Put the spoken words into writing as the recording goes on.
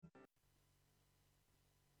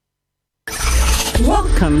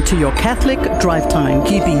Welcome to your Catholic Drive Time,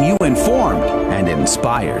 keeping you informed and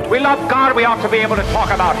inspired. We love God, we ought to be able to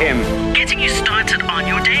talk about Him. Getting you started on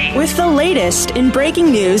your day. With the latest in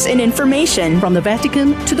breaking news and information. From the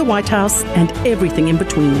Vatican to the White House and everything in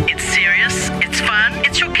between. It's serious, it's fun,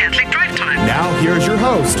 it's your Catholic Drive Time. Now here's your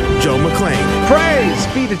host, Joe McClain.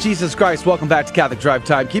 Praise be to Jesus Christ. Welcome back to Catholic Drive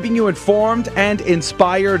Time, keeping you informed and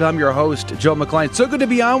inspired. I'm your host, Joe McClain. So good to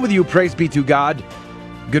be on with you. Praise be to God.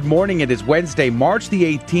 Good morning. It is Wednesday, March the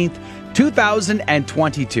 18th,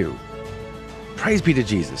 2022. Praise be to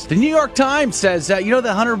Jesus. The New York Times says, you know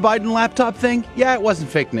the Hunter Biden laptop thing? Yeah, it wasn't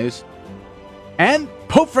fake news. And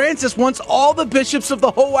Pope Francis wants all the bishops of the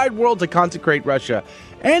whole wide world to consecrate Russia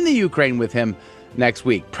and the Ukraine with him next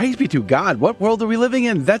week. Praise be to God. What world are we living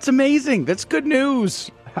in? That's amazing. That's good news.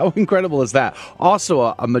 How incredible is that?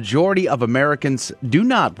 Also, a majority of Americans do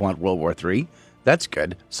not want World War III. That's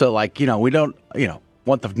good. So, we don't,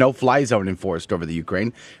 want the no-fly zone enforced over the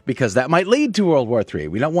Ukraine because that might lead to World War III.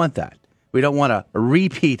 We don't want that. We don't want a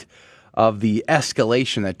repeat of the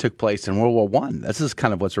escalation that took place in World War I. This is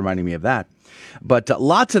kind of what's reminding me of that. But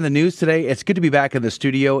lots in the news today. It's good to be back in the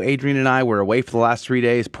studio. Adrian and I were away for the last 3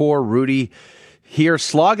 days. Poor Rudy here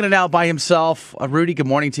slogging it out by himself. Rudy, good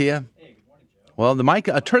morning to you. Well, the mic.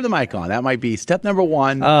 Turn the mic on. That might be step number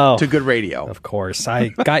one to good radio. Of course. I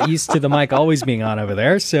got used to the mic always being on over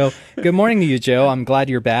there. So good morning to you, Joe. I'm glad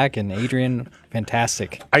you're back. And Adrian,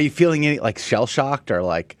 fantastic. Are you feeling any shell-shocked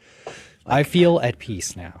or I feel at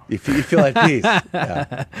peace now. You feel at peace.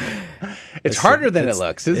 Yeah. It's harder than it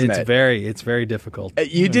looks, isn't it? It's very difficult.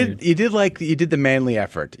 You did the manly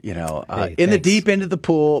effort, in thanks. the deep end of the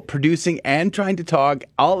pool, producing and trying to talk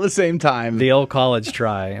all at the same time. The old college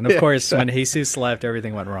try. And of course, when Jesus left,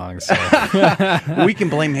 everything went wrong. So we can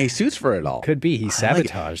blame Jesus for it all. Could be. He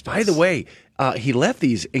sabotaged us. By the way, he left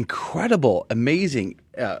these incredible, amazing,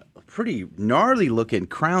 pretty gnarly looking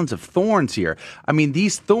crowns of thorns here. I mean,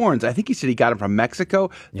 these thorns, I think he said he got them from Mexico.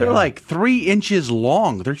 They're like 3 inches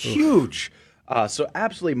long. They're huge. So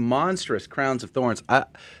absolutely monstrous crowns of thorns. I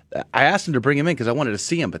asked him to bring him in because I wanted to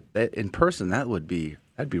see him, but in person, that'd be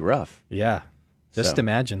rough. Yeah. Just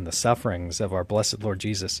imagine the sufferings of our blessed Lord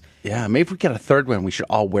Jesus. Yeah, maybe if we get a third one, we should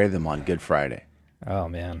all wear them on Good Friday. Oh,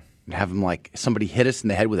 man. And have them somebody hit us in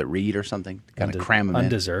the head with a reed or something. Kind of cram them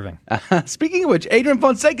undeserving. in. Speaking of which, Adrian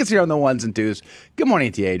Fonseca's here on the ones and twos. Good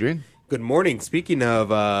morning to you, Adrian. Good morning. Speaking of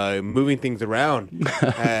moving things around,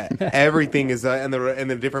 everything is in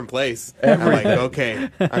a different place. I'm like, okay,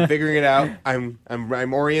 I'm figuring it out.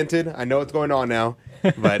 I'm oriented. I know what's going on now.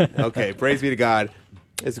 But okay, praise be to God.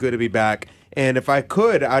 It's good to be back. And if I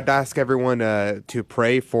could, I'd ask everyone to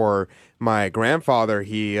pray for my grandfather.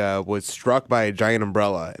 He was struck by a giant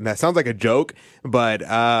umbrella, and that sounds like a joke, but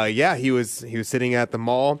he was sitting at the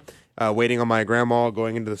mall, waiting on my grandma,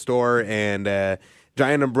 going into the store, and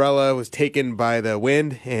giant umbrella was taken by the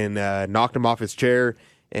wind and knocked him off his chair,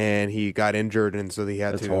 and he got injured, and so he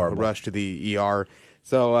had to rush to the ER.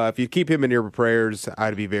 So if you keep him in your prayers,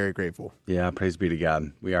 I'd be very grateful. Yeah, praise be to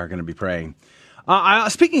God. We are going to be praying.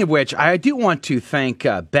 Speaking of which, I do want to thank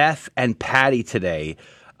Beth and Patty today.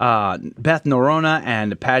 Beth Norona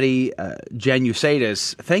and Patty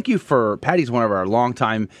Janusatis. Thank you for Patty's one of our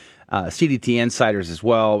longtime CDT insiders as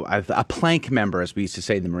well. A plank member, as we used to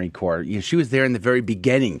say in the Marine Corps. She was there in the very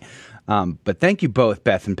beginning. But thank you both,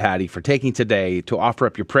 Beth and Patty, for taking today to offer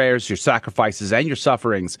up your prayers, your sacrifices, and your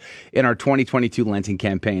sufferings in our 2022 Lenten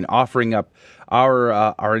campaign, offering up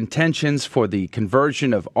our intentions for the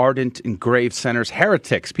conversion of ardent and grave sinners,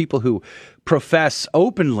 heretics, people who profess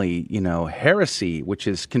openly, heresy, which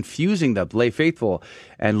is confusing the lay faithful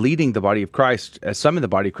and leading the body of Christ, some in the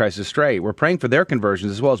body of Christ astray. We're praying for their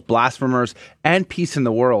conversions as well as blasphemers and peace in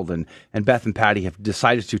the world. And Beth and Patty have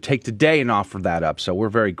decided to take today and offer that up. So we're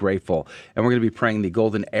very grateful. And we're going to be praying the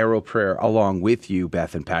Golden Arrow Prayer along with you,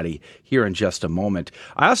 Beth and Patty, here in just a moment.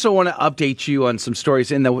 I also want to update you on some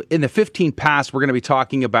stories. In the 15 past, we're going to be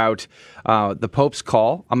talking about the Pope's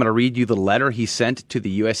call. I'm going to read you the letter he sent to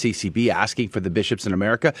the USCCB asking for the bishops in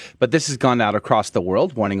America, but this has gone out across the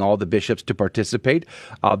world, wanting all the bishops to participate.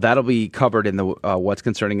 That'll be covered in the What's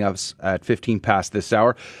Concerning Us at 15 past this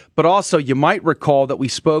hour. But also, you might recall that we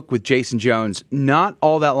spoke with Jason Jones not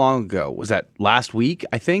all that long ago. Was that last week,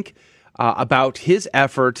 I think, about his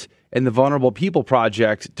effort in the Vulnerable People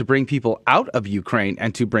Project to bring people out of Ukraine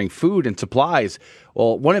and to bring food and supplies.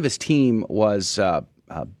 Well, one of his team was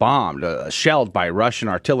bombed, shelled by Russian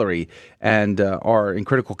artillery, and are in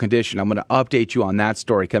critical condition. I'm going to update you on that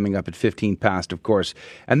story coming up at 15 past, of course.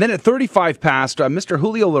 And then at 35 past, Mr.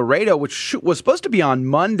 Julio Laredo, which was supposed to be on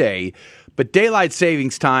Monday, but daylight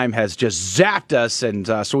savings time has just zapped us, and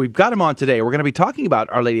so we've got him on today. We're going to be talking about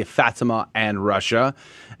Our Lady of Fatima and Russia,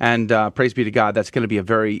 and praise be to God, that's going to be a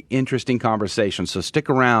very interesting conversation. So stick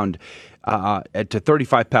around to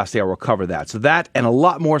 35 past the hour. We'll cover that. So that and a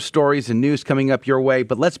lot more stories and news coming up your way,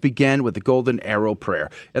 but let's begin with the Golden Arrow Prayer.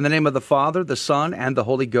 In the name of the Father, the Son, and the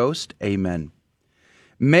Holy Ghost, amen.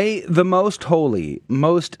 May the most holy,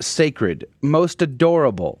 most sacred, most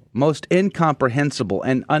adorable, most incomprehensible,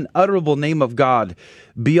 and unutterable name of God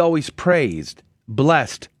be always praised,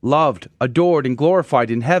 blessed, loved, adored, and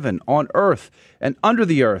glorified in heaven, on earth, and under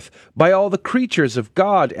the earth, by all the creatures of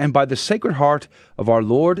God, and by the Sacred Heart of our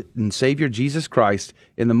Lord and Savior Jesus Christ,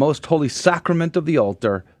 in the most holy sacrament of the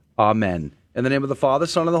altar. Amen. In the name of the Father,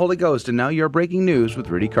 Son, and the Holy Ghost. And now your breaking news with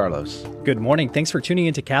Rudy Carlos. Good morning. Thanks for tuning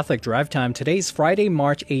into Catholic Drive Time. Today's Friday,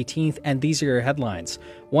 March 18th, and these are your headlines.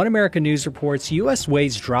 One American News reports U.S.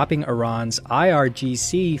 weighs dropping Iran's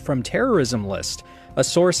IRGC from terrorism list. A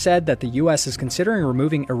source said that the U.S. is considering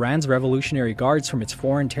removing Iran's Revolutionary Guards from its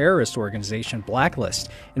foreign terrorist organization blacklist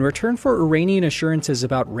in return for Iranian assurances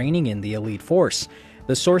about reining in the elite force.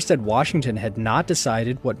 The source said Washington had not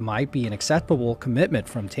decided what might be an acceptable commitment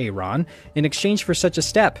from Tehran in exchange for such a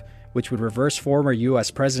step, which would reverse former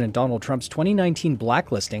U.S. President Donald Trump's 2019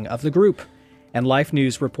 blacklisting of the group. And Life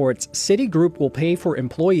News reports Citigroup will pay for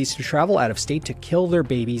employees to travel out of state to kill their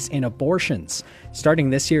babies in abortions. Starting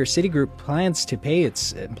this year, Citigroup plans to pay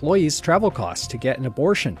its employees travel costs to get an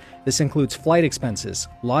abortion. This includes flight expenses,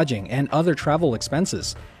 lodging, and other travel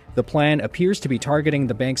expenses. The plan appears to be targeting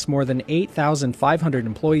the bank's more than 8,500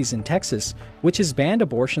 employees in Texas, which has banned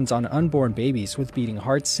abortions on unborn babies with beating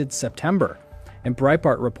hearts since September. And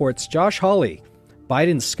Breitbart reports Josh Hawley,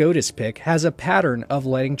 Biden's SCOTUS pick, has a pattern of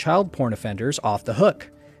letting child porn offenders off the hook.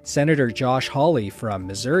 Senator Josh Hawley from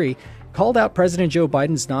Missouri called out President Joe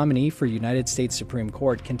Biden's nominee for United States Supreme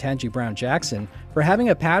Court, Ketanji Brown Jackson, for having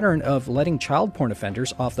a pattern of letting child porn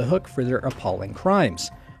offenders off the hook for their appalling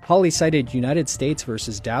crimes. Hawley cited United States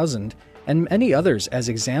versus Dowsand and many others as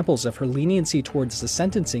examples of her leniency towards the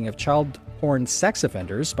sentencing of child porn sex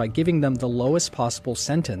offenders by giving them the lowest possible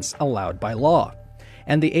sentence allowed by law.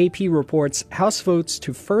 And the AP reports House votes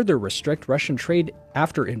to further restrict Russian trade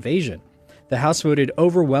after invasion. The House voted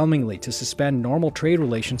overwhelmingly to suspend normal trade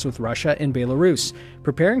relations with Russia and Belarus,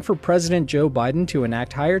 preparing for President Joe Biden to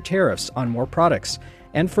enact higher tariffs on more products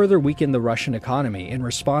and further weaken the Russian economy in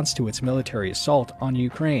response to its military assault on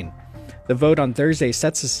Ukraine. The vote on Thursday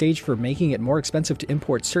sets the stage for making it more expensive to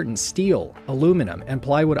import certain steel, aluminum, and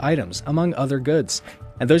plywood items, among other goods.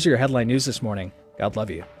 And those are your headline news this morning. God love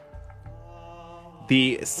you.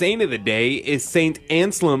 The saint of the day is Saint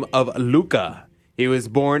Anselm of Lucca. He was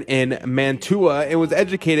born in Mantua and was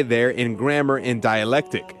educated there in grammar and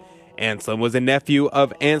dialectic. Anselm was a nephew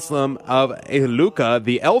of Anselm of Lucca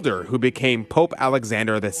the Elder, who became Pope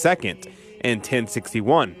Alexander II in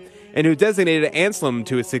 1061, and who designated Anselm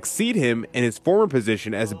to succeed him in his former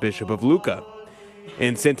position as Bishop of Lucca,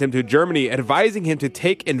 and sent him to Germany, advising him to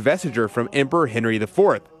take investiture from Emperor Henry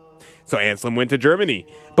IV. So Anselm went to Germany,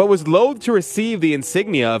 but was loath to receive the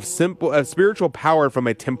insignia of spiritual power from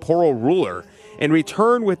a temporal ruler, and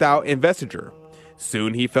returned without investiture.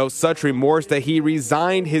 Soon he felt such remorse that he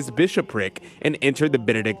resigned his bishopric and entered the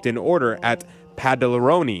Benedictine order at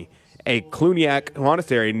Padaloroni, a Cluniac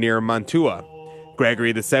monastery near Mantua.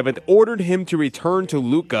 Gregory VII ordered him to return to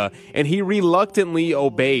Lucca, and he reluctantly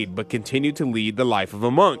obeyed but continued to lead the life of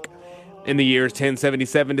a monk. In the years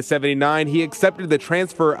 1077 to 79, he accepted the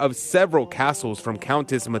transfer of several castles from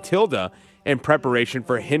Countess Matilda in preparation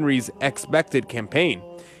for Henry's expected campaign,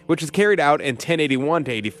 which was carried out in 1081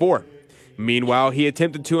 to 84. Meanwhile, he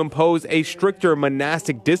attempted to impose a stricter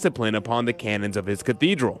monastic discipline upon the canons of his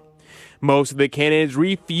cathedral. Most of the canons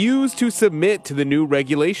refused to submit to the new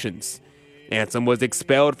regulations. Anselm was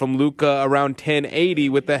expelled from Lucca around 1080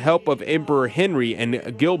 with the help of Emperor Henry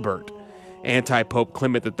and Gilbert, anti-Pope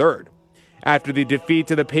Clement III. After the defeat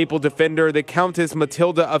of the papal defender, the Countess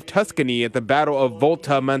Matilda of Tuscany at the Battle of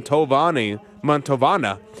Volta Mantovana,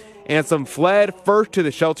 Anselm fled first to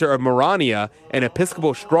the shelter of Marania, an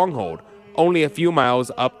episcopal stronghold, only a few miles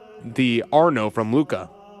up the Arno from Lucca.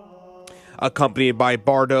 Accompanied by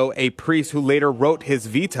Bardo, a priest who later wrote his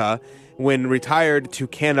Vita when retired to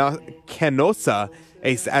Canossa,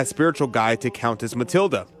 as spiritual guide to Countess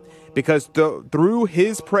Matilda, because through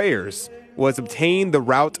his prayers was obtained the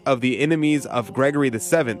rout of the enemies of Gregory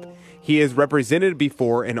VII. He is represented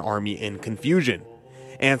before an army in confusion.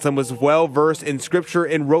 Anselm was well versed in scripture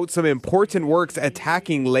and wrote some important works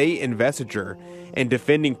attacking lay investiture and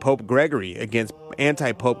defending Pope Gregory against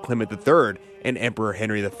anti-Pope Clement III and Emperor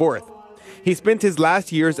Henry IV. He spent his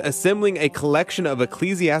last years assembling a collection of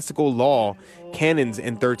ecclesiastical law canons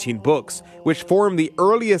in 13 books, which form the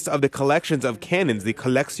earliest of the collections of canons, the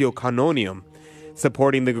Collectio Canonium,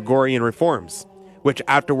 supporting the Gregorian reforms, which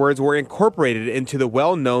afterwards were incorporated into the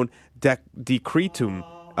well-known Decretum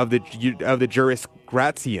of the Juris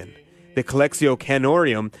Gratian. The Collectio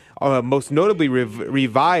Canonium most notably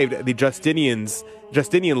revived the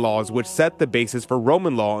Justinian laws, which set the basis for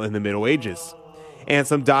Roman law in the Middle Ages.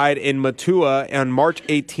 Anselm died in Mantua on March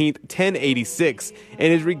 18, 1086,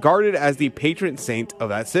 and is regarded as the patron saint of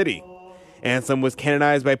that city. Anselm was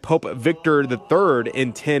canonized by Pope Victor III in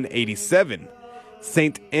 1087.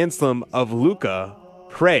 Saint Anselm of Lucca,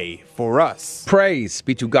 pray for us. Praise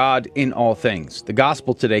be to God in all things. The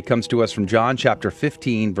gospel today comes to us from John chapter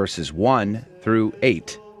 15, verses 1 through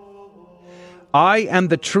 8. I am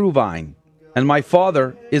the true vine, and my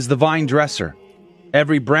Father is the vine dresser.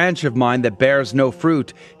 Every branch of mine that bears no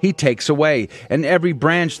fruit, he takes away, and every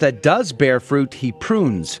branch that does bear fruit, he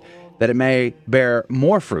prunes, that it may bear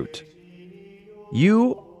more fruit.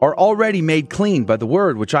 You are already made clean by the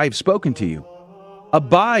word which I have spoken to you.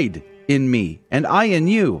 Abide in me, and I in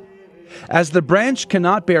you. As the branch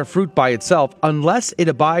cannot bear fruit by itself unless it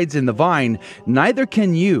abides in the vine, neither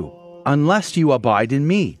can you unless you abide in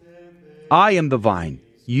me. I am the vine,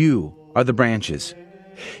 you are the branches.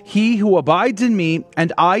 He who abides in me,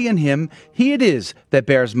 and I in him, he it is that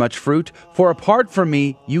bears much fruit, for apart from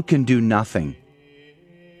me you can do nothing.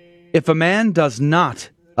 If a man does not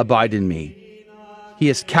abide in me, he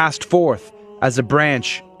is cast forth as a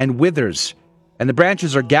branch and withers, and the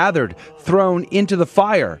branches are gathered, thrown into the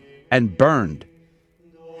fire, and burned.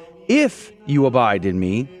 If you abide in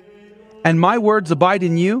me, and my words abide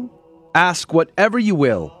in you, ask whatever you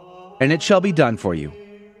will, and it shall be done for you.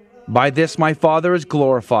 By this my Father is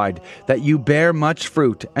glorified, that you bear much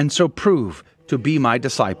fruit, and so prove to be my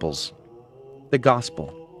disciples. The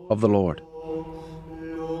Gospel of the Lord.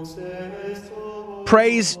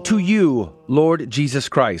 Praise to you, Lord Jesus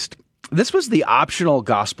Christ. This was the optional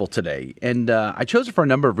gospel today, and I chose it for a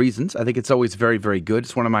number of reasons. I think it's always very, very good.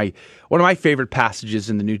 It's one of my favorite passages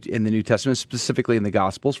in the New Testament, specifically in the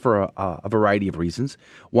Gospels, for a variety of reasons.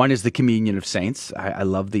 One is the communion of saints. I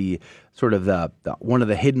love the sort of the one of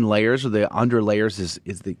the hidden layers or the under layers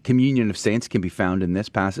is the communion of saints can be found in this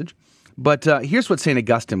passage. But here's what St.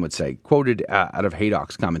 Augustine would say, quoted out of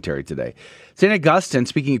Haydock's commentary today. St. Augustine,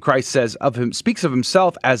 speaking of Christ, speaks of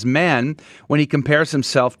himself as man when he compares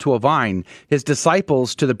himself to a vine, his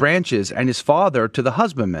disciples to the branches, and his Father to the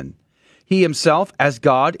husbandman. He himself, as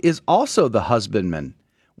God, is also the husbandman.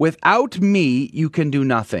 Without me you can do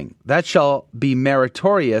nothing. That shall be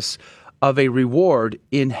meritorious of a reward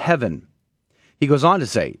in heaven. He goes on to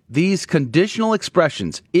say, these conditional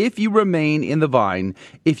expressions, if you remain in the vine,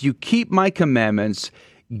 if you keep my commandments,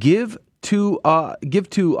 give to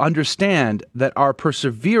understand that our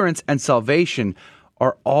perseverance and salvation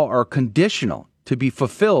are conditional to be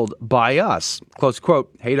fulfilled by us. Close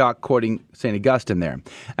quote, Haydock quoting St. Augustine there.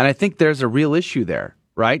 And I think there's a real issue there,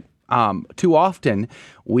 right? Too often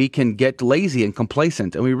we can get lazy and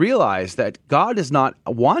complacent, and we realize that God is not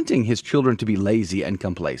wanting his children to be lazy and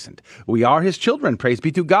complacent. We are his children, praise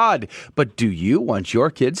be to God. But do you want your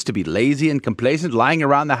kids to be lazy and complacent, lying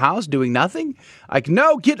around the house doing nothing? Like,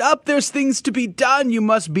 no, get up, there's things to be done. You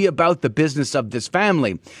must be about the business of this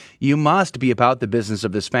family. You must be about the business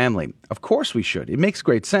of this family. Of course we should. It makes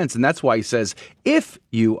great sense, and that's why he says, if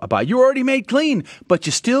you abide, you're already made clean, but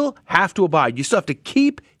you still have to abide. You still have to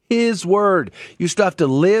keep his word. You still have to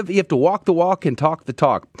live. You have to walk the walk and talk the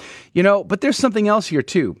talk. But there's something else here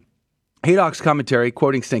too. Haydock's commentary,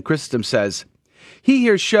 quoting St. Chrysostom, says, he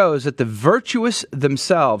here shows that the virtuous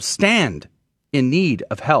themselves stand in need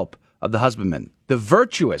of help of the husbandman. The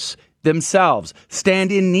virtuous themselves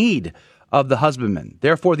stand in need of the husbandman.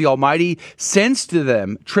 Therefore, the Almighty sends to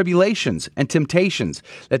them tribulations and temptations,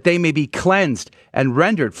 that they may be cleansed and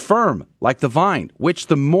rendered firm like the vine, which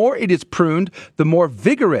the more it is pruned, the more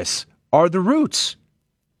vigorous are the roots.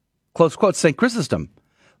 Close quote, St. Chrysostom.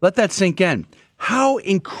 Let that sink in. How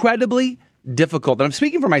incredibly difficult, and I'm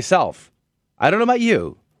speaking for myself. I don't know about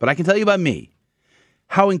you, but I can tell you about me.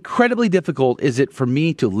 How incredibly difficult is it for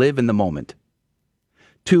me to live in the moment,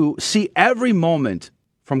 to see every moment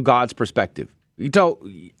from God's perspective.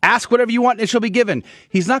 Ask whatever you want and it shall be given.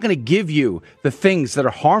 He's not going to give you the things that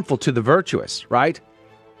are harmful to the virtuous, right?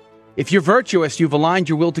 If you're virtuous, you've aligned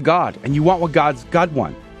your will to God and you want what God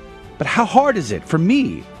wants. But how hard is it for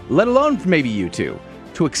me, let alone for maybe you two,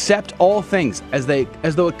 to accept all things as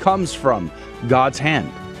though it comes from God's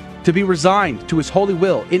hand, to be resigned to his holy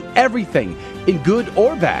will in everything, in good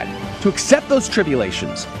or bad, to accept those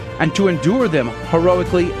tribulations and to endure them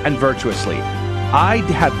heroically and virtuously. I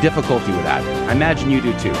have difficulty with that. I imagine you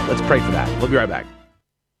do too. Let's pray for that. We'll be right back.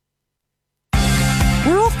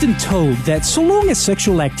 We're often told that so long as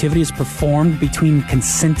sexual activity is performed between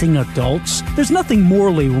consenting adults, there's nothing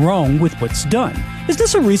morally wrong with what's done. Is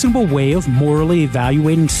this a reasonable way of morally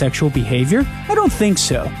evaluating sexual behavior? I don't think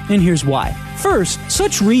so, and here's why. First,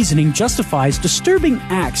 such reasoning justifies disturbing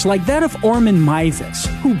acts like that of Orman Maivis,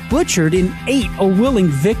 who butchered and ate a willing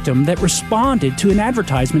victim that responded to an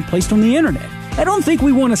advertisement placed on the internet. I don't think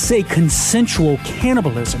we want to say consensual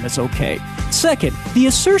cannibalism is okay. Second, the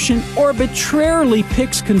assertion arbitrarily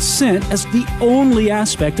picks consent as the only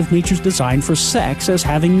aspect of nature's design for sex as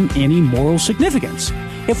having any moral significance.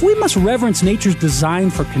 If we must reverence nature's design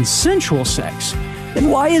for consensual sex, then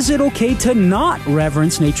why is it okay to not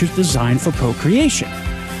reverence nature's design for procreation?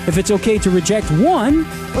 If it's okay to reject one,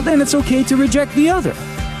 well, then it's okay to reject the other.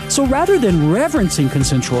 So rather than reverencing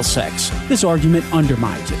consensual sex, this argument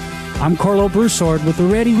undermines it. I'm Carlo Broussard with the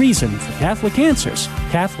ready reason for Catholic Answers,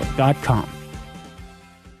 Catholic.com.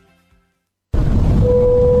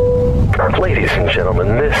 Ladies and gentlemen,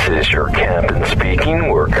 this is your captain speaking.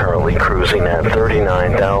 We're currently cruising at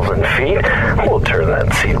 39,000 feet. We'll turn that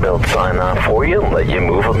seatbelt sign off for you and let you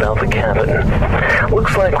move about the cabin.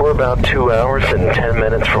 Looks like we're about 2 hours and 10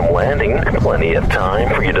 minutes from landing. Plenty of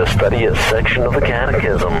time for you to study a section of the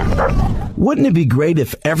Catechism. Wouldn't it be great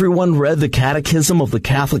if everyone read the Catechism of the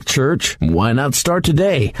Catholic Church? Why not start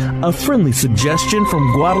today? A friendly suggestion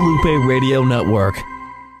from Guadalupe Radio Network.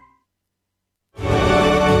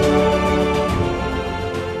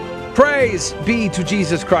 Praise be to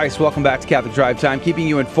Jesus Christ. Welcome back to Catholic Drive Time, keeping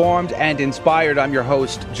you informed and inspired. I'm your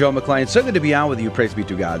host, Joe McClain. So good to be on with you. Praise be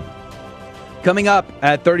to God. Coming up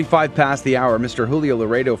at 35 past the hour, Mr. Julio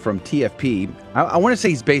Laredo from TFP. I want to say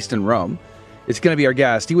he's based in Rome. It's going to be our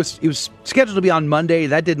guest. He was scheduled to be on Monday.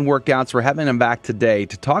 That didn't work out, so we're having him back today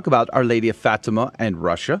to talk about Our Lady of Fatima and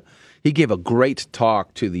Russia. He gave a great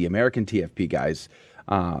talk to the American TFP guys,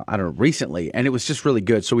 recently, and it was just really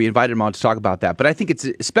good. So we invited him on to talk about that. But I think it's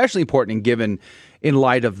especially important in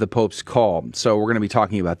light of the Pope's call. So we're going to be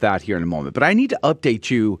talking about that here in a moment. But I need to update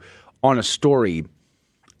you on a story.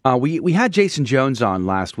 We had Jason Jones on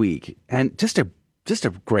last week, and just a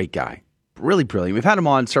great guy. Really brilliant. We've had him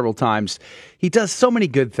on several times. He does so many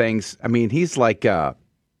good things. I mean, he's like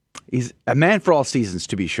he's a man for all seasons,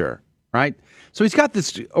 to be sure, right? So he's got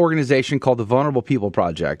this organization called the Vulnerable People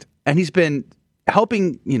Project, and he's been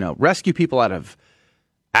helping, rescue people out of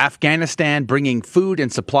Afghanistan, bringing food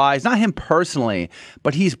and supplies. Not him personally,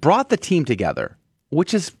 but he's brought the team together,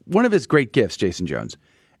 which is one of his great gifts, Jason Jones.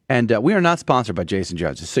 And we are not sponsored by Jason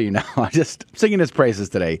Jones, just so you know. I'm just singing his praises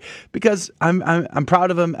today because I'm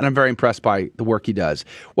proud of him and I'm very impressed by the work he does.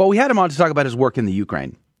 Well, we had him on to talk about his work in the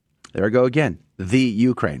Ukraine. There we go again, the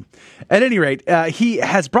Ukraine. At any rate, he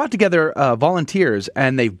has brought together volunteers,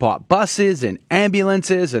 and they've bought buses and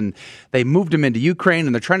ambulances, and they moved them into Ukraine,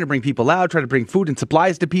 and they're trying to bring people out, trying to bring food and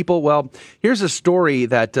supplies to people. Well, here's a story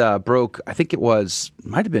that broke, I think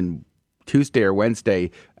might have been Tuesday or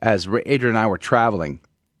Wednesday, as Adrian and I were traveling.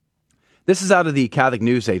 This is out of the Catholic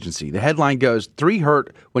News Agency. The headline goes, 3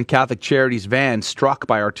 hurt when Catholic Charities van struck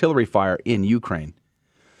by artillery fire in Ukraine.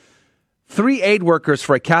 3 aid workers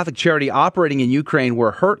for a Catholic charity operating in Ukraine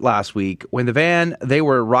were hurt last week when the van they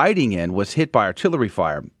were riding in was hit by artillery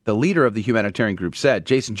fire, the leader of the humanitarian group said.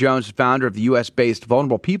 Jason Jones, founder of the U.S.-based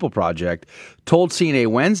Vulnerable People Project, told CNA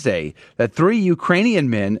Wednesday that 3 Ukrainian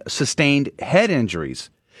men sustained head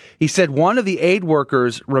injuries. He said one of the aid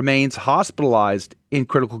workers remains hospitalized in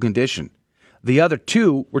critical condition. The other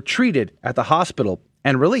 2 were treated at the hospital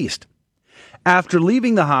and released. After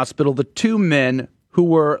leaving the hospital, the 2 men who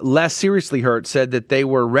were less seriously hurt said that they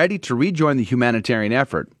were ready to rejoin the humanitarian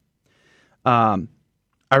effort.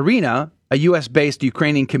 Irina, a U.S.-based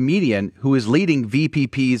Ukrainian comedian who is leading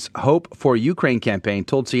VPP's Hope for Ukraine campaign,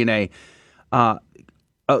 told CNA,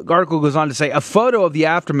 article goes on to say, a photo of the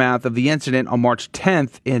aftermath of the incident on March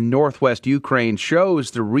 10th in northwest Ukraine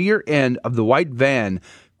shows the rear end of the white van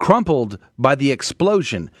crumpled by the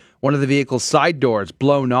explosion. One of the vehicle's side doors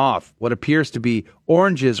blown off. What appears to be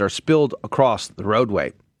oranges are spilled across the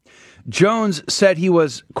roadway. Jones said he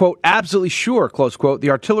was, quote, absolutely sure, close quote, the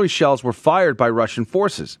artillery shells were fired by Russian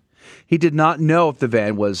forces. He did not know if the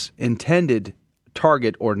van was intended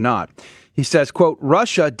target or not. He says, quote,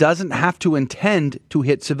 Russia doesn't have to intend to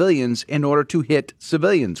hit civilians in order to hit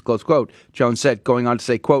civilians, close quote. Jones said, going on to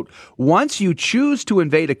say, quote, once you choose to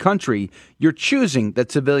invade a country, you're choosing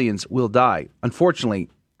that civilians will die, unfortunately,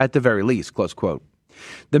 at the very least, close quote.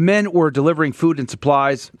 The men were delivering food and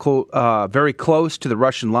supplies very close to the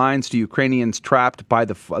Russian lines to Ukrainians trapped by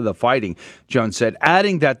the fighting, Jones said,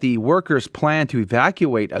 adding that the workers plan to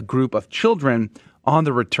evacuate a group of children on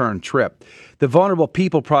the return trip. The Vulnerable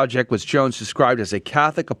People Project was Jones described as a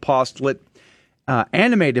Catholic apostolate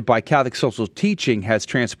animated by Catholic social teaching, has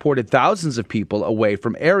transported thousands of people away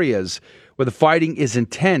from areas where the fighting is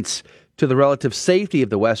intense to the relative safety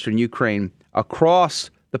of the western Ukraine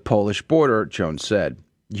across the Polish border, Jones said.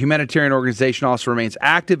 The humanitarian organization also remains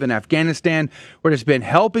active in Afghanistan, where it has been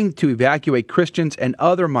helping to evacuate Christians and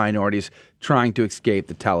other minorities trying to escape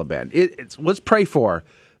the Taliban. Let's pray for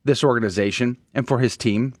this organization and for his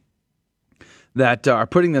team that are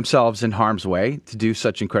putting themselves in harm's way to do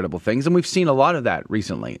such incredible things. And we've seen a lot of that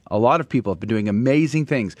recently. A lot of people have been doing amazing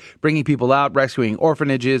things, bringing people out, rescuing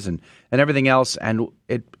orphanages and everything else. And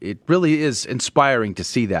it really is inspiring to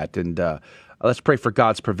see that. And let's pray for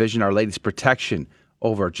God's provision, Our Lady's protection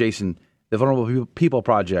over Jason, the Vulnerable People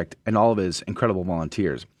Project, and all of his incredible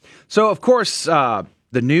volunteers. So, of course, the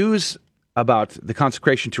news about the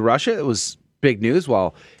consecration to Russia, it was big news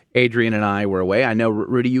while Adrian and I were away. I know,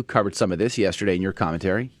 Rudy, you covered some of this yesterday in your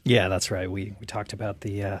commentary. Yeah, that's right. We talked about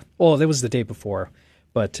well, it was the day before,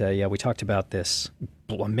 but we talked about this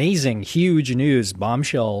amazing, huge news,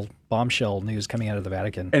 bombshell news coming out of the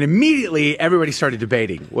Vatican. And immediately everybody started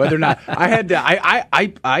debating whether or not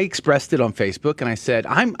I expressed it on Facebook, and I said,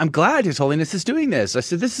 I'm glad His Holiness is doing this. I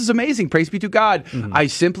said, this is amazing. Praise be to God. Mm-hmm. I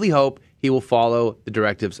simply hope he will follow the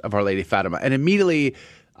directives of Our Lady Fatima. And immediately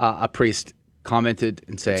a priest commented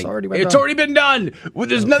and saying, it's already been done. Well,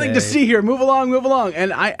 there's nothing to see here. Move along.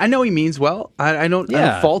 And I know he means well. I don't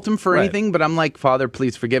fault him for anything, but I'm like, Father,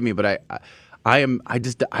 please forgive me. But I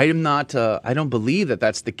don't believe that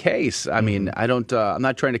that's the case. I mean, I'm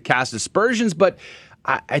not trying to cast aspersions, but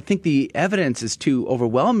I think the evidence is too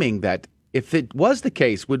overwhelming that if it was the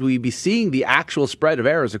case, would we be seeing the actual spread of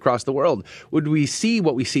errors across the world? Would we see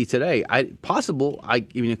what we see today?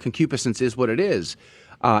 Concupiscence is what it is.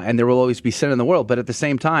 And there will always be sin in the world. But at the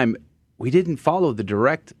same time, we didn't follow the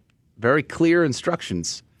direct, very clear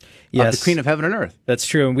instructions of the Queen of Heaven and Earth. That's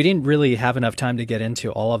true. And we didn't really have enough time to get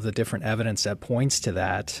into all of the different evidence that points to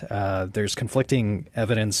that. There's conflicting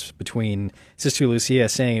evidence between Sister Lucia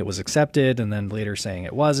saying it was accepted and then later saying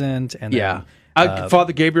it wasn't. And then,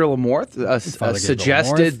 Father Gabriel Amorth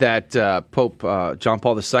suggested that Pope John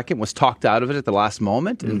Paul II was talked out of it at the last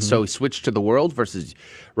moment, and so he switched to the world versus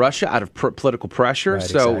Russia out of political pressure. Right,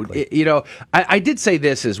 so, exactly. I did say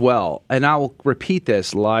this as well, and I will repeat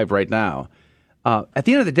this live right now. At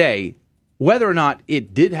the end of the day, whether or not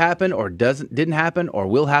it did happen or didn't happen or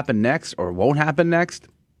will happen next or won't happen next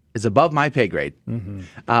is above my pay grade.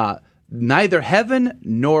 Mm-hmm. Neither heaven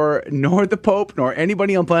nor the Pope nor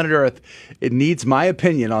anybody on planet Earth, it needs my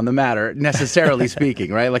opinion on the matter, necessarily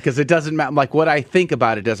speaking, right? Like, because it doesn't matter. Like, what I think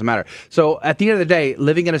about it doesn't matter. So at the end of the day,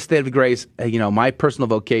 living in a state of grace, my personal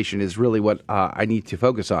vocation is really what I need to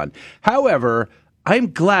focus on. However,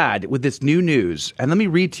 I'm glad with this new news, and let me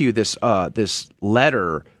read to you this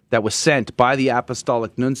letter that was sent by the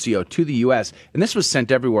Apostolic Nuncio to the U.S., and this was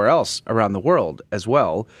sent everywhere else around the world as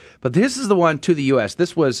well. But this is the one to the U.S.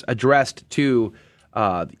 This was addressed to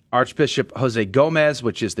Archbishop Jose Gomez,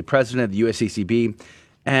 which is the president of the USCCB,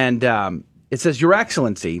 and it says, Your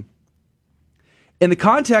Excellency, in the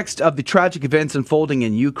context of the tragic events unfolding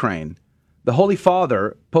in Ukraine, the Holy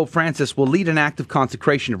Father, Pope Francis, will lead an act of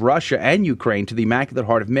consecration of Russia and Ukraine to the Immaculate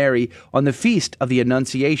Heart of Mary on the Feast of the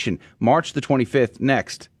Annunciation, March the 25th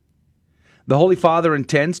next. The Holy Father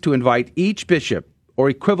intends to invite each bishop or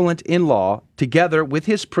equivalent in law together with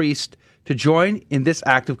his priest to join in this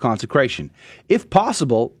act of consecration, if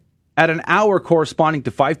possible, at an hour corresponding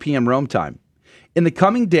to 5 p.m. Rome time. In the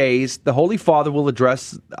coming days, the Holy Father will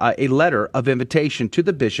address a letter of invitation to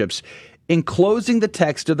the bishops enclosing the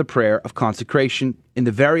text of the prayer of consecration in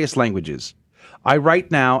the various languages. I write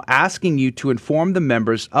now asking you to inform the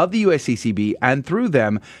members of the USCCB and through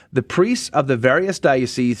them the priests of the various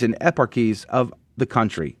dioceses and eparchies of the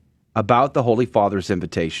country about the Holy Father's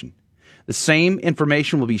invitation. The same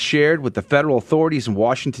information will be shared with the federal authorities in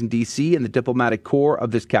Washington, D.C. and the diplomatic corps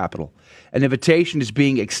of this capital. An invitation is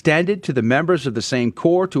being extended to the members of the same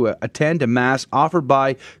corps to attend a mass offered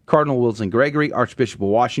by Cardinal Wilson Gregory, Archbishop of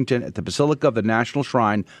Washington, at the Basilica of the National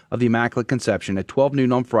Shrine of the Immaculate Conception at 12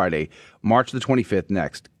 noon on Friday, March the 25th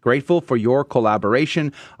next. Grateful for your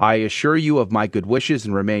collaboration. I assure you of my good wishes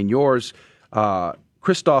and remain yours,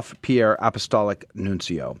 Christophe Pierre, Apostolic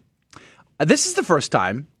Nuncio. This is the first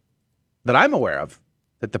time that I'm aware of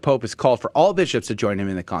that the Pope has called for all bishops to join him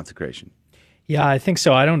in the consecration. Yeah, I think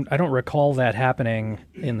so. I don't recall that happening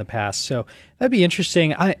in the past. So that'd be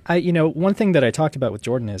interesting. I one thing that I talked about with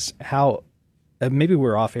Jordan is how maybe we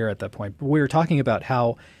were off air at that point, but we were talking about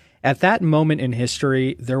how at that moment in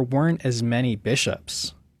history there weren't as many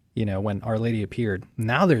bishops. When Our Lady appeared.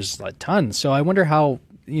 Now there's a ton. So I wonder how.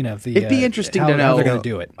 It'd be interesting to know how they're going to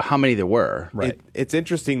do it. How many there were. Right. It's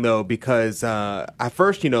interesting though because at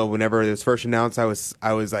first, whenever it was first announced, I was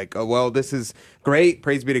like, oh well, this is great.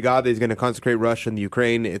 Praise be to God that He's going to consecrate Russia and the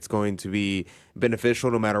Ukraine. It's going to be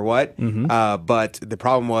beneficial no matter what. Mm-hmm. But the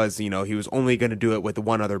problem was, He was only going to do it with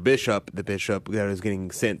one other bishop, the bishop that was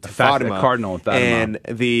getting sent to Fatima, the cardinal of Fatima. And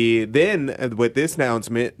then with this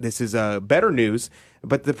announcement, this is better news.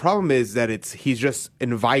 But the problem is that he's just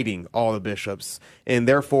inviting all the bishops, and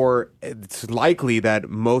therefore it's likely that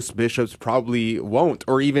most bishops probably won't,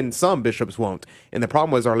 or even some bishops won't. And the problem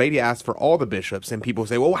was Our Lady asked for all the bishops, and people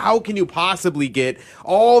say, well, how can you possibly get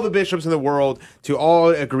all the bishops in the world to all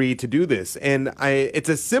agree to do this? And it's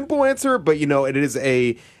a simple answer, but it is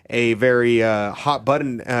a very hot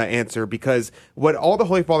button answer, because what all the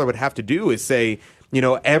Holy Father would have to do is say,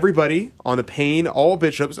 everybody on the pain, all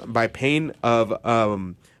bishops, by pain of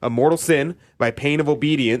a mortal sin, by pain of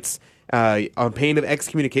obedience, on pain of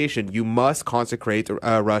excommunication, you must consecrate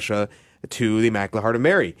Russia to the Immaculate Heart of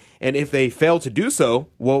Mary. And if they fail to do so,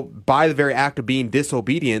 well, by the very act of being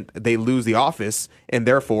disobedient, they lose the office, and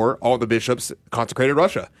therefore all the bishops consecrated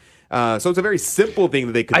Russia. So it's a very simple thing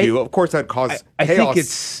that they could do. Of course, that caused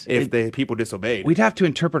chaos if the people disobeyed. We'd have to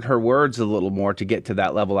interpret her words a little more to get to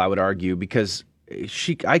that level, I would argue, because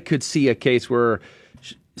I could see a case where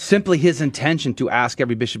simply his intention to ask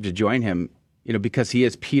every bishop to join him, because he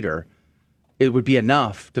is Peter, it would be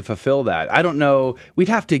enough to fulfill that. I don't know. We'd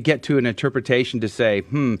have to get to an interpretation to say,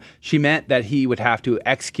 she meant that he would have to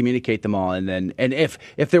excommunicate them all. And if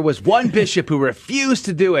there was one bishop who refused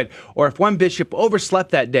to do it, or if one bishop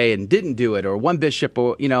overslept that day and didn't do it, or one bishop,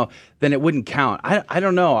 then it wouldn't count. I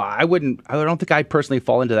don't know. I don't think I personally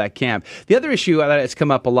fall into that camp. The other issue that has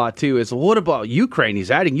come up a lot too is, what about Ukraine?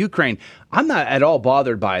 He's adding Ukraine. I'm not at all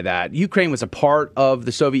bothered by that. Ukraine was a part of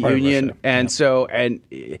the Soviet Union.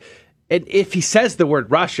 And if he says the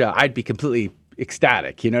word Russia, I'd be completely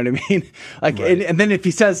ecstatic. You know what I mean? And then if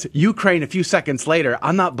he says Ukraine a few seconds later,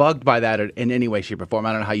 I'm not bugged by that in any way, shape, or form.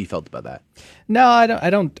 I don't know how you felt about that. No, I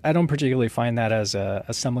don't particularly find that as a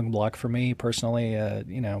stumbling block for me personally.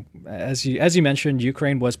 As you mentioned,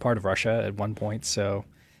 Ukraine was part of Russia at one point, so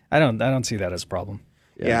I don't see that as a problem.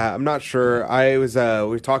 Yeah, I'm not sure. We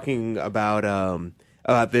were talking about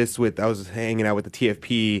this I was hanging out with the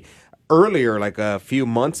TFP earlier, like a few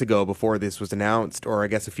months ago before this was announced, or I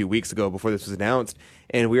guess a few weeks ago before this was announced,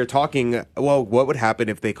 and we were talking, well, what would happen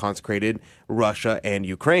if they consecrated Russia and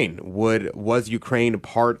Ukraine? Was Ukraine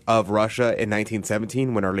part of Russia in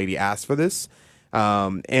 1917 when Our Lady asked for this?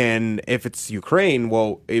 And if it's Ukraine,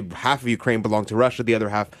 well, half of Ukraine belonged to Russia, the other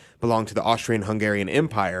half belonged to the Austrian-Hungarian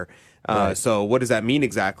Empire. Right. So what does that mean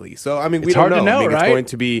exactly? So, I mean, we don't know. Hard to know, right? It's going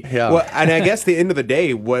to be, well, and I guess the end of the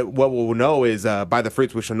day, what we'll know is by the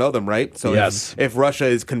fruits we shall know them, right? So if Russia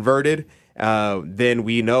is converted, then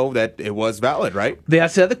we know that it was valid, right?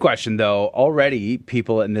 That's the other question, though. Already,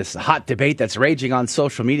 people in this hot debate that's raging on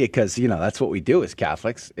social media, because, that's what we do as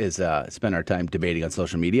Catholics, is spend our time debating on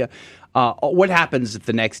social media. What happens if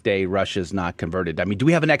the next day Russia's not converted? I mean, do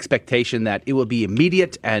we have an expectation that it will be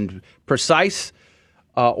immediate and precise?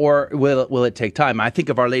 Or will it take time? I think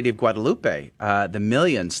of Our Lady of Guadalupe. The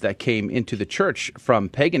millions that came into the church from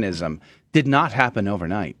paganism did not happen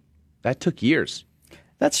overnight. That took years.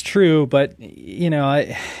 That's true, but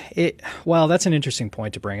that's an interesting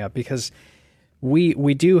point to bring up, because we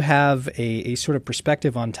do have a sort of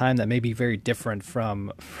perspective on time that may be very different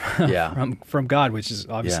from God, which is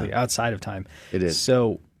obviously outside of time. It is.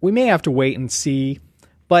 So we may have to wait and see.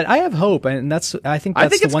 But I have hope, and I think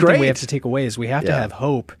that's the one thing we have to take away is we have to have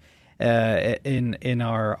hope in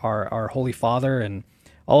our Holy Father and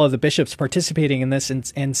all of the bishops participating in this,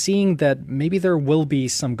 and seeing that maybe there will be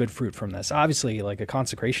some good fruit from this. Obviously, like a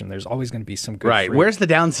consecration, there's always going to be some good fruit. Right. Where's the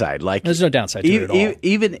downside? There's no downside to it at all.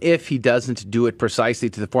 Even if he doesn't do it precisely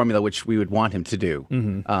to the formula which we would want him to do.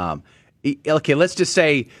 Mm-hmm. Okay, let's just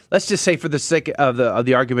say for the sake of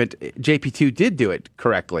the argument, JP2 did do it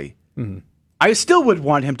correctly. Mm-hmm. I still would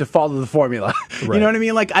want him to follow the formula. Right. You know what I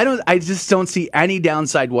mean? Like, I just don't see any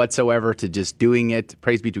downside whatsoever to just doing it.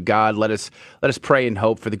 Praise be to God. Let us pray and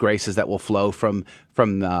hope for the graces that will flow from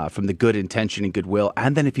the good intention and goodwill.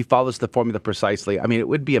 And then if he follows the formula precisely, I mean, it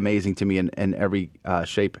would be amazing to me in every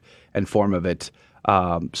shape and form of it.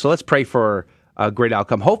 So let's pray for a great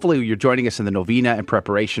outcome. Hopefully you're joining us in the novena in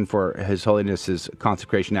preparation for His Holiness's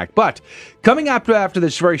Consecration Act. But coming up after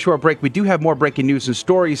this very short break, we do have more breaking news and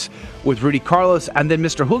stories with Rudy Carlos, and then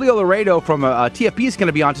Mr. Julio Laredo from TFP is going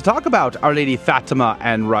to be on to talk about Our Lady Fatima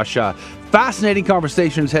and Russia. Fascinating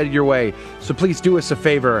conversations headed your way, so please do us a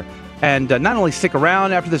favor and not only stick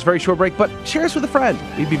around after this very short break, but share us with a friend.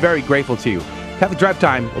 We'd be very grateful to you. Catholic Drive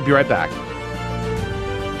Time. We'll be right back.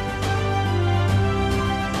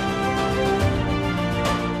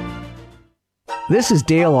 This is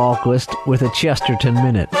Dale Ahlquist with a Chesterton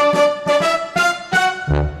Minute.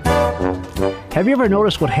 Have you ever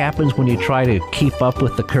noticed what happens when you try to keep up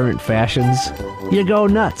with the current fashions? You go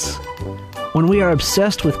nuts. When we are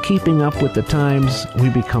obsessed with keeping up with the times, we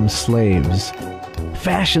become slaves.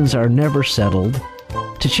 Fashions are never settled.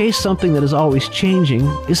 To chase something that is always changing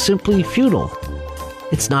is simply futile.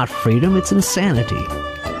 It's not freedom, it's insanity.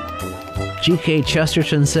 G.K.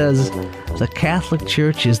 Chesterton says, "The Catholic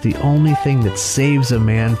Church is the only thing that saves a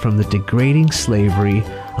man from the degrading slavery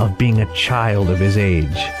of being a child of his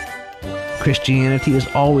age." Christianity is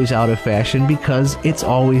always out of fashion because it's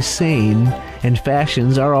always sane, and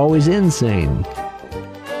fashions are always insane.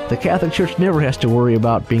 The Catholic Church never has to worry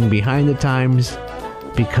about being behind the times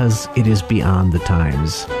because it is beyond the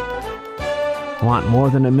times. Want more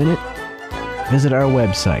than a minute? Visit our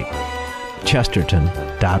website,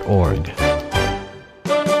 chesterton.org.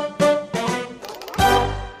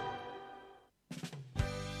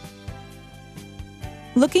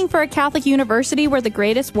 Looking for a Catholic university where the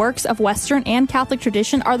greatest works of Western and Catholic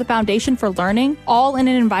tradition are the foundation for learning, all in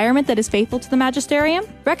an environment that is faithful to the magisterium?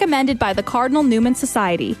 Recommended by the Cardinal Newman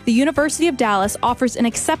Society, the University of Dallas offers an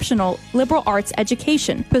exceptional liberal arts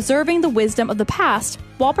education, preserving the wisdom of the past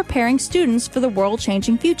while preparing students for the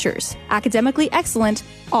world-changing futures. Academically excellent,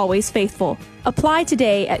 always faithful. Apply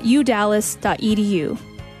today at udallas.edu.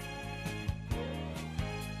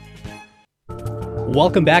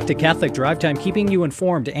 Welcome back to Catholic Drive Time, keeping you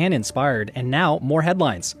informed and inspired. And now, more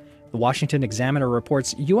headlines. The Washington Examiner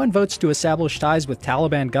reports UN votes to establish ties with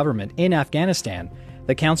Taliban government in Afghanistan.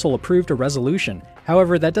 The Council approved a resolution.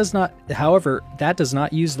 However, that does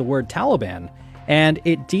not use the word Taliban, and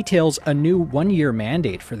it details a new one-year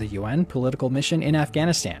mandate for the UN political mission in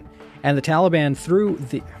Afghanistan. And the Taliban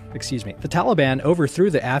overthrew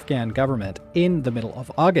the Afghan government in the middle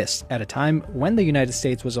of August, at a time when the United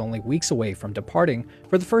States was only weeks away from departing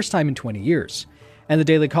for the first time in 20 years. And the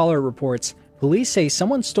Daily Caller reports, police say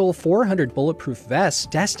someone stole 400 bulletproof vests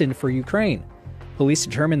destined for Ukraine. Police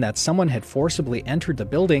determined that someone had forcibly entered the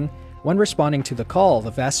building. When responding to the call, the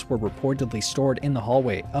vests were reportedly stored in the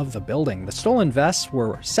hallway of the building. The stolen vests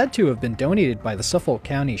were said to have been donated by the Suffolk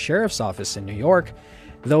County Sheriff's Office in New York,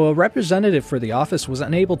 though a representative for the office was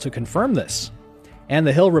unable to confirm this. And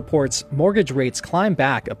The Hill reports mortgage rates climb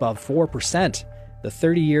back above 4%. The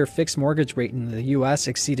 30-year fixed mortgage rate in the U.S.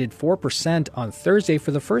 exceeded 4% on Thursday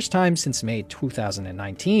for the first time since May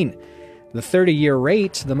 2019. The 30-year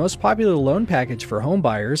rate, the most popular loan package for home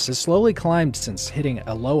buyers, has slowly climbed since hitting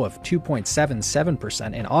a low of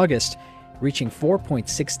 2.77% in August, reaching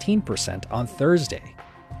 4.16% on Thursday.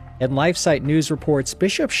 And LifeSite News reports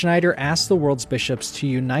Bishop Schneider asked the world's bishops to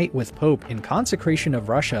unite with Pope in consecration of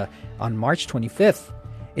Russia on March 25th,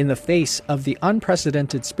 in the face of the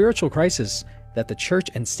unprecedented spiritual crisis that the Church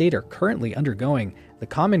and State are currently undergoing. The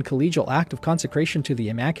common collegial act of consecration to the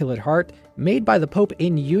Immaculate Heart, made by the Pope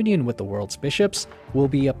in union with the world's bishops, will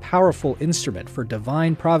be a powerful instrument for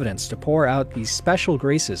divine providence to pour out these special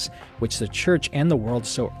graces which the Church and the world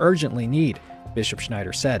so urgently need, Bishop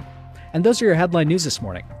Schneider said. And those are your headline news this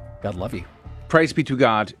morning. God love you. Praise be to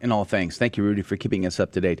God in all things. Thank you, Rudy, for keeping us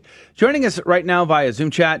up to date. Joining us right now via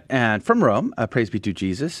Zoom chat and from Rome, praise be to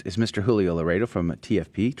Jesus, is Mr. Julio Laredo from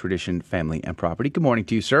TFP, Tradition, Family, and Property. Good morning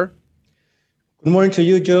to you, sir. Good morning to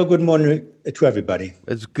you, Joe. Good morning to everybody.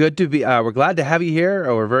 It's good to be, we're glad to have you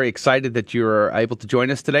here. We're very excited that you're able to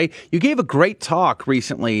join us today. You gave a great talk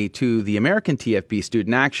recently to the American TFP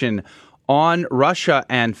Student Action on Russia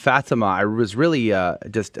and Fatima. I was really I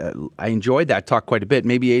enjoyed that talk quite a bit.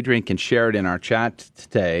 Maybe Adrian can share it in our chat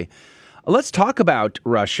today. Let's talk about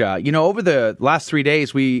Russia. You know, over the last 3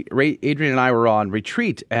 days, Adrian and I were on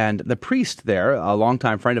retreat, and the priest there, a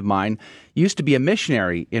longtime friend of mine, used to be a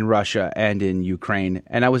missionary in Russia and in Ukraine.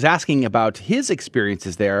 And I was asking about his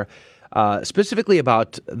experiences there, specifically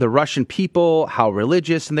about the Russian people, how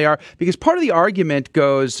religious they are, because part of the argument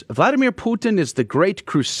goes, Vladimir Putin is the great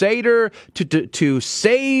crusader to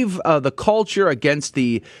save the culture against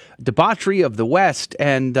the debauchery of the West,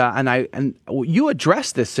 and you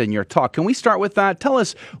addressed this in your talk. Can we start with that? Tell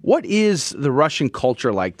us, what is the Russian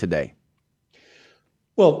culture like today?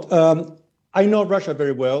 Well, I know Russia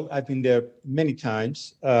very well. I've been there many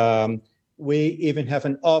times. We even have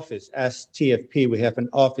an office as TFP. We have an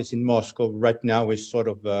office in Moscow right now. It's sort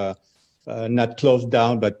of not closed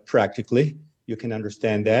down, but practically. You can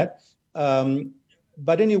understand that.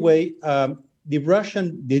 But anyway, the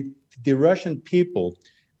Russian people,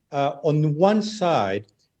 on one side,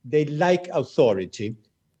 they like authority.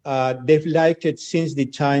 They've liked it since the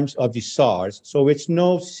times of the Tsars. So it's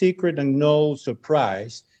no secret and no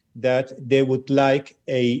surprise that they would like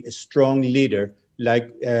a strong leader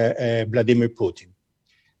like Vladimir Putin.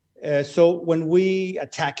 So when we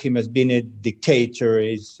attack him as being a dictator,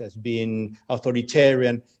 as being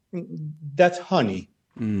authoritarian, that's honey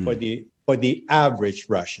for the average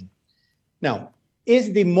Russian. Now,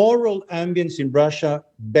 is the moral ambience in Russia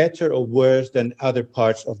better or worse than other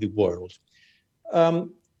parts of the world?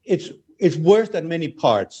 It's worse than many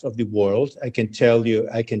parts of the world. I can tell you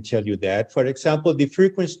that. For example, the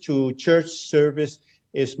frequency to church service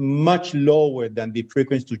is much lower than the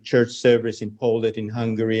frequency to church service in Poland, in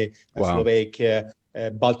Hungary, Slovakia,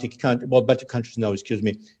 Baltic countries. No, excuse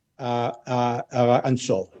me, and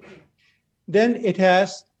so on. Then it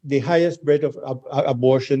has the highest rate of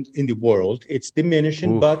abortion in the world. It's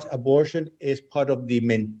diminishing, but abortion is part of the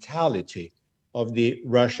mentality of the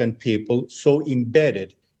Russian people, so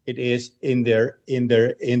embedded it is in their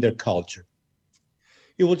culture.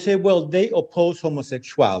 You would say, well, they oppose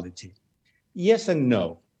homosexuality. Yes and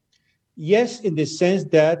no. Yes, in the sense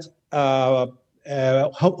that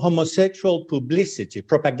homosexual publicity,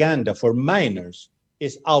 propaganda for minors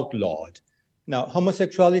is outlawed. Now,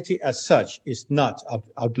 homosexuality as such is not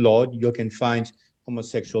outlawed. You can find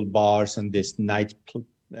homosexual bars and these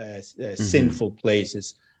sinful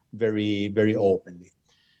places very, very openly.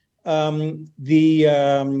 How do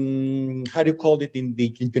you call it in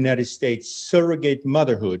the United States? Surrogate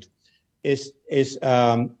motherhood is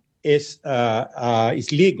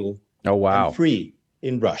legal and free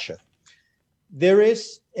in Russia. There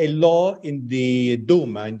is a law in the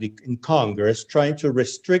Duma, in Congress, trying to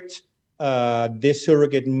restrict this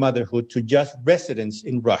surrogate motherhood to just residents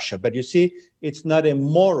in Russia. But you see, it's not a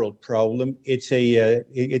moral problem; it's a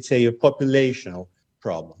populational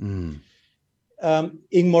problem.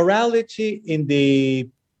 Immorality in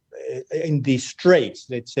the straight,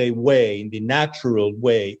 let's say, way, in the natural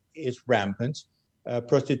way, is rampant.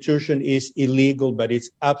 Prostitution is illegal, but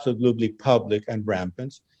it's absolutely public and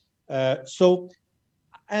rampant.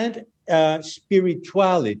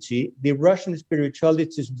 Spirituality, the Russian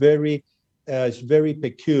spirituality is very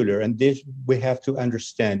peculiar, and this we have to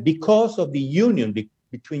understand. Because of the union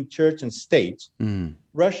between church and state,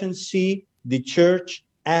 Russians see the church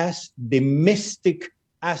as the mystic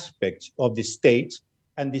aspect of the state,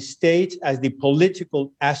 and the state as the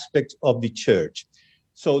political aspect of the church.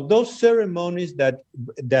 So those ceremonies that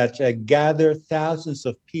gather thousands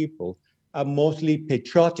of people are mostly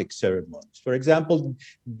patriotic ceremonies. For example,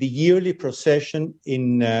 the yearly procession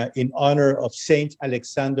in honor of Saint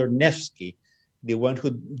Alexander Nevsky, the one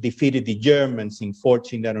who defeated the Germans in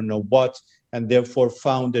 14, I don't know what, and therefore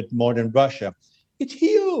founded modern Russia. It's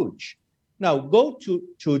huge. Now go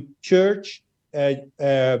to church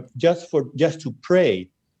just to pray.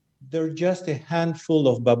 There are just a handful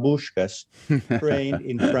of babushkas praying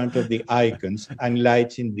in front of the icons and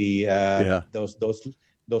lighting those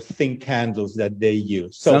thin candles that they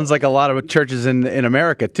use. So, sounds like a lot of churches in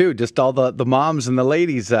America too. Just all the moms and the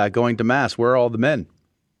ladies going to mass. Where are all the men?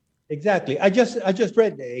 Exactly. I just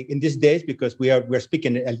read in these days, because we're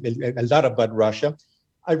speaking a lot about Russia.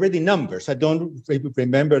 I read the numbers. I don't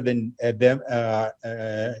remember them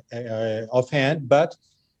offhand, but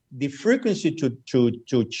the frequency to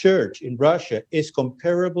church in Russia is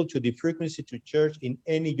comparable to the frequency to church in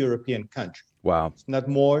any European country. Wow. It's not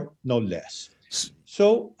more, no less.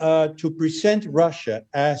 So to present Russia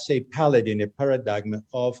as a paladin, a paradigm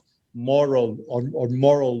of moral or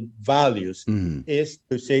moral values is,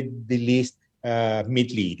 to say the least,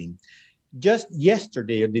 misleading. Just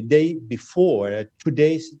yesterday or the day before, 2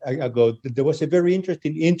 days ago, there was a very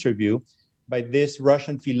interesting interview by this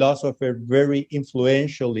Russian philosopher, very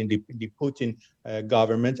influential in the Putin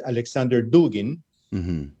government, Alexander Dugin,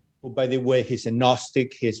 who, by the way, he's a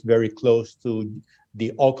Gnostic. He's very close to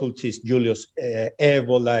the occultist Julius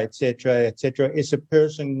Evola, etc., etc. Is a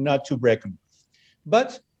person not to reckon with.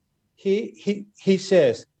 But he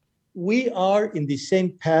says, we are in the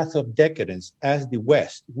same path of decadence as the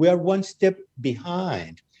West. We are one step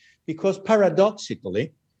behind, because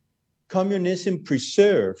paradoxically, communism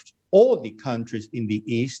preserved all the countries in the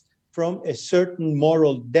East from a certain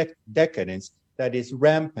moral decadence that is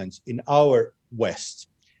rampant in our West.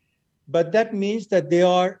 But that means that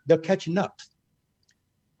they're catching up.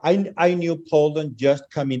 I knew Poland just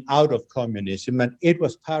coming out of communism, and it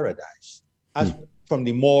was paradise as from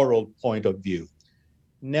the moral point of view.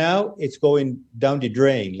 Now it's going down the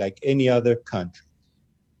drain like any other country.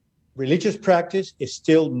 Religious practice is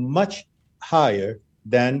still much higher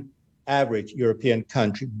than average European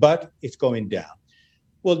country, but it's going down.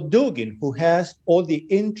 Well, Dugin, who has all the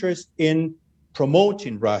interest in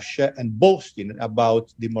promoting Russia and boasting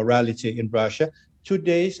about the morality in Russia, 2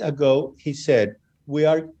 days ago, he said, we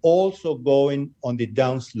are also going on the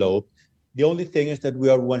downslope. The only thing is that we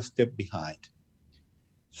are one step behind.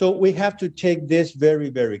 So we have to take this very,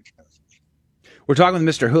 very carefully. We're talking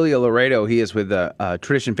with Mr. Julio Laredo. He is with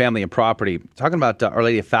Tradition Family and Property, talking about Our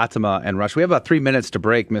Lady of Fatima and Russia. We have about 3 minutes to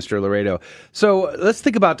break, Mr. Laredo. So let's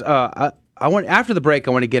think about, after the break,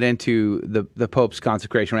 I want to get into the Pope's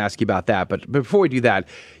consecration. I want to ask you about that. But before we do that,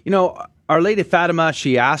 Our Lady of Fatima,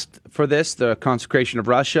 she asked for this, the consecration of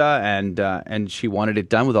Russia, and she wanted it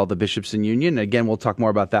done with all the bishops in union. Again, we'll talk more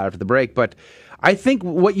about that after the break. But I think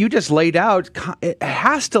what you just laid out, it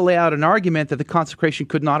has to lay out an argument that the consecration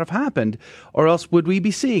could not have happened, or else would we be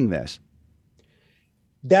seeing this?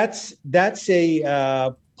 That's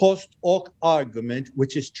a post hoc argument,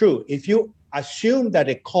 which is true. If you assume that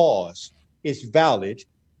a cause is valid,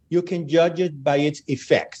 you can judge it by its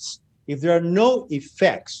effects. If there are no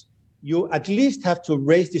effects, you at least have to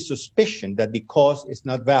raise the suspicion that the cause is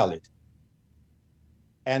not valid.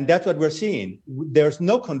 And that's what we're seeing. There's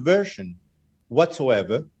no conversion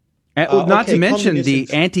whatsoever. And not to mention the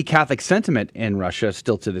anti-Catholic sentiment in Russia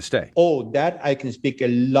still to this day. Oh, that I can speak a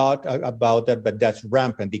lot about that, but that's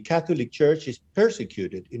rampant. The Catholic Church is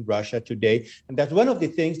persecuted in Russia today, and that's one of the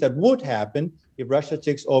things that would happen if Russia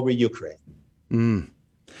takes over Ukraine.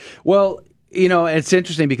 Well, it's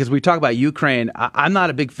interesting because we talk about Ukraine. I'm not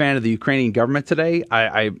a big fan of the Ukrainian government today.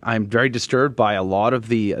 I'm very disturbed by a lot of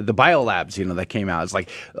the biolabs, that came out. It's like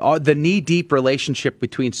the knee-deep relationship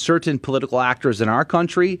between certain political actors in our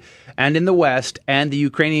country and in the West and the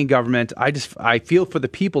Ukrainian government. I feel for the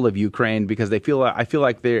people of Ukraine because I feel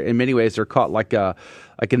like they're in many ways they're caught like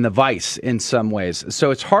in the vice in some ways.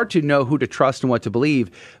 So it's hard to know who to trust and what to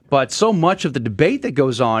believe. But so much of the debate that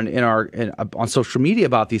goes on on social media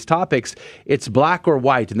about these topics, it's black or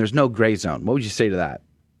white, and there's no gray zone. What would you say to that?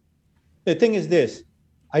 The thing is this.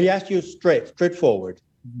 I ask you straightforward.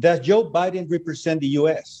 Does Joe Biden represent the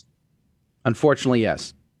U.S.? Unfortunately,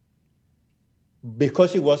 yes.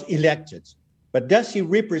 Because he was elected. But does he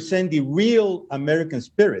represent the real American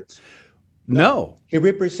spirit? No. He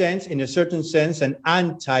represents, in a certain sense, an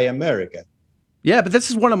anti-American. Yeah, but this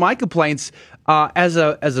is one of my complaints as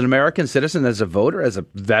an American citizen, as a voter, as a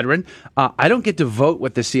veteran. I don't get to vote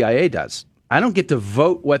what the CIA does. I don't get to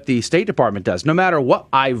vote what the State Department does. No matter what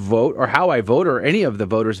I vote or how I vote or any of the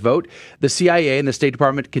voters vote, the CIA and the State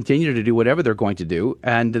Department continue to do whatever they're going to do,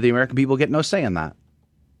 and the American people get no say in that.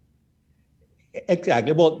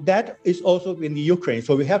 Exactly. Well, that is also in the Ukraine.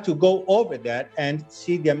 So we have to go over that and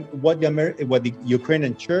see what the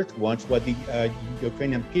Ukrainian church wants, what the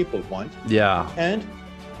Ukrainian people want. Yeah. And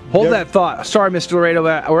hold that thought. Sorry, Mr. Laredo.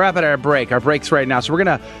 We're up at our break. Our break's right now. So we're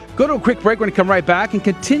going to go to a quick break. We're going to come right back and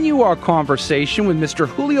continue our conversation with Mr.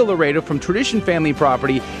 Julio Laredo from Tradition Family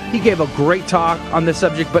Property. He gave a great talk on this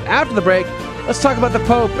subject. But after the break, let's talk about the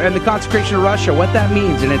Pope and the consecration of Russia, what that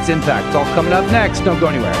means and its impact. It's all coming up next. Don't go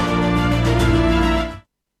anywhere.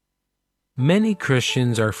 Many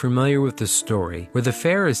Christians are familiar with the story where the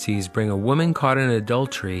Pharisees bring a woman caught in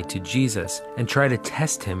adultery to Jesus and try to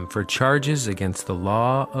test him for charges against the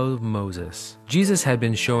law of Moses. Jesus had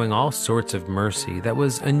been showing all sorts of mercy that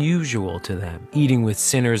was unusual to them, eating with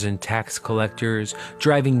sinners and tax collectors,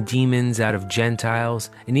 driving demons out of Gentiles,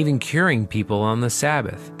 and even curing people on the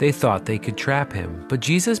Sabbath. They thought they could trap him, but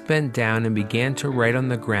Jesus bent down and began to write on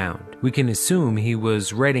the ground. We can assume he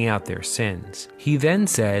was writing out their sins. He then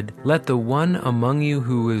said, "Let the one among you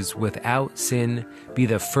who is without sin be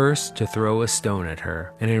the first to throw a stone at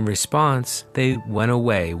her." And in response, they went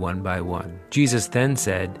away one by one. Jesus then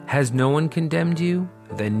said, "Has no one condemned you?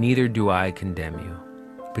 Then neither do I condemn you."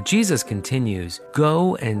 But Jesus continues,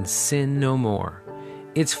 "Go and sin no more."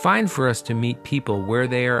 It's fine for us to meet people where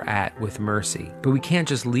they are at with mercy, but we can't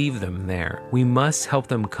just leave them there. We must help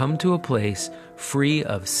them come to a place free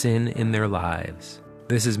of sin in their lives.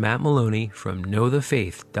 This is Matt Maloney from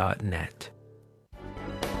KnowTheFaith.net.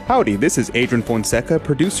 Howdy, this is Adrian Fonseca,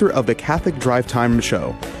 producer of the Catholic Drive Time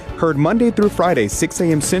Show. Heard Monday through Friday, 6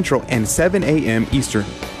 a.m. Central and 7 a.m. Eastern,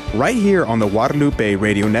 right here on the Guadalupe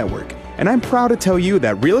Radio Network. And I'm proud to tell you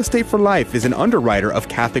that Real Estate for Life is an underwriter of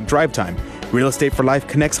Catholic Drive Time. Real Estate for Life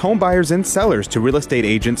connects home buyers and sellers to real estate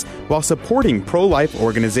agents while supporting pro-life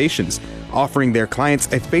organizations, offering their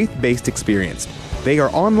clients a faith-based experience. They are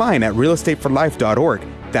online at realestateforlife.org.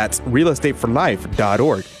 That's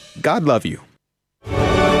realestateforlife.org. God love you.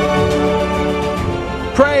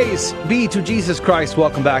 Praise be to Jesus Christ.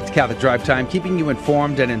 Welcome back to Catholic Drive Time, keeping you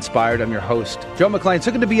informed and inspired. I'm your host, Joe McLean.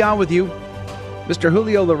 So good to be on with you. Mr.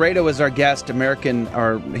 Julio Laredo is our guest,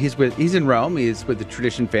 he's in Rome. He's with the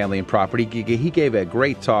Tradition Family and Property. He gave a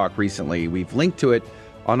great talk recently. We've linked to it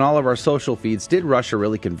on all of our social feeds. Did Russia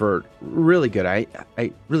really convert? Really good. I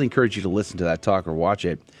really encourage you to listen to that talk or watch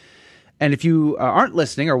it. And if you aren't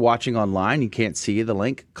listening or watching online, you can't see the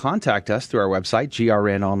link, contact us through our website,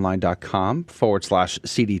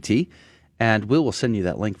 grnonline.com/CDT, and we will send you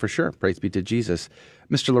that link for sure. Praise be to Jesus.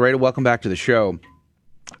 Mr. Laredo, welcome back to the show.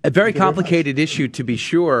 A very complicated issue, to be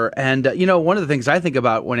sure. And, one of the things I think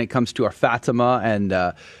about when it comes to our Fatima and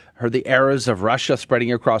the eras of Russia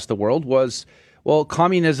spreading across the world was, well,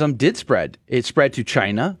 communism did spread. It spread to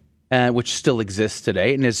China, which still exists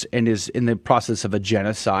today and is in the process of a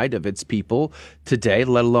genocide of its people today,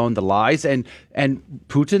 let alone the lies. And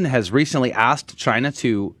Putin has recently asked China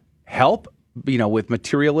to help, with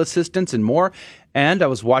material assistance and more. And I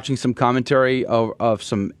was watching some commentary of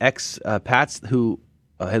some expats who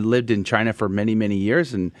had lived in China for many, many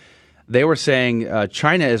years, and they were saying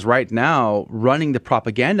China is right now running the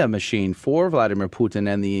propaganda machine for Vladimir Putin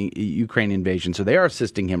and the Ukraine invasion. So they are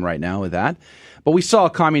assisting him right now with that. But we saw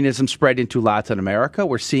communism spread into Latin America.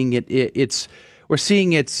 We're seeing its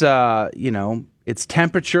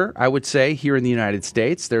temperature, I would say, here in the United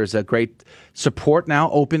States. There's a great support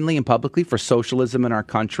now, openly and publicly, for socialism in our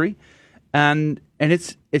country, and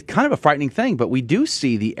it's kind of a frightening thing. But we do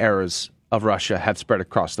see the errors of Russia have spread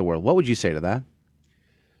across the world. What would you say to that?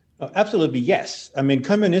 Absolutely, yes. I mean,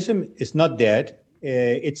 communism is not dead.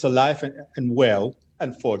 It's alive and well,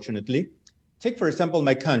 unfortunately. Take, for example,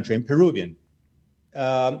 my country, in Peruvian.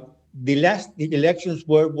 The elections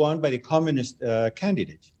were won by the communist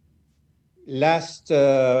candidate. Last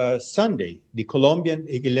Sunday, the Colombian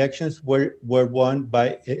elections were won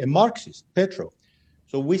by a Marxist, Petro.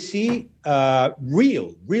 So we see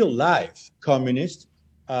real life communists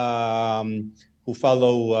who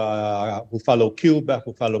follow Cuba,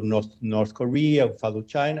 who follow North Korea, who follow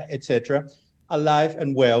China, etc., alive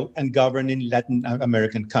and well and governing Latin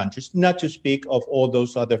American countries, not to speak of all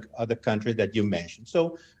those other countries that you mentioned.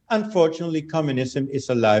 So unfortunately, communism is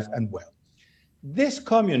alive and well. This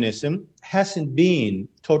communism hasn't been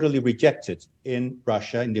totally rejected in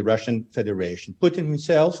Russia, in the Russian Federation. Putin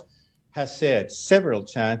himself has said several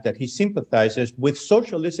times that he sympathizes with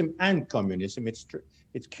socialism and communism.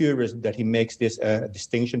 It's curious that he makes this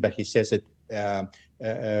distinction, but he says it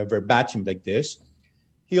verbatim like this.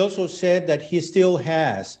 He also said that he still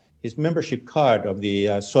has his membership card of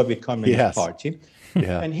the Soviet Communist Party.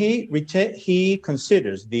 Yeah. And he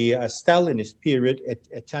considers the Stalinist period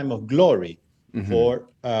a time of glory for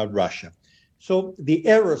Russia. So the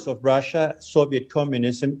errors of Russia, Soviet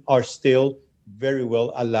communism, are still very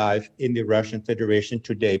well alive in the Russian Federation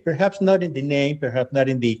today. Perhaps not in the name, perhaps not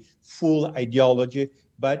in the full ideology,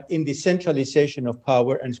 but in the centralization of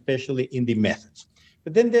power and especially in the methods.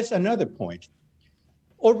 But then there's another point.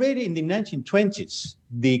 Already in the 1920s,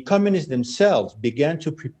 the communists themselves began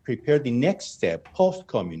to prepare the next step,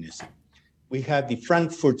 post-communism. We have the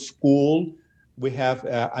Frankfurt School, we have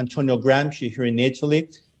Antonio Gramsci here in Italy.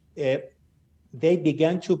 They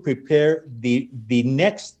began to prepare the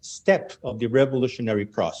next step of the revolutionary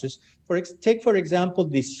process. Take, for example,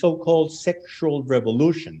 the so-called sexual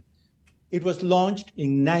revolution. It was launched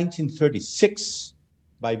in 1936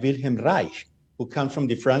 by Wilhelm Reich, who comes from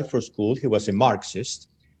the Frankfurt School. He was a Marxist.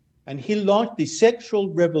 And he launched the sexual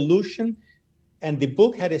revolution, and the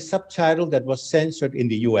book had a subtitle that was censored in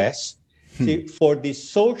the US, for the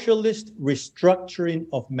socialist restructuring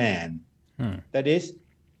of man. That is,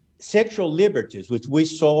 sexual liberties, which we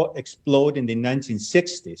saw explode in the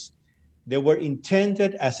 1960s, they were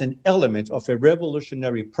intended as an element of a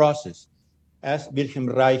revolutionary process, as Wilhelm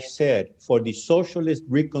Reich said, for the socialist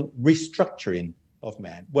restructuring of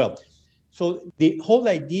man. Well, so the whole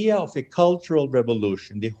idea of a cultural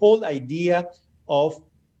revolution, the whole idea of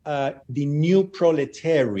the new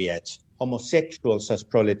proletariat, homosexuals as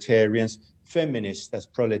proletarians, feminists as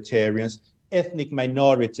proletarians, ethnic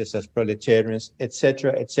minorities as proletarians,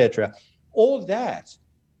 etc., all that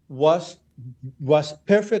was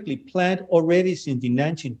perfectly planned already since the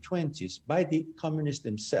 1920s by the communists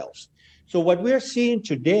themselves. So what we're seeing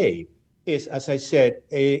today is, as I said,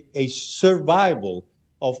 a survival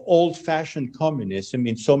of old-fashioned communism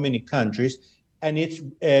in so many countries, and it's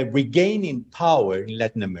regaining power in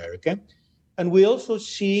Latin America. And we also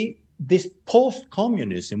see this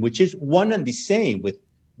post-communism, which is one and the same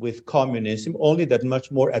with communism, only that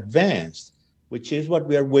much more advanced, which is what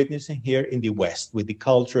we are witnessing here in the West with the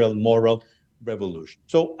cultural, moral revolution.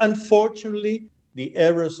 So unfortunately, the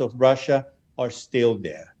errors of Russia are still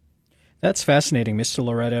there. That's fascinating, Mr.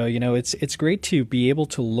 Loreto. You know, it's great to be able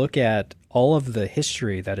to look at all of the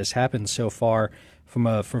history that has happened so far from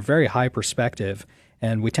a very high perspective.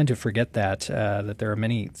 And we tend to forget that there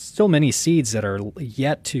are still many seeds that are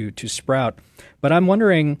yet to sprout. But I'm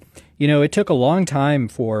wondering, you know, it took a long time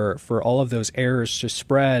for all of those errors to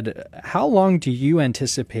spread. How long do you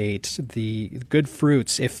anticipate the good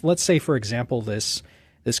fruits, if, let's say, for example, this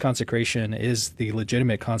consecration is the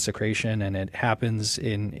legitimate consecration and it happens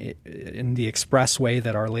in the express way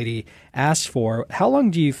that Our Lady asked for, how long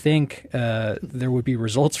do you think there would be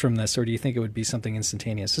results from this, or do you think it would be something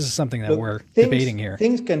instantaneous? This is something that we're debating here.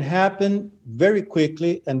 Things can happen very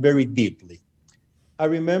quickly and very deeply. I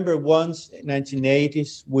remember once in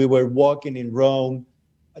 1980s, we were walking in Rome,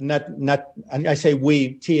 and I say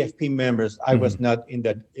we, TFP members, I was not in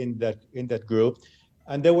that group.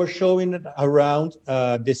 And they were showing around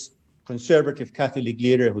this conservative Catholic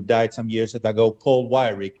leader who died some years ago, Paul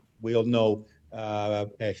Weyrich. We all know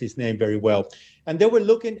his name very well. And they were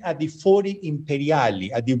looking at the Fori Imperiali,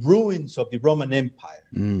 at the ruins of the Roman Empire.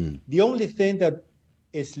 The only thing that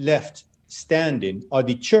is left standing are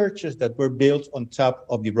the churches that were built on top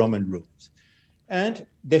of the Roman ruins. And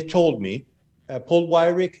they told me, Paul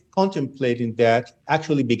Weyrich, contemplating that,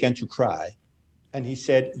 actually began to cry. And he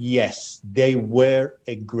said, yes, they were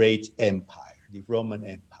a great empire, the Roman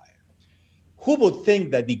Empire. Who would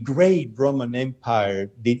think that the great Roman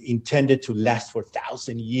Empire intended to last for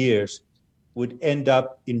 1,000 years would end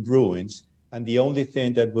up in ruins, and the only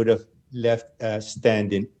thing that would have left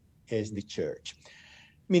standing is the church?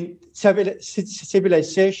 I mean,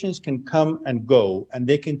 civilizations can come and go, and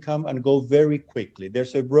they can come and go very quickly.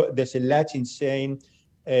 There's a Latin saying,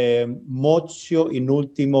 motio in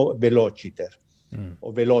ultimo velociter.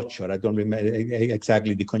 Or velocior, I don't remember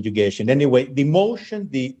exactly the conjugation. Anyway, the motion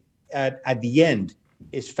at the end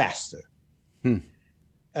is faster. The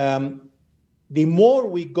more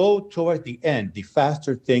we go toward the end, the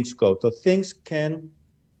faster things go. So things can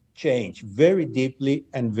change very deeply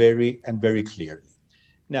and very clearly.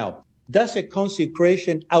 Now, does a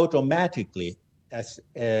consecration automatically, as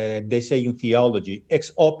they say in theology,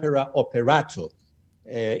 ex opera operato,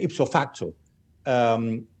 ipso facto,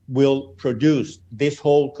 will produce this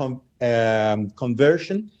whole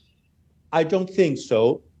conversion? I don't think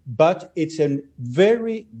so, but it's a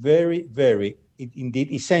very,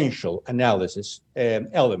 indeed essential analysis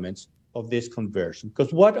elements of this conversion.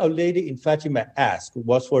 Because what Our Lady in Fatima asked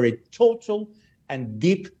was for a total and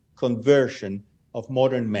deep conversion of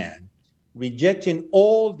modern man, rejecting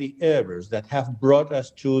all the errors that have brought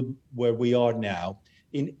us to where we are now,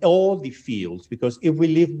 in all the fields, because if we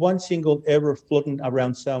leave one single error floating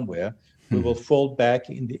around somewhere, we will fall back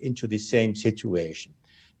into the same situation.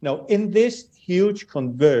 Now, in this huge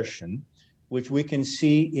conversion, which we can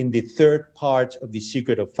see in the third part of the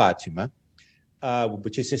Secret of Fatima,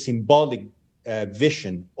 which is a symbolic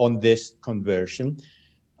vision on this conversion,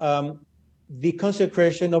 the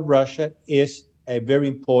consecration of Russia is a very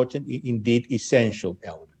important, indeed essential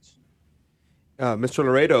element. Mr.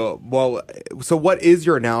 Loreto, well, so what is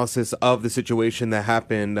your analysis of the situation that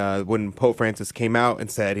happened when Pope Francis came out and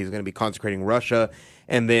said he's going to be consecrating Russia,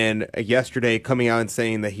 and then yesterday coming out and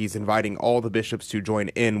saying that he's inviting all the bishops to join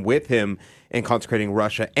in with him in consecrating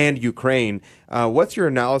Russia and Ukraine? What's your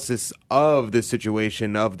analysis of the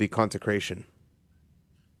situation of the consecration?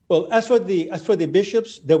 Well, as for the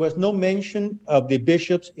bishops, there was no mention of the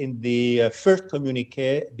bishops in the first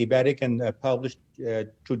communique the Vatican published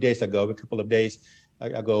 2 days ago, a couple of days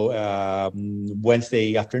ago,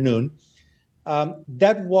 Wednesday afternoon.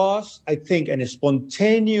 That was, I think, a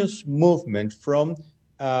spontaneous movement from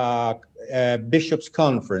bishops'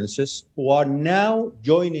 conferences who are now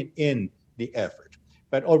joining in the effort.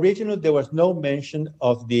 But originally, there was no mention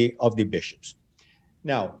of the bishops.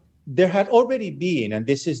 Now, there had already been, and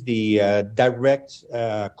this is the direct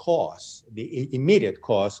cause, the immediate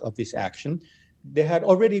cause of this action, there had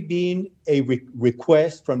already been a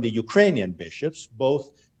request from the Ukrainian bishops, both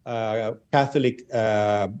Catholic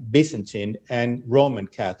Byzantine and Roman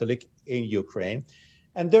Catholic in Ukraine.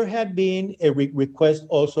 And there had been a request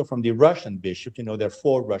also from the Russian bishops. You know, there are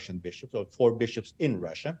 4 Russian bishops, or 4 bishops in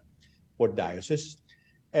Russia, 4 dioceses,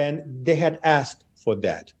 and they had asked for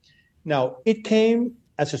that. Now, it came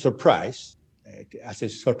as a surprise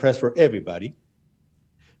for everybody,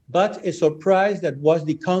 but a surprise that was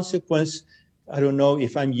the consequence, I don't know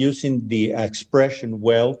if I'm using the expression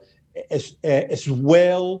well, a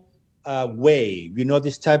swell wave, you know,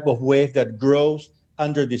 this type of wave that grows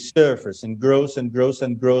under the surface and grows and grows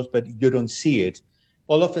and grows, but you don't see it.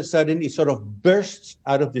 All of a sudden, it sort of bursts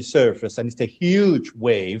out of the surface, and it's a huge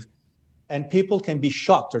wave. And people can be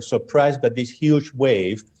shocked or surprised by this huge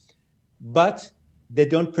wave, but they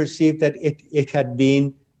don't perceive that it had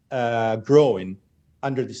been growing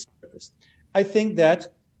under the surface. I think that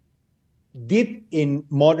deep in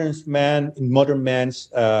modern man's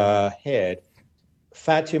head,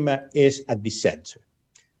 Fatima is at the center.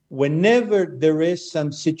 Whenever there is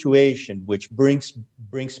some situation which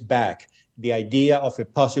brings back the idea of a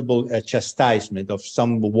possible chastisement of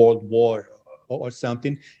some world war or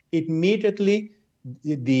something, immediately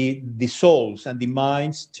the souls and the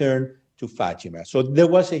minds turn to Fatima. So there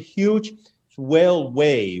was a huge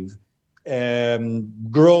wave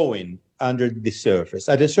growing under the surface.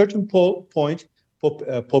 At a certain point,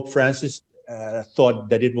 Pope Francis thought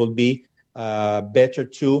that it would be better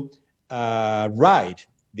to ride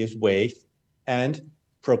this wave and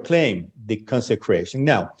proclaim the consecration.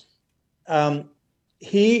 Now,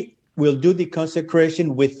 he will do the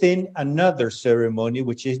consecration within another ceremony,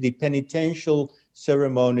 which is the penitential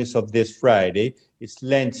ceremonies of this Friday. It's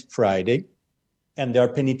Lent Friday, and there are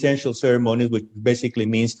penitential ceremonies, which basically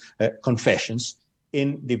means confessions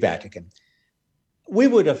in the Vatican. We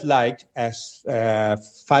would have liked, as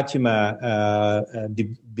Fatima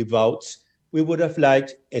devotes, we would have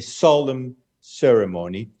liked a solemn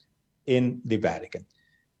ceremony in the Vatican.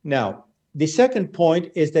 Now, the second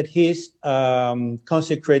point is that he's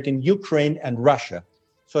consecrating Ukraine and Russia,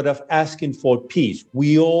 sort of asking for peace.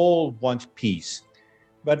 We all want peace.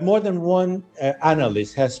 But more than one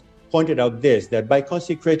analyst has pointed out this, that by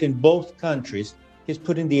consecrating both countries, he's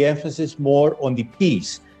putting the emphasis more on the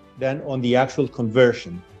peace than on the actual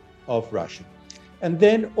conversion of Russia. And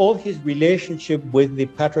then all his relationship with the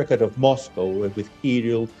Patriarchate of Moscow, with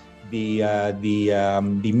Kirill, the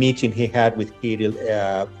meeting he had with Kirill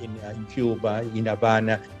in Cuba, in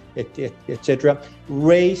Havana, etc.,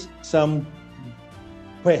 raised some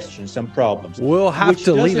questions, some problems. We'll have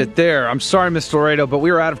to leave it there. I'm sorry, Mr. Laredo, but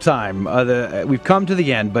we are out of time. We've come to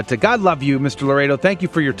the end, but God love you, Mr. Laredo. Thank you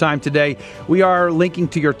for your time today. We are linking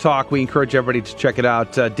to your talk. We encourage everybody to check it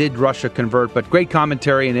out. Did Russia convert? But great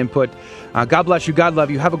commentary and input. God bless you. God love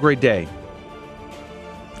you. Have a great day.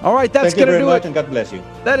 All right, that's going to do it. Thank you very much, and God bless you.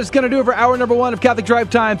 That is going to do it for hour number 1 of Catholic Drive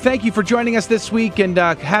Time. Thank you for joining us this week, and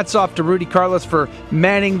hats off to Rudy Carlos for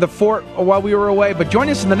manning the fort while we were away. But join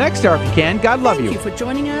us in the next hour if you can. God love you. Thank you for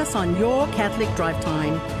joining us on your Catholic Drive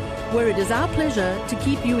Time, where it is our pleasure to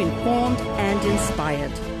keep you informed and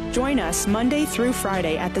inspired. Join us Monday through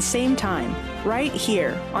Friday at the same time, right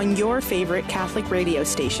here on your favorite Catholic radio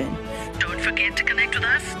station. Don't forget to connect with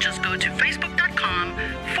us. Just go to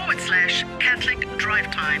facebook.com/Catholic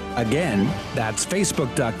Drive Time. Again, that's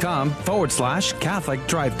facebook.com/Catholic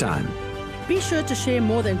Drive Time. Be sure to share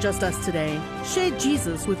more than just us today. Share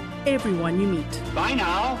Jesus with everyone you meet. Bye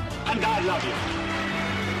now, and God love you.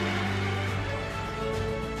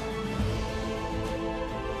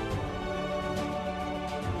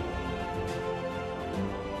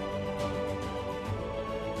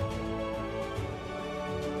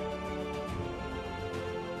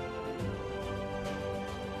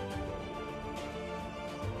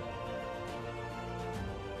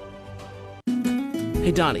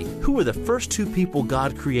 Hey, Donnie, who were the first two people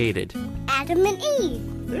God created? Adam and Eve.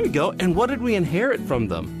 There you go. And what did we inherit from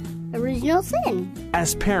them? Original sin.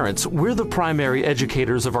 As parents, we're the primary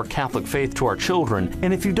educators of our Catholic faith to our children.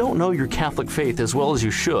 And if you don't know your Catholic faith as well as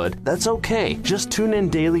you should, that's okay. Just tune in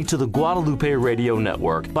daily to the Guadalupe Radio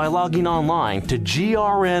Network by logging online to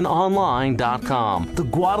grnonline.com. The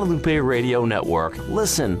Guadalupe Radio Network.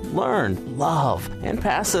 Listen, learn, love, and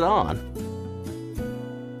pass it on.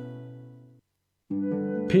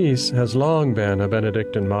 Peace has long been a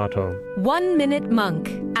Benedictine motto. 1 Minute Monk,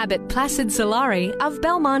 Abbot Placid Solari of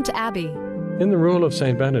Belmont Abbey. In the Rule of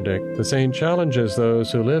St. Benedict, the saint challenges those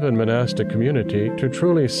who live in monastic community to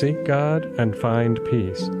truly seek God and find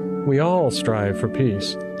peace. We all strive for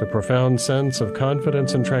peace, the profound sense of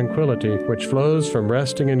confidence and tranquility which flows from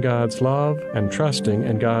resting in God's love and trusting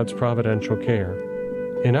in God's providential care.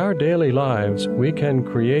 In our daily lives, we can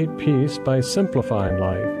create peace by simplifying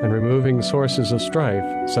life and removing sources of strife,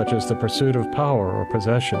 such as the pursuit of power or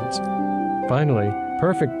possessions. Finally,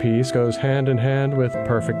 perfect peace goes hand in hand with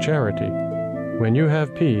perfect charity. When you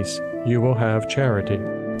have peace, you will have charity.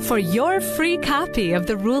 For your free copy of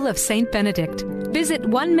the Rule of St. Benedict, visit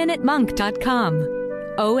oneminutemonk.com.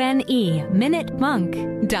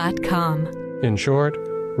 oneminutemonk.com. In short,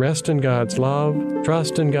 rest in God's love,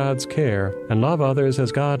 trust in God's care, and love others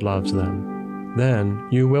as God loves them. Then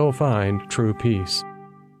you will find true peace.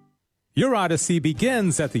 Your Odyssey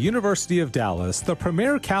begins at the University of Dallas, the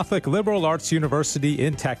premier Catholic liberal arts university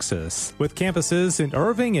in Texas. With campuses in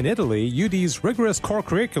Irving and Italy, UD's rigorous core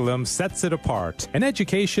curriculum sets it apart. An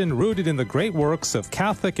education rooted in the great works of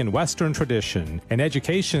Catholic and Western tradition. An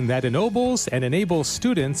education that ennobles and enables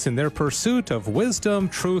students in their pursuit of wisdom,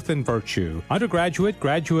 truth, and virtue. Undergraduate,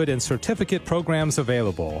 graduate, and certificate programs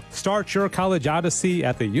available. Start your college odyssey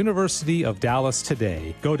at the University of Dallas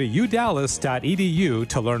today. Go to udallas.edu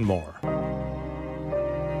to learn more.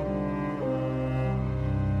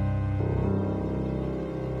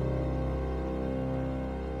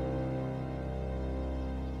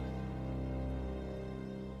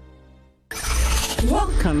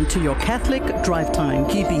 Welcome to your Catholic Drive Time,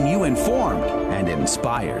 keeping you informed and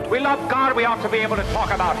inspired. We love God, we ought to be able to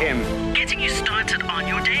talk about Him. Getting you started on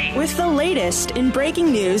your day. With the latest in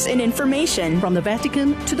breaking news and information. From the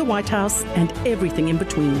Vatican to the White House and everything in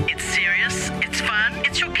between. It's serious, it's fun,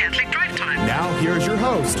 it's your Catholic Drive Time. Now here's your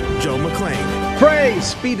host, Joe McClain.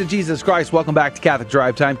 Praise be to Jesus Christ. Welcome back to Catholic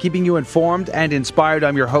Drive Time, keeping you informed and inspired.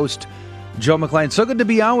 I'm your host, Joe McClain. So good to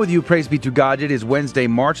be on with you. Praise be to God. It is Wednesday,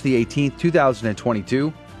 March the 18th,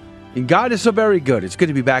 2022. And God is so very good. It's good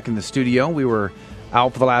to be back in the studio. We were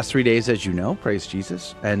out for the last 3 days, as you know. Praise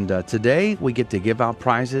Jesus. And today we get to give out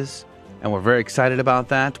prizes, and we're very excited about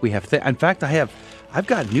that. We have, in fact, I've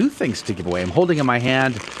got new things to give away. I'm holding in my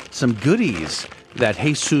hand some goodies that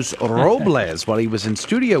Jesus Robles, while he was in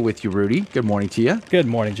studio with you, Rudy. Good morning to you. Good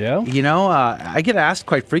morning, Joe. You know, I get asked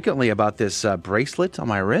quite frequently about this bracelet on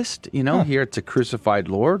my wrist. You know, here it's a crucified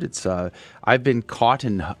Lord. It's I've been caught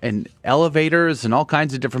in elevators and all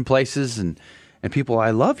kinds of different places, and people,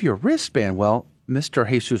 I love your wristband. Well, Mr.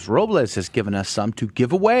 Jesus Robles has given us some to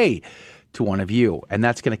give away to one of you, and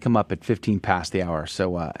that's going to come up at 15 past the hour.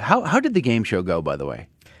 So how did the game show go, by the way?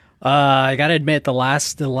 I got to admit, the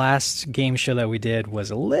last game show that we did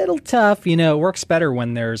was a little tough. You know, it works better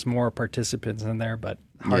when there's more participants in there, but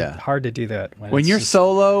hard to do that. When you're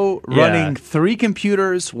solo, running 3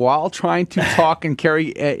 computers while trying to talk and carry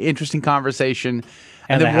interesting conversation.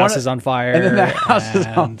 And the house is on fire. And then the house is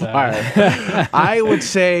on fire. I would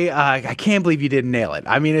say, I can't believe you didn't nail it.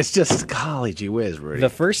 I mean, it's just, golly gee whiz, Rudy. The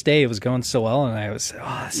first day it was going so well, and I was,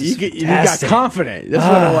 you got confident. That's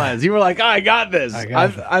what it was. You were like, I got this.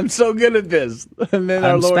 I'm so good at this. And then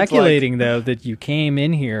I'm speculating, though, that you came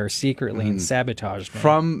in here secretly and sabotaged me.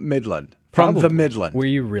 From Midland. From the Midland. Were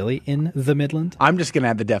you really in the Midland? I'm just going to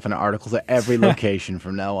add the definite articles at every location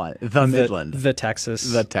from now on. The Midland. The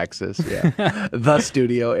Texas. The Texas, yeah. The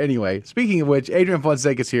studio. Anyway, speaking of which, Adrian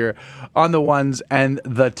Fonseca's here on the ones and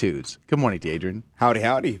the twos. Good morning to you, Adrian. Howdy,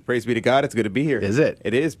 howdy. Praise be to God. It's good to be here. Is it?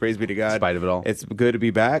 It is. Praise be to God. In spite of it all. It's good to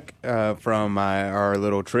be back from our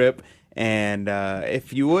little trip. And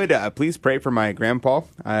if you would, please pray for my grandpa.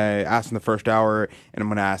 I asked in the first hour, and I'm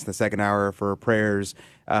going to ask in the second hour for prayers.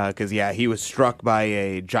 Because, he was struck by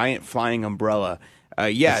a giant flying umbrella.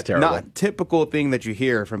 Not typical thing that you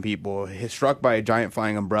hear from people. He's struck by a giant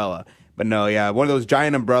flying umbrella. But no, one of those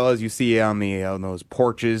giant umbrellas you see on those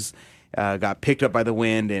porches got picked up by the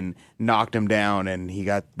wind and knocked him down, and he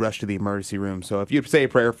got rushed to the emergency room. So if you'd say a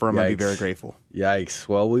prayer for him, I'd be very grateful. Yikes.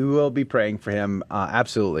 Well, we will be praying for him,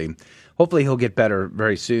 absolutely. Hopefully he'll get better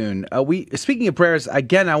very soon. Speaking of prayers,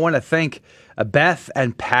 again, I want to thank Beth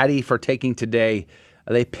and Patty for taking today.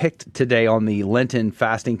 They picked today on the Lenten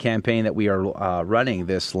fasting campaign that we are running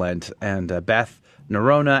this Lent. And Beth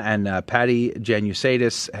Nerona and Patty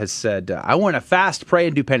Janusadis has said, I want to fast, pray,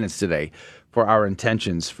 and do penance today for our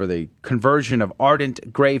intentions, for the conversion of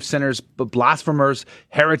ardent, grave sinners, blasphemers,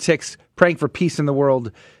 heretics, praying for peace in the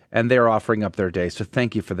world. And they're offering up their day. So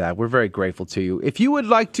thank you for that. We're very grateful to you. If you would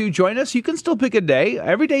like to join us, you can still pick a day.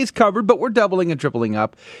 Every day is covered, but we're doubling and tripling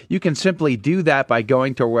up. You can simply do that by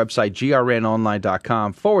going to our website,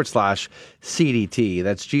 grnonline.com/CDT.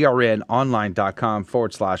 That's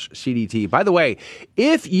grnonline.com/CDT. By the way,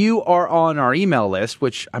 if you are on our email list,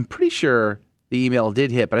 which I'm pretty sure the email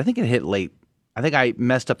did hit, but I think it hit late. I think I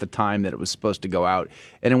messed up the time that it was supposed to go out,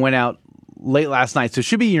 and it went out late last night, so it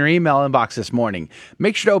should be in your email inbox this morning.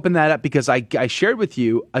 Make sure to open that up because I shared with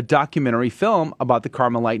you a documentary film about the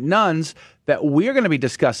Carmelite nuns that we're going to be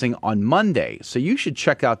discussing on Monday. So you should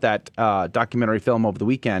check out that documentary film over the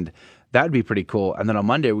weekend. That would be pretty cool. And then on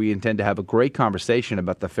Monday, we intend to have a great conversation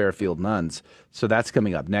about the Fairfield nuns. So that's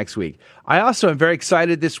coming up next week. I also am very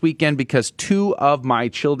excited this weekend because 2 of my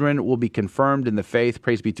children will be confirmed in the faith.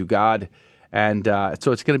 Praise be to God. And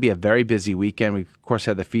so it's going to be a very busy weekend. We, of course,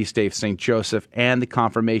 have the feast day of St. Joseph and the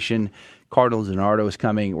confirmation. Cardinal DiNardo is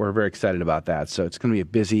coming. We're very excited about that. So it's going to be a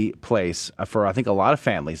busy place for, I think, a lot of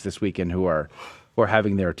families this weekend who are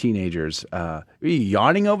having their teenagers. Are you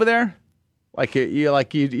yawning over there?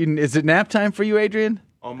 Is it nap time for you, Adrian?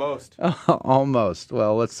 Almost. Almost.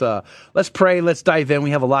 Well, let's pray. Let's dive in.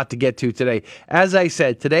 We have a lot to get to today. As I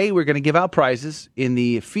said, today we're going to give out prizes in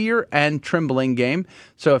the Fear and Trembling game.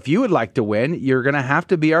 So if you would like to win, you're going to have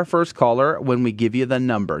to be our first caller when we give you the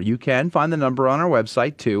number. You can find the number on our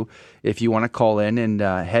website, too, if you want to call in and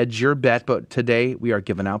hedge your bet. But today we are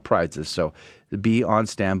giving out prizes. So be on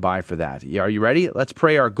standby for that. Are you ready? Let's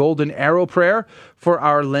pray our Golden Arrow prayer for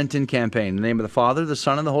our Lenten campaign. In the name of the Father, the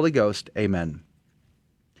Son, and the Holy Ghost. Amen.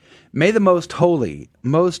 May the most holy,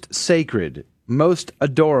 most sacred, most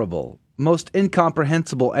adorable, most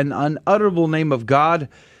incomprehensible, and unutterable name of God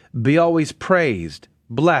be always praised,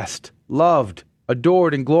 blessed, loved,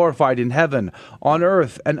 adored, and glorified in heaven, on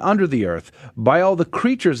earth, and under the earth, by all the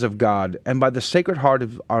creatures of God, and by the Sacred Heart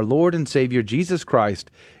of our Lord and Savior Jesus Christ,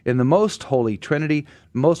 in the most holy Trinity,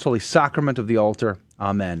 most holy sacrament of the altar.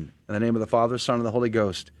 Amen. In the name of the Father, Son, and the Holy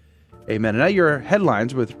Ghost. Amen. And now your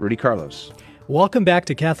headlines with Rudy Carlos. Welcome back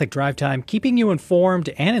to Catholic Drive Time, keeping you informed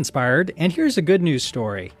and inspired. And here's a good news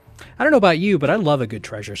story. I don't know about you, but I love a good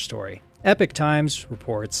treasure story. Epoch Times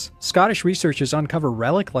reports, Scottish researchers uncover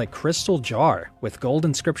relic-like crystal jar with gold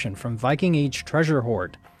inscription from Viking Age treasure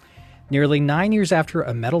hoard. Nearly 9 years after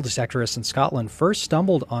a metal detectorist in Scotland first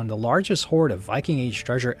stumbled on the largest hoard of Viking Age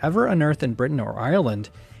treasure ever unearthed in Britain or Ireland,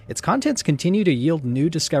 its contents continue to yield new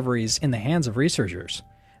discoveries in the hands of researchers.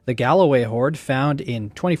 The Galloway hoard, found in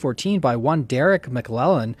 2014 by one Derek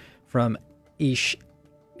McLellan from Ayrshire,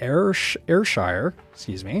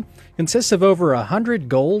 consists of over 100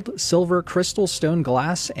 gold, silver, crystal, stone,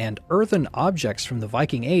 glass, and earthen objects from the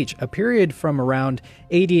Viking Age, a period from around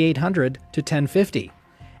 8800 to 1050.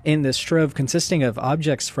 In this trove, consisting of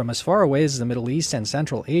objects from as far away as the Middle East and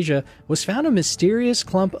Central Asia, was found a mysterious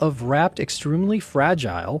clump of wrapped, extremely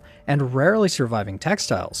fragile, and rarely surviving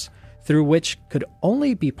textiles, through which could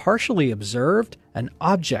only be partially observed an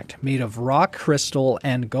object made of rock crystal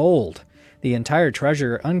and gold. The entire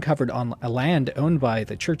treasure, uncovered on a land owned by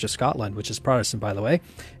the Church of Scotland, which is Protestant, by the way,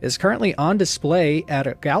 is currently on display at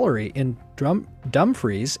a gallery in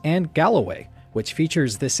Dumfries and Galloway, which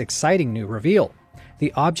features this exciting new reveal.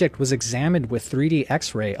 The object was examined with 3D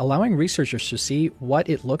X-ray, allowing researchers to see what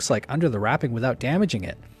it looks like under the wrapping without damaging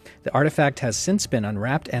it. The artifact has since been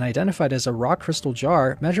unwrapped and identified as a rock crystal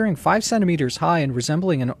jar measuring 5 centimeters high and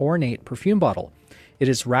resembling an ornate perfume bottle. It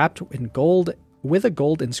is wrapped in gold with a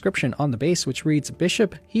gold inscription on the base which reads,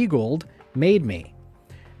 Bishop Hegold made me.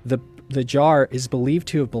 The jar is believed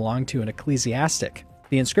to have belonged to an ecclesiastic.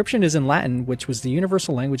 The inscription is in Latin, which was the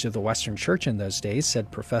universal language of the Western Church in those days,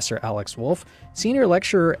 said Professor Alex Wolf, senior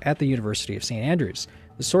lecturer at the University of St. Andrews.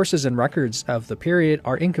 The sources and records of the period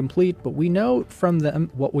are incomplete, but what we know from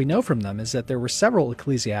them is that there were several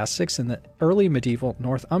ecclesiastics in the early medieval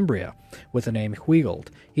Northumbria with the name Huigold.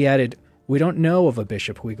 He added, we don't know of a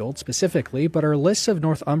Bishop Huigold specifically, but our lists of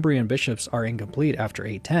Northumbrian bishops are incomplete after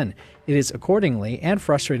 810. It is accordingly and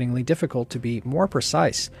frustratingly difficult to be more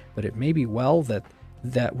precise, but it may be well that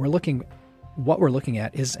what we're looking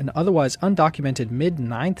at is an otherwise undocumented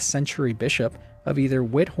mid-9th century bishop of either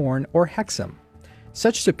Whithorn or Hexham.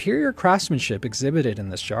 Such superior craftsmanship exhibited in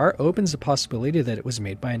this jar opens the possibility that it was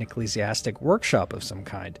made by an ecclesiastic workshop of some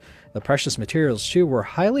kind. The precious materials, too, were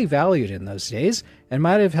highly valued in those days and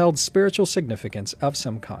might have held spiritual significance of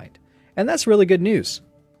some kind. And that's really good news.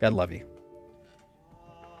 God love you.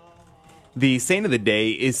 The saint of the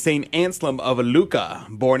day is Saint Anselm of Lucca,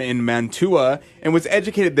 born in Mantua and was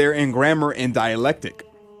educated there in grammar and dialectic.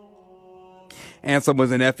 Anselm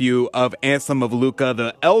was a nephew of Anselm of Lucca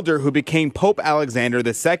the Elder, who became Pope Alexander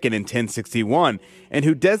II in 1061, and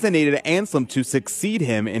who designated Anselm to succeed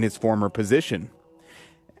him in his former position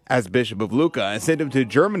as Bishop of Lucca, and sent him to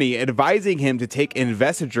Germany, advising him to take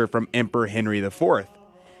investiture from Emperor Henry IV.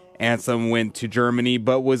 Anselm went to Germany,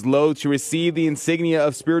 but was loath to receive the insignia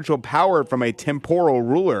of spiritual power from a temporal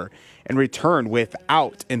ruler, and returned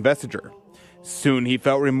without investiture. Soon he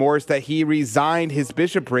felt remorse that he resigned his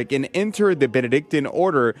bishopric and entered the Benedictine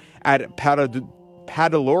order at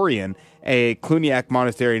Padalorian, a Cluniac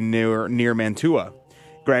monastery near Mantua.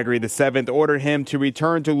 Gregory VII ordered him to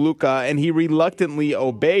return to Lucca, and he reluctantly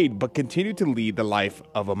obeyed, but continued to lead the life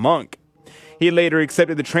of a monk. He later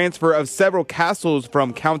accepted the transfer of several castles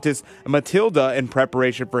from Countess Matilda in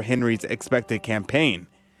preparation for Henry's expected campaign.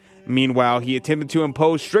 Meanwhile, he attempted to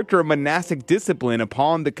impose stricter monastic discipline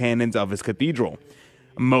upon the canons of his cathedral.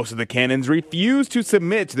 Most of the canons refused to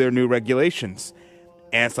submit to their new regulations.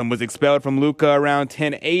 Anselm was expelled from Lucca around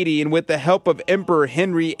 1080, and with the help of Emperor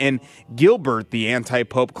Henry and Gilbert, the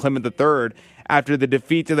anti-pope Clement III, after the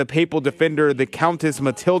defeat of the papal defender, the Countess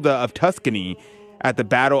Matilda of Tuscany, at the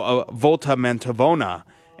Battle of Volta Mantovona,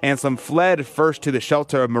 Anselm fled first to the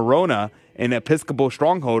shelter of Morona, an episcopal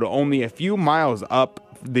stronghold only a few miles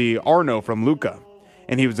up the Arno from Lucca.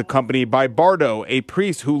 And he was accompanied by Bardo, a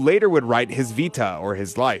priest who later would write his Vita, or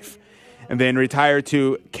his life, and then retired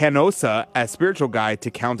to Canossa as spiritual guide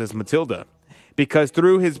to Countess Matilda. Because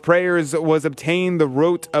through his prayers was obtained the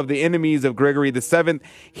rote of the enemies of Gregory VII,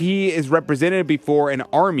 he is represented before an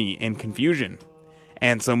army in confusion.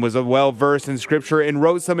 Anselm was well-versed in scripture and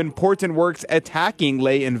wrote some important works attacking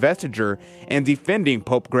lay investiture and defending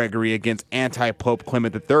Pope Gregory against anti-Pope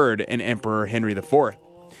Clement III and Emperor Henry IV.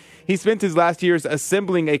 He spent his last years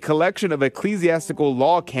assembling a collection of ecclesiastical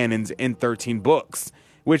law canons in 13 books,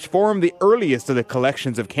 which formed the earliest of the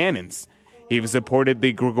collections of canons. He supported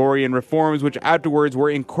the Gregorian reforms, which afterwards were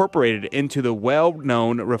incorporated into the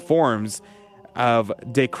well-known reforms of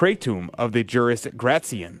Decretum of the Juris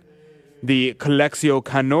Gratian. The Collectio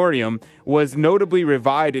Canonium was notably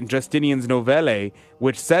revived in Justinian's Novelle,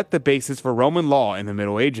 which set the basis for Roman law in the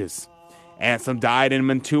Middle Ages. Anselm died in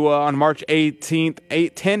Mantua on March 18,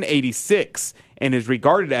 1086, and is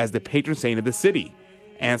regarded as the patron saint of the city.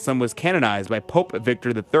 Anselm was canonized by Pope Victor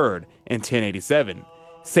III in 1087.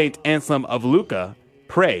 Saint Anselm of Lucca,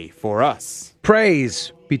 pray for us.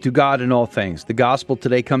 Praise be to God in all things. The gospel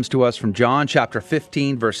today comes to us from John chapter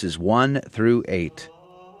 15, verses 1 through 8.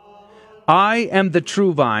 I am the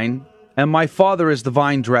true vine, and my Father is the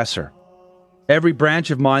vine dresser. Every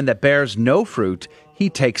branch of mine that bears no fruit, he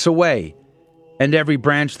takes away. And every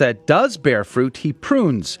branch that does bear fruit, he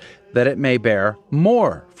prunes, that it may bear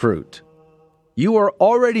more fruit. You are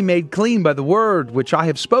already made clean by the word which I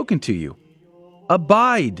have spoken to you.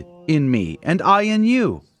 Abide in me, and I in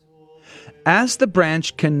you. As the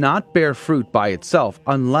branch cannot bear fruit by itself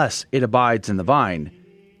unless it abides in the vine,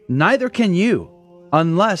 neither can you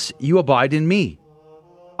unless you abide in me.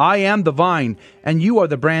 I am the vine, and you are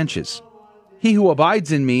the branches. He who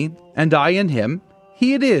abides in me, and I in him,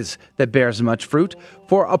 he it is that bears much fruit,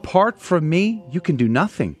 for apart from me you can do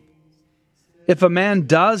nothing. If a man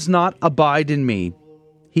does not abide in me,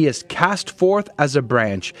 he is cast forth as a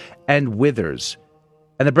branch and withers,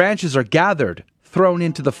 and the branches are gathered, thrown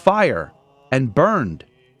into the fire, and burned.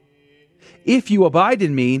 If you abide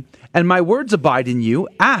in me, and my words abide in you,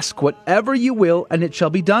 ask whatever you will, and it shall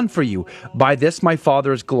be done for you. By this my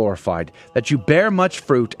Father is glorified, that you bear much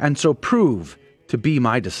fruit, and so prove to be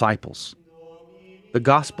my disciples. The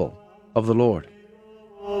Gospel of the Lord.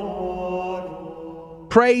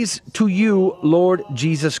 Praise to you, Lord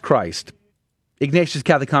Jesus Christ. Ignatius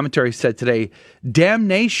Catholic Commentary said today,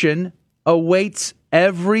 damnation awaits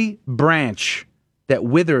every branch that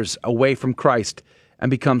withers away from Christ and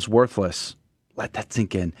becomes worthless. Let that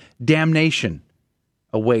sink in. Damnation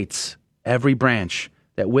awaits every branch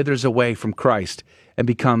that withers away from Christ and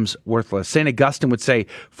becomes worthless. St. Augustine would say,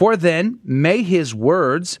 for then may his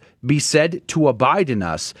words be said to abide in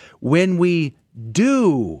us when we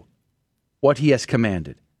do what he has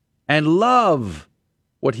commanded and love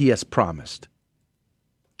what he has promised.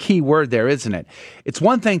 Key word there, isn't it? It's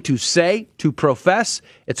one thing to say, to profess.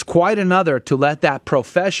 It's quite another to let that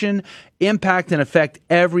profession impact and affect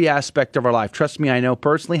every aspect of our life. Trust me, I know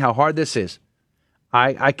personally how hard this is.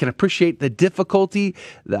 I can appreciate the difficulty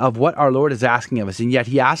of what our Lord is asking of us, and yet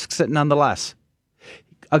he asks it nonetheless.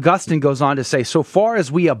 Augustine goes on to say, so far as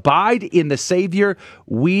we abide in the Savior,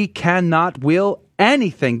 we cannot will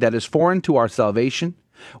anything that is foreign to our salvation.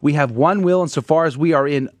 We have one will insofar as we are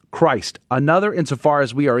in Christ, another insofar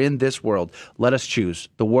as we are in this world. Let us choose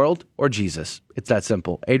the world or Jesus. It's that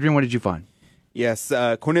simple. Adrian, what did you find? Yes,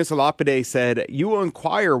 Cornelius Lapide said, you will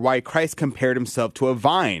inquire why Christ compared himself to a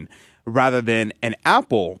vine rather than an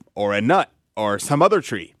apple or a nut or some other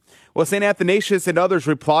tree. Well, St. Athanasius and others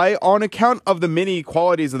reply, on account of the many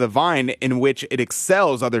qualities of the vine in which it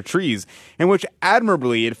excels other trees, in which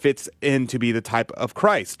admirably it fits in to be the type of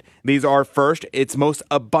Christ. These are, first, its most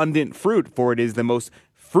abundant fruit, for it is the most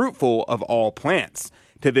fruitful of all plants.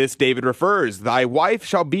 To this David refers, thy wife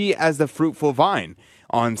shall be as the fruitful vine.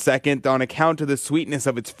 On second, on account of the sweetness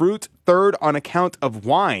of its fruit. Third, on account of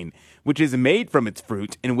wine, which is made from its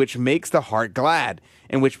fruit, and which makes the heart glad,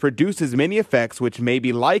 and which produces many effects which may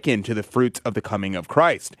be likened to the fruits of the coming of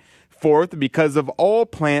Christ. Fourth, because of all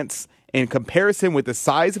plants, in comparison with the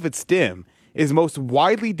size of its stem, is most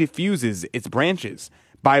widely diffuses its branches,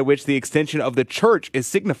 by which the extension of the church is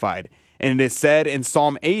signified. And it is said in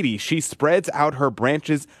Psalm 80, she spreads out her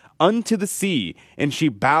branches unto the sea, and she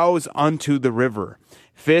bows unto the river.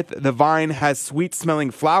 Fifth, the vine has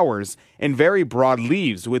sweet-smelling flowers and very broad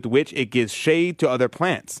leaves with which it gives shade to other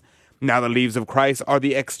plants. Now the leaves of Christ are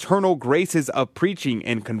the external graces of preaching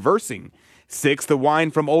and conversing. 6, the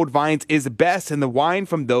wine from old vines is best, and the wine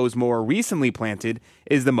from those more recently planted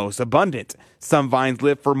is the most abundant. Some vines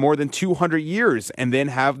live for more than 200 years and then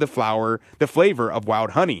have the flavor of wild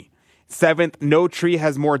honey. 7th, no tree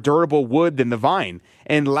has more durable wood than the vine.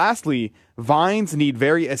 And lastly, vines need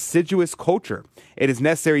very assiduous culture. It is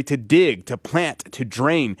necessary to dig, to plant, to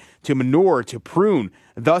drain, to manure, to prune.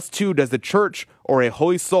 Thus too does the church, or a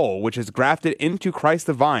holy soul which is grafted into Christ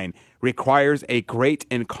the vine, requires a great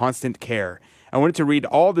and constant care. I wanted to read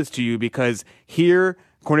all this to you because here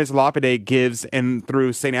Cornelius Lapide gives, and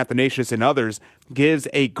through St. Athanasius and others, gives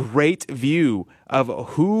a great view of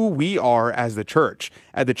who we are as the church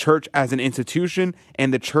as an institution,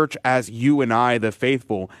 and the church as you and I, the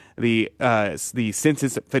faithful, the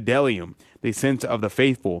sensus fidelium, the sense of the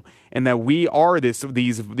faithful, and that we are these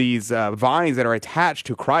vines that are attached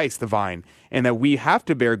to Christ the vine, and that we have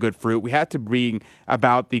to bear good fruit. We have to bring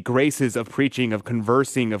about the graces of preaching, of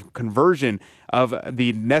conversing, of conversion, of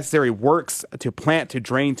the necessary works to plant, to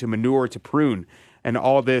drain, to manure, to prune, and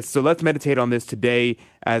all this. So let's meditate on this today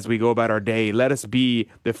as we go about our day. Let us be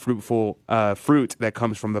the fruitful fruit that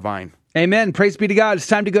comes from the vine. Amen. Praise be to God. It's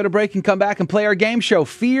time to go to break and come back and play our game show,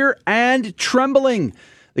 Fear and Trembling,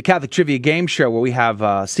 the Catholic Trivia Game Show, where we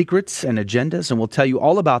have secrets and agendas, and we'll tell you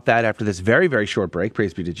all about that after this very, very short break.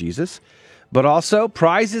 Praise be to Jesus. But also,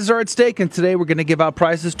 prizes are at stake, and today we're going to give out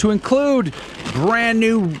prizes to include brand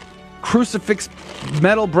new crucifix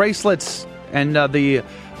metal bracelets and the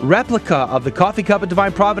replica of the coffee cup of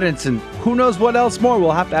Divine Providence, and who knows what else more.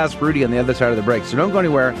 We'll have to ask Rudy on the other side of the break, so don't go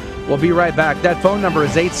anywhere. We'll be right back. That phone number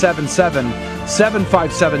is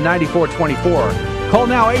 877-757-9424. Call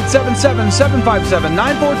now,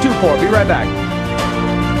 877-757-9424. Be right back.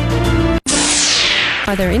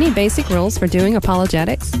 Are there any basic rules for doing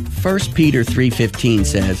apologetics? 1 Peter 3:15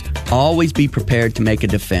 says, always be prepared to make a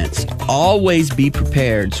defense. Always be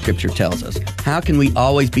prepared, Scripture tells us. How can we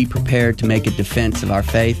always be prepared to make a defense of our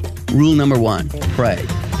faith? Rule number 1, pray.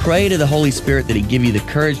 Pray to the Holy Spirit that He give you the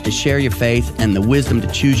courage to share your faith and the wisdom to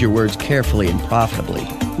choose your words carefully and profitably.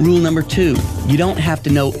 Rule number 2, you don't have to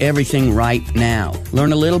know everything right now.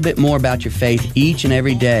 Learn a little bit more about your faith each and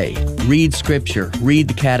every day. Read Scripture, read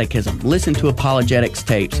the Catechism, listen to apologetics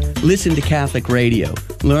tapes, listen to Catholic radio.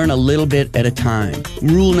 Learn a little bit at a time.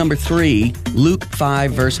 Rule number 3, Luke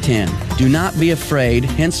 5 verse 10. Do not be afraid,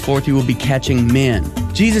 henceforth you will be catching men.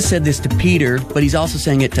 Jesus said this to Peter, but He's also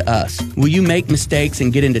saying it to us. Will you make mistakes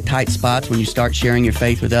and get into tight spots when you start sharing your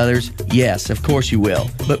faith with others? Yes, of course you will.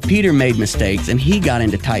 But Peter made mistakes and he got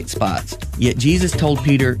into tight spots. Yet Jesus told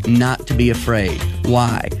Peter not to be afraid.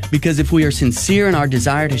 Why? Because if we are sincere in our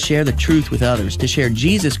desire to share the truth with others, to share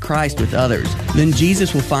Jesus Christ with others, then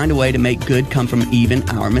Jesus will find a way to make good come from even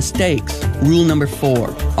our mistakes. Rule number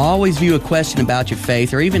 4, always view a question about your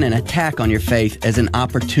faith or even an attack on your faith as an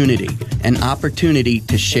opportunity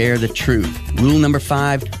to share the truth. Rule number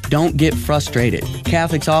 5, don't get frustrated.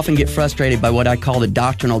 Catholics often get frustrated by what I call the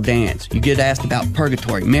doctrinal dance. You get asked about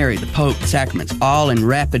purgatory, Mary, the Pope, the sacraments, all in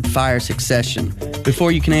rapid fire succession.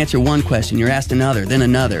 Before you can answer one question, you're asked another, then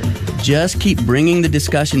another. Just keep bringing the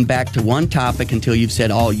discussion back to one topic until you've said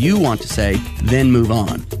all you want to say, then move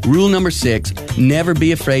on. Rule number 6, never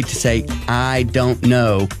be afraid to say, I don't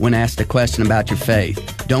know, when asked a question about your faith.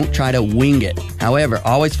 Don't try to wing it. However,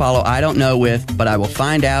 always follow I don't know with, but I will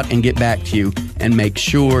find out and get back to you, and make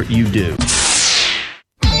sure you do.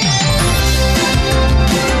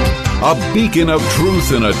 A beacon of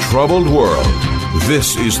truth in a troubled world.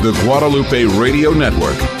 This is the Guadalupe Radio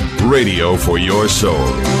Network, radio for your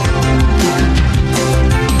soul.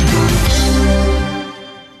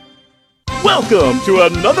 Welcome to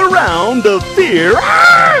another round of Fear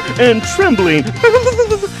and Trembling,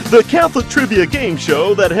 the Catholic Trivia Game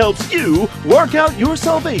Show that helps you work out your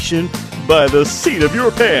salvation by the seat of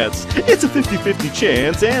your pants. It's a 50-50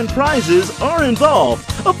 chance and prizes are involved.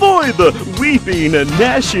 Avoid the weeping and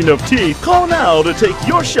gnashing of teeth. Call now to take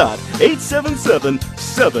your shot.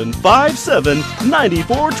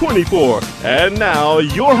 877-757-9424. And now,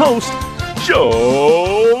 your host,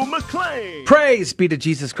 Joe McClain. Praise be to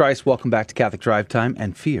Jesus Christ. Welcome back to Catholic Drive Time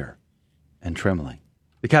and Fear and Trembling,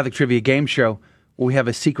 the Catholic Trivia Game Show, where we have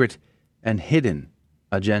a secret and hidden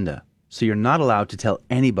agenda. So you're not allowed to tell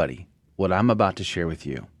anybody what I'm about to share with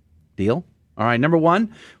you. Deal? All right, number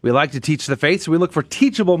 1, we like to teach the faith, so we look for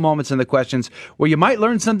teachable moments in the questions where you might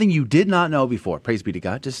learn something you did not know before. Praise be to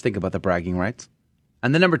God. Just think about the bragging rights.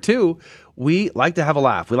 And then number 2, we like to have a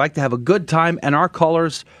laugh. We like to have a good time, and our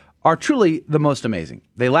callers are truly the most amazing.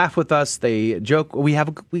 They laugh with us. They joke. We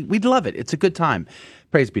love it. It's a good time.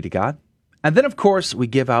 Praise be to God. And then, of course, we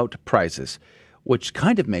give out prizes, which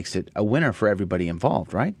kind of makes it a winner for everybody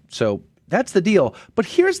involved, right? So That's the deal. But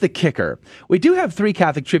here's the kicker. We do have 3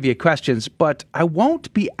 Catholic trivia questions, but I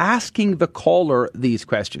won't be asking the caller these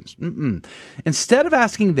questions. Instead of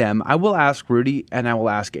asking them, I will ask Rudy and I will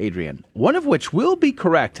ask Adrian, one of which will be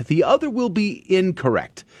correct. The other will be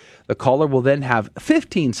incorrect. The caller will then have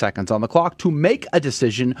 15 seconds on the clock to make a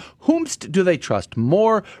decision. Whomst do they trust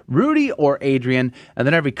more, Rudy or Adrian? And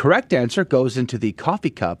then every correct answer goes into the coffee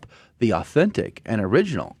cup, the authentic and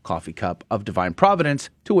original coffee cup of Divine Providence,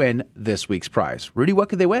 to win this week's prize. Rudy, what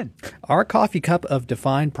could they win? Our coffee cup of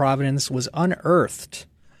Divine Providence was unearthed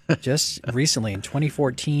just recently in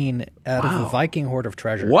 2014 out of the Viking Hoard of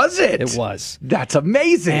Treasure. Was it? It was. That's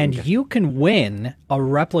amazing. And you can win a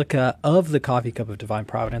replica of the coffee cup of Divine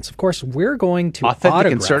Providence. Of course, we're going to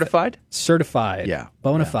authentic and certified? Certified. Yeah.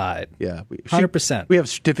 Bona fide. Yeah. 100%. We have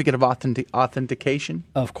certificate of authentication.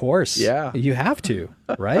 Of course. Yeah. You have to,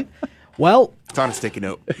 right? Well, it's on a sticky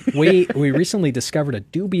note. we recently discovered a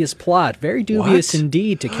dubious plot, very dubious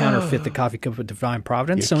indeed, to counterfeit the coffee cup of Divine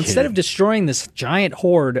Providence. So instead of destroying this giant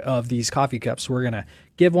hoard of these coffee cups, we're going to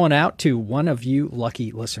give one out to one of you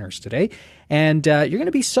lucky listeners today. And you're going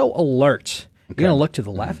to be so alert. You're going to look to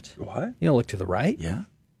the left. What? You're going to look to the right. Yeah.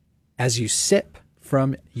 As you sip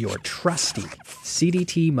from your trusty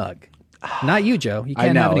CDT mug. Not you, Joe. You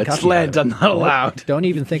can't have any coffee. It's Lent. I'm not allowed. Don't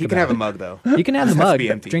even think about it. You can have a mug, though. You can have the It has to mug, be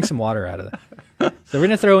but empty. drink some water out of it. So we're going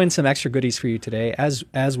to throw in some extra goodies for you today. As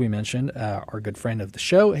we mentioned, our good friend of the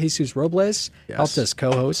show, Jesus Robles, helped us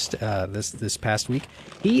co-host this past week.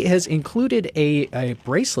 He has included a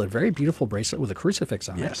bracelet, very beautiful bracelet with a crucifix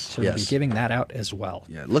on it. So we'll be giving that out as well.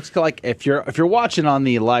 Yeah, it looks like if you're watching on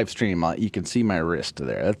the live stream, you can see my wrist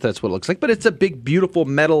there. That's what it looks like. But it's a big, beautiful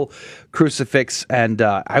metal crucifix, and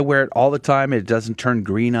I wear it all the time. It doesn't turn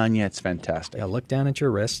green on you. It's fantastic. Yeah, look down at your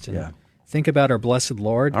wrist. And think about our blessed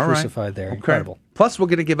Lord crucified there. Okay. Incredible. Plus, we're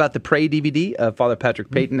going to give out the Pray DVD of Father Patrick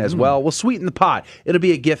Payton as well. We'll sweeten the pot. It'll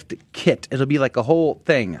be a gift kit. It'll be like a whole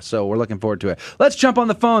thing. So we're looking forward to it. Let's jump on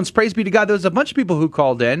the phones. Praise be to God. There's a bunch of people who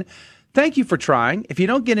called in. Thank you for trying. If you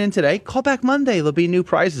don't get in today, call back Monday. There'll be new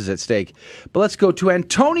prizes at stake. But let's go to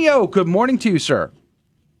Antonio. Good morning to you, sir.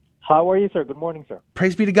 How are you, sir? Good morning, sir.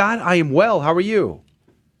 Praise be to God. I am well. How are you?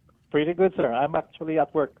 Pretty good, sir. I'm actually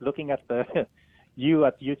at work looking at you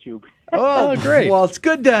at YouTube. Oh, great. Well, it's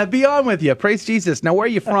good to be on with you. Praise Jesus. Now, where are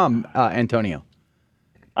you from, Antonio?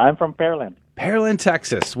 I'm from Pearland. Pearland,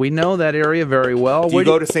 Texas. We know that area very well. Do you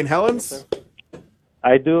go to St. Helens?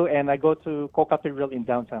 I do, and I go to Co-Cathedral in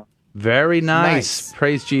downtown. Very nice.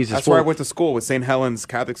 Praise Jesus. That's where I went to school, with St. Helens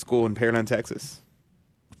Catholic School in Pearland, Texas.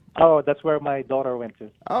 Oh, that's where my daughter went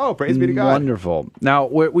to. Oh, praise be to God. Wonderful. Now,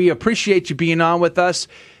 we appreciate you being on with us.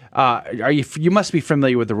 You must be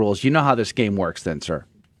familiar with the rules. You know how this game works then, sir.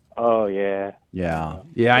 Oh, yeah.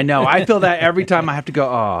 Yeah, I know. I feel that every time I have to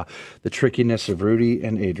go, the trickiness of Rudy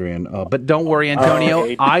and Adrian. But don't worry,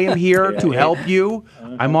 Antonio. I am here to help you.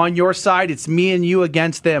 I'm on your side. It's me and you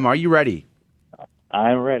against them. Are you ready?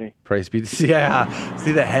 I'm ready. Praise be to Yeah.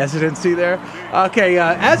 See the hesitancy there? Okay,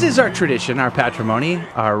 as is our tradition, our patrimony,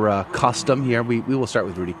 our custom here, we will start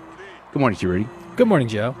with Rudy. Good morning to you, Rudy. Good morning,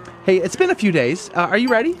 Joe. Hey, it's been a few days. Are you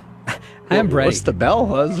ready? I am ready. What's the bell?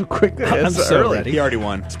 That's quick. I'm so early. ready. He already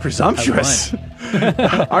won. It's presumptuous.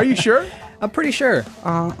 Are you sure? I'm pretty sure.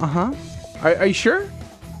 Are you sure?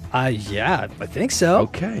 Yeah, I think so.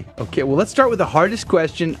 Okay. Well, let's start with the hardest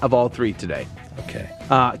question of all three today. Okay.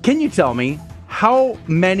 Can you tell me how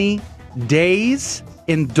many days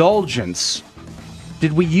indulgence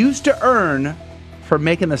did we used to earn for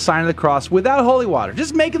making the sign of the cross without holy water?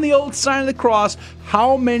 Just making the old sign of the cross.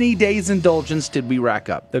 How many days indulgence did we rack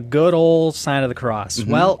up? The good old sign of the cross. Mm-hmm.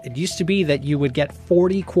 Well, it used to be that you would get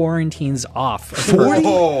 40 quarantines off. 40?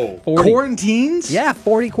 40 quarantines? Yeah,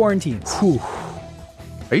 40 quarantines. Whew.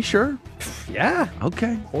 Are you sure? Yeah.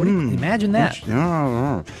 Okay. 40. Imagine that.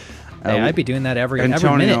 Hey, I'd be doing that every minute.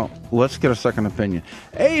 Antonio, let's get a second opinion.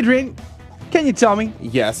 Adrian, can you tell me?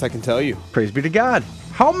 Yes, I can tell you. Praise be to God.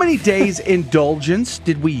 How many days indulgence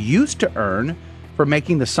did we used to earn for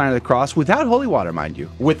making the sign of the cross without holy water, mind you?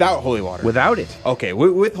 Without holy water? Without it. Okay,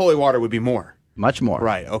 with holy water would be more. Much more.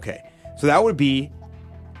 Right, okay. So that would be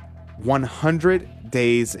 100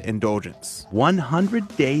 days indulgence.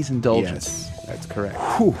 100 days indulgence. Yes, that's correct.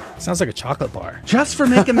 Whew. Sounds like a chocolate bar. Just for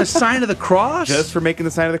making the sign of the cross? Just for making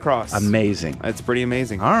the sign of the cross. Amazing. That's pretty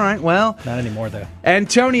amazing. All right, well. Not anymore, though.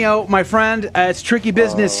 Antonio, my friend, it's tricky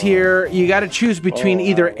business here. You got to choose between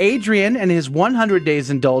either Adrian and his 100 days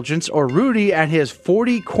indulgence or Rudy and his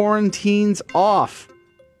 40 quarantines off.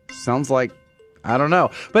 Sounds like, I don't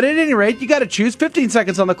know. But at any rate, you got to choose. 15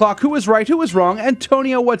 seconds on the clock. Who is right? Who is wrong?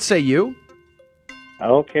 Antonio, what say you?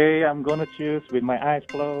 Okay, I'm going to choose with my eyes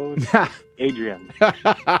closed. Adrian.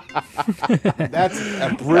 That's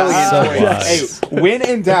a brilliant choice. Hey, when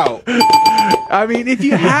in doubt. I mean, if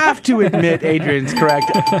you have to admit Adrian's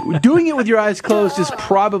correct, doing it with your eyes closed is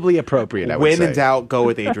probably appropriate, I would When say. in doubt, go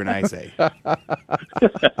with Adrian, I say.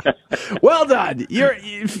 Well done.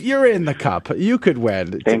 You're in the cup. You could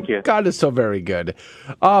win. Thank you. God is so very good.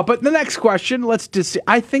 But the next question, let's just.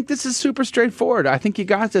 I think this is super straightforward. I think you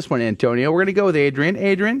got this one, Antonio. We're going to go with Adrian.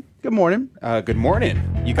 Adrian, good morning. Good morning.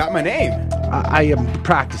 You got my name. I am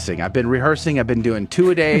practicing. I've been rehearsing. I've been doing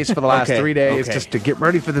 2-a-days for the last 3 days just to get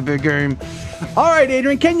ready for the big game. All right,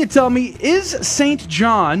 Adrian, can you tell me, is St.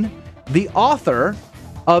 John the author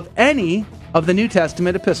of any of the New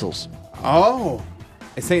Testament epistles? Oh,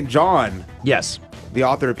 it's St. John. Yes. The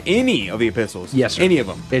author of any of the epistles? Yes, sir. Any of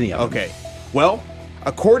them? Any of them. Okay. Well,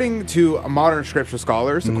 according to modern scripture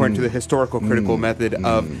scholars, according to the historical critical method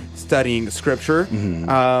of studying scripture,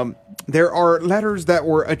 there are letters that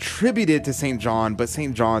were attributed to St. John, but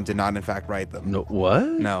St. John did not, in fact, write them. No, what?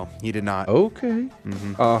 No, he did not. Okay.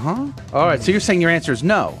 Uh-huh. All right, so you're saying your answer is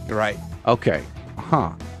no. Right. Okay.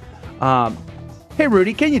 Hey,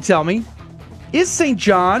 Rudy, can you tell me, is St.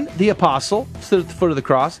 John the Apostle, stood at the foot of the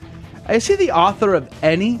cross, is he the author of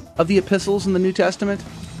any of the epistles in the New Testament?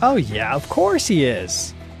 Oh, yeah, of course he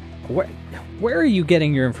is. Where are you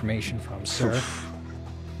getting your information from, sir?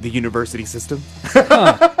 The university system.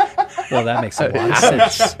 Well, that makes a lot of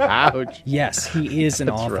sense. Ouch. Yes, he is an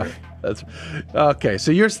author. Right. That's okay.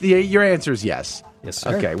 So your answer is yes. Yes,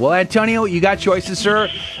 sir. Okay. Well, Antonio, you got choices, sir.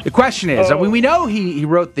 The question is, I mean, we know he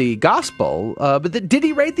wrote the gospel, but did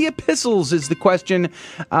he write the epistles? Is the question.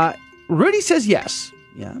 Rudy says yes.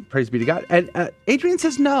 Yeah. Praise be to God. And Adrian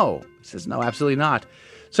says no. He says no, absolutely not.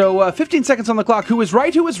 So 15 seconds on the clock. Who is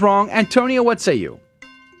right? Who is wrong? Antonio, what say you?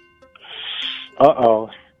 Uh-oh.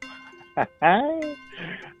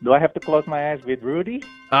 Do I have to close my eyes with Rudy?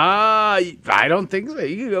 I don't think so.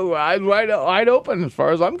 You can go wide open as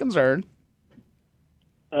far as I'm concerned.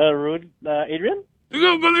 Adrian? You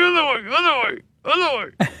go the other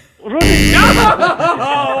way. Rudy!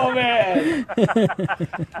 Oh, man.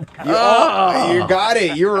 You got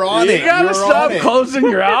it. You were on it. You gotta stop closing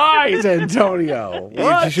your eyes, Antonio.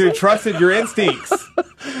 You should have trusted your instincts.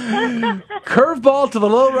 Curveball to the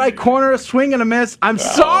low right corner, swing and a miss. I'm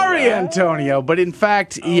sorry, Antonio, but in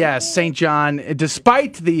fact, yes, St. John,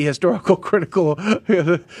 despite the historical critical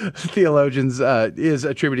theologians, is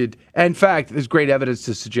attributed. In fact, there's great evidence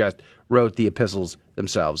to suggest wrote the epistles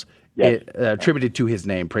themselves. Yes. Attributed to his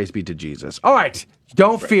name. Praise be to Jesus. All right.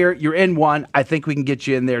 Don't fear. You're in one. I think we can get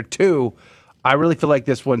you in there, too. I really feel like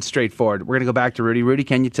this one's straightforward. We're going to go back to Rudy. Rudy,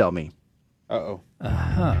 can you tell me? Uh-oh.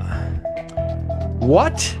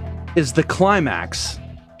 What is the climax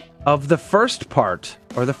of the first part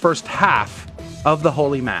or the first half of the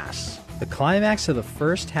Holy Mass? The climax of the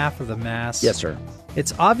first half of the Mass? Yes, sir.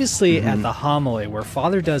 It's obviously at the homily where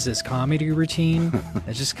Father does his comedy routine.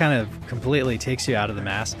 It just kind of completely takes you out of the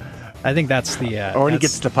Mass. I think that's the... or when he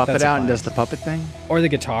gets the puppet out and does the puppet thing? Or the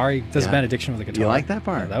guitar. He does benediction with the guitar. You like that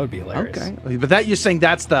part? Yeah, that would be hilarious. Okay. But that you're saying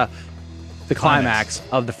that's the climax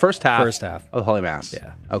of the first half of the Holy Mass.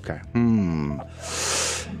 Yeah. Okay.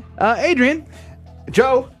 Adrian.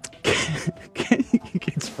 Joe.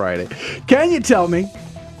 It's Friday. Can you tell me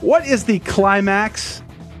what is the climax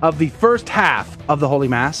of the first half of the Holy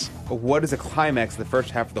Mass? What is the climax of the first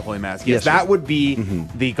half of the Holy Mass? Yes, that sir. would be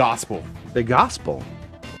the gospel. The gospel?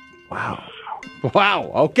 Wow.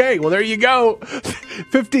 Okay. Well, there you go.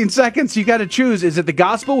 15 seconds. You got to choose. Is it the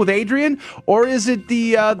gospel with Adrian, or is it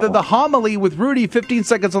the homily with Rudy? 15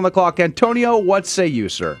 seconds on the clock. Antonio, what say you,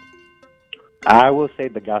 sir? I will say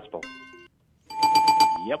the gospel.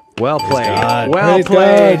 Yep. Well played. God. Well Praise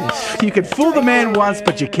played. God. You can fool the man once,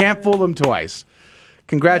 but you can't fool him twice.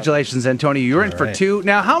 Congratulations, Antonio. You're in for two.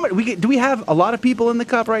 Now, how many? Do we have a lot of people in the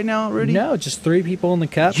cup right now, Rudy? No, just 3 people in the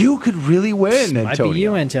cup. You could really win, Antonio. Might be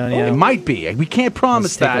you, Antonio. It might be. We can't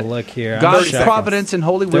promise Let's that. take a look here. God's providence and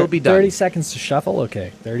holy will be done. 30 seconds to shuffle?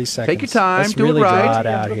 Okay, 30 seconds. Take your time. Let's do really it right. draw it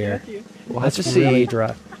out here. We'll Let's have to see. really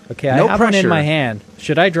draw. Okay, No I have one in pressure. my hand.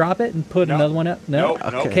 Should I drop it and put another one up? No?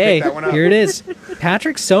 No, Okay, pick that one up. here it is.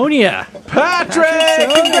 Patrick Sonia. Patrick!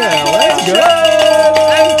 Let's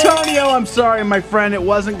go! Antonio, I'm sorry, my friend. It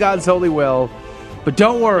wasn't God's holy will. But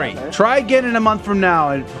don't worry. Try again in a month from now,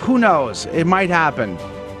 and who knows? It might happen.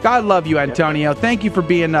 God love you, Antonio. Thank you for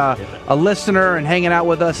being a listener and hanging out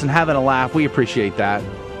with us and having a laugh. We appreciate that.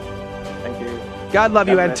 Thank you. God love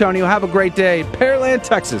you, Antonio. Have a great day. Pearland,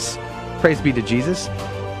 Texas. Praise be to Jesus.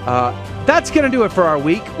 That's going to do it for our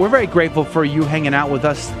week. We're very grateful for you hanging out with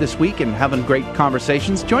us this week and having great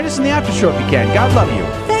conversations. Join us in the after show if you can. God love you.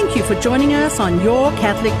 Thank Thank you for joining us on Your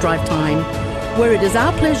Catholic Drive Time, where it is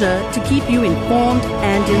our pleasure to keep you informed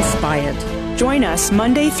and inspired. Join us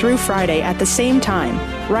Monday through Friday at the same time,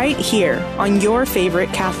 right here on your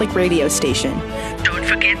favorite Catholic radio station. Don't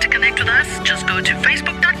forget to connect with us. Just go to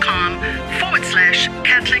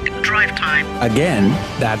facebook.com/Catholic Drive Time. Again,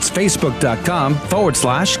 that's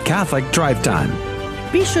facebook.com/Catholic Drive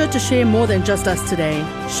Time. Be sure to share more than just us today.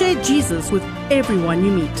 Share Jesus with everyone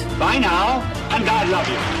you meet. Bye now, and God love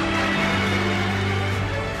you.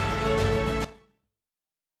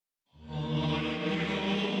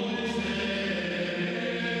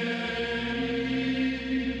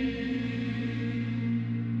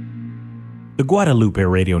 The Guadalupe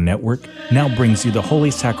Radio Network now brings you the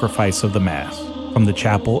Holy Sacrifice of the Mass from the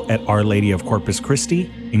chapel at Our Lady of Corpus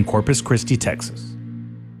Christi in Corpus Christi, Texas.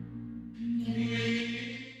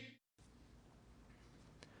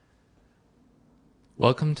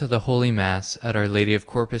 Welcome to the Holy Mass at Our Lady of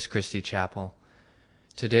Corpus Christi Chapel.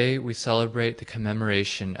 Today we celebrate the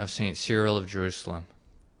commemoration of St. Cyril of Jerusalem.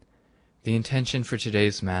 The intention for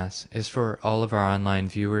today's Mass is for all of our online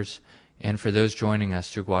viewers and for those joining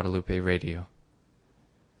us through Guadalupe Radio.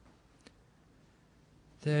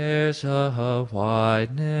 There's a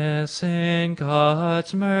wideness in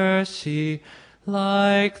God's mercy,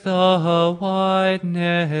 like the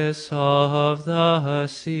wideness of the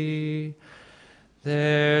sea.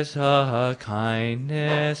 There's a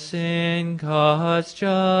kindness in God's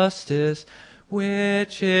justice,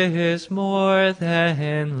 which is more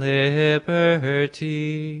than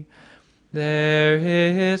liberty. There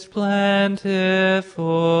is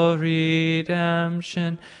plentiful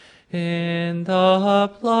redemption in the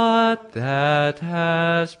blood that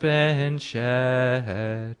has been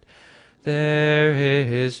shed. There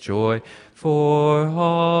is joy for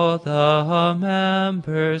all the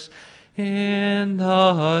members in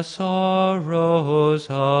the sorrows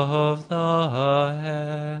of the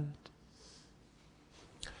head.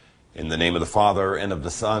 In the name of the Father, and of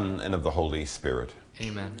the Son, and of the Holy Spirit.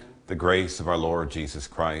 Amen. The grace of our Lord Jesus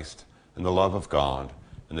Christ, and the love of God,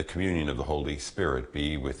 and the communion of the Holy Spirit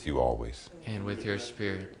be with you always. And with your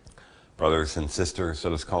spirit. Brothers and sisters,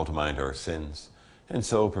 let us call to mind our sins, and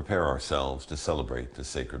so prepare ourselves to celebrate the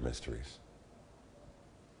sacred mysteries.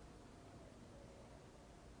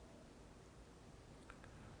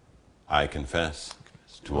 I confess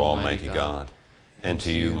to Almighty God, and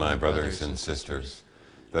to you, my brothers and sisters,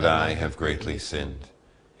 that I have greatly sinned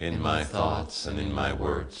in my thoughts and in my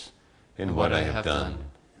words, in what I have done,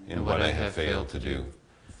 in what I have failed to do,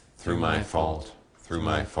 through my fault, through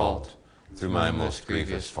my most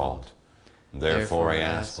grievous fault. Therefore I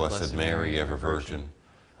ask Blessed Mary, ever Virgin,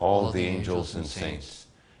 all the angels and saints,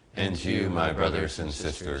 and you, my brothers and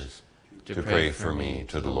sisters, to pray for me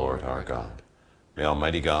to the Lord our God. May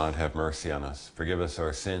Almighty God have mercy on us, forgive us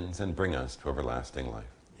our sins, and bring us to everlasting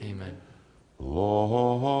life. Amen.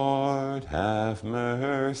 Lord, have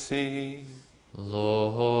mercy.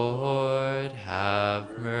 Lord,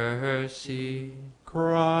 have mercy.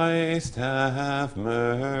 Christ, have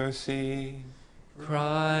mercy.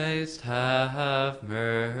 Christ, have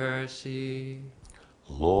mercy.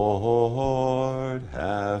 Lord,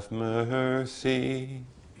 have mercy.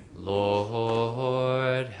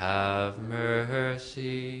 Lord, have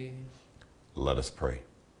mercy. Let us pray.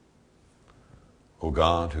 O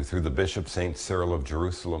God, who through the Bishop St. Cyril of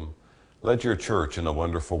Jerusalem led your church in a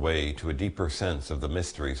wonderful way to a deeper sense of the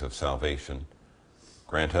mysteries of salvation,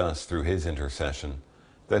 grant us through his intercession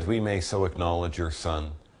that we may so acknowledge your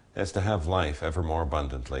Son as to have life ever more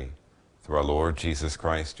abundantly, through our Lord Jesus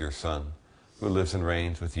Christ, your Son, who lives and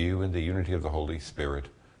reigns with you in the unity of the Holy Spirit,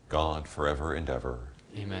 God, forever and ever.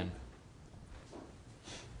 Amen.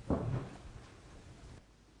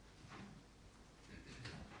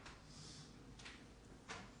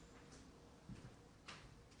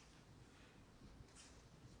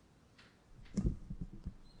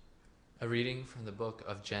 A reading from the book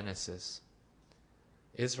of Genesis.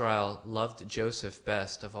 Israel loved Joseph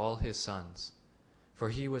best of all his sons, for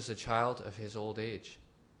he was a child of his old age,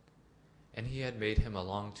 and he had made him a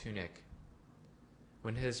long tunic.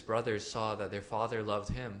 When his brothers saw that their father loved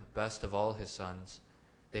him best of all his sons,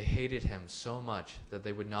 they hated him so much that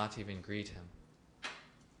they would not even greet him.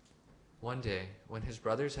 One day, when his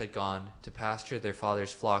brothers had gone to pasture their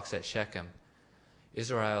father's flocks at Shechem,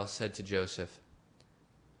 Israel said to Joseph,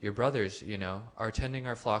 "Your brothers, you know, are tending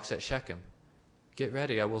our flocks at Shechem. Get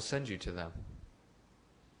ready, I will send you to them."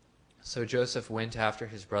 So Joseph went after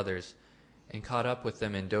his brothers and caught up with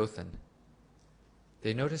them in Dothan.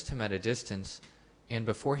 They noticed him at a distance, and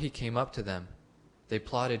before he came up to them, they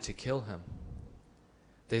plotted to kill him.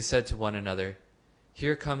 They said to one another,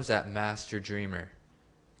 "Here comes that master dreamer.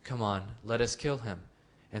 Come on, let us kill him,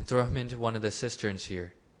 and throw him into one of the cisterns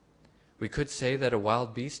here. We could say that a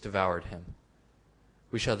wild beast devoured him.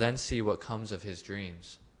 We shall then see what comes of his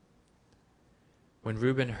dreams." When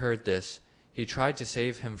Reuben heard this, he tried to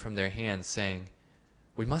save him from their hands, saying,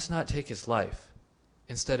 "We must not take his life.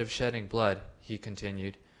 Instead of shedding blood," he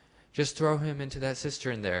continued, "just throw him into that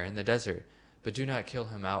cistern there in the desert, but do not kill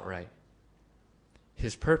him outright."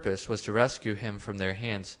 His purpose was to rescue him from their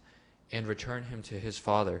hands and return him to his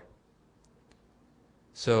father.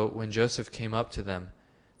 So when Joseph came up to them,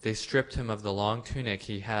 they stripped him of the long tunic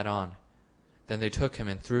he had on. Then they took him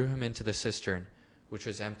and threw him into the cistern, which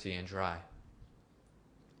was empty and dry.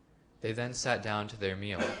 They then sat down to their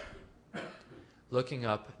meal. Looking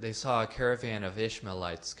up, they saw a caravan of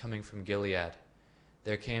Ishmaelites coming from Gilead,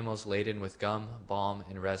 their camels laden with gum, balm,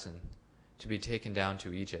 and resin, to be taken down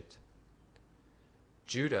to Egypt.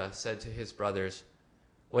 Judah said to his brothers,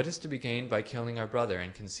 "What is to be gained by killing our brother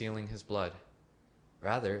and concealing his blood?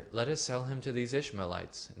 Rather, let us sell him to these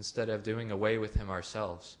Ishmaelites, instead of doing away with him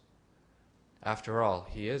ourselves. After all,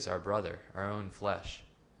 he is our brother, our own flesh."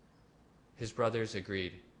 His brothers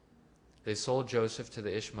agreed. They sold Joseph to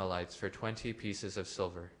the Ishmaelites for 20 pieces of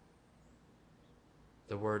silver.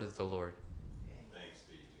 The word of the Lord. Thanks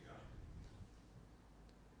be to God.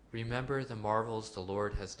 Remember the marvels the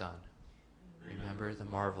Lord has done. Remember the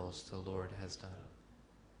marvels the Lord has done.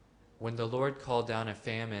 When the Lord called down a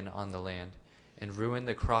famine on the land and ruined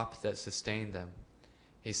the crop that sustained them,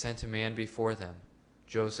 he sent a man before them,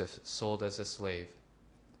 Joseph, sold as a slave.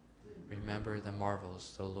 Remember the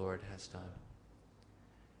marvels the Lord has done.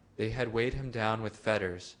 They had weighed him down with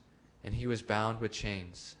fetters, and he was bound with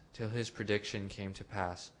chains, till his prediction came to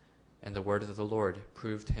pass, and the word of the Lord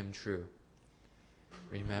proved him true.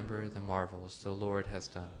 Remember the marvels the Lord has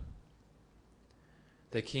done.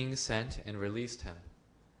 The king sent and released him.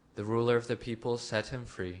 The ruler of the people set him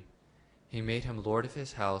free. He made him lord of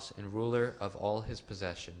his house and ruler of all his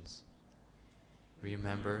possessions.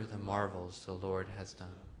 Remember the marvels the Lord has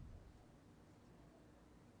done.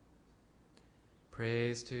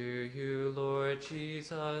 Praise to you, Lord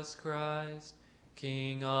Jesus Christ,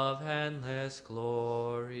 King of endless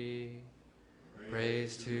glory.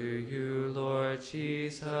 Praise to you, Lord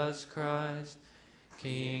Jesus Christ,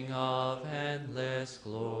 King of endless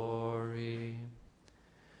glory.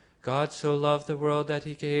 God so loved the world that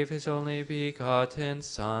he gave his only begotten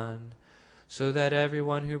Son, so that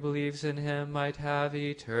everyone who believes in him might have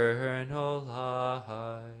eternal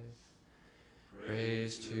life.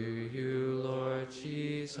 Praise to you, Lord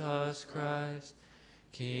Jesus Christ,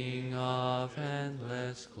 King of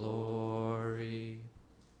endless glory.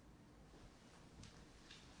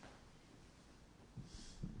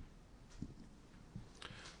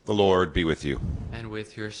 The Lord be with you. And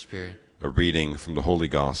with your spirit. A reading from the Holy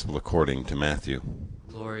Gospel according to Matthew.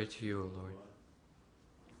 Glory to you, O Lord.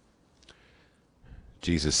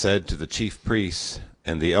 Jesus said to the chief priests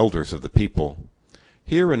and the elders of the people,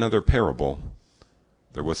 "Hear another parable.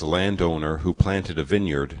 There was a landowner who planted a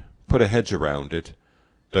vineyard, put a hedge around it,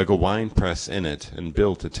 dug a winepress in it, and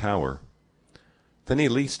built a tower. Then he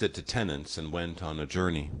leased it to tenants and went on a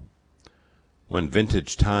journey. When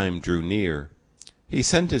vintage time drew near, he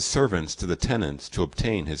sent his servants to the tenants to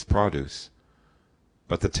obtain his produce.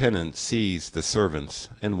 But the tenants seized the servants,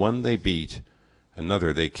 and one they beat,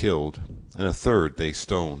 another they killed, and a third they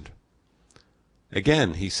stoned.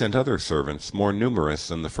 Again he sent other servants, more numerous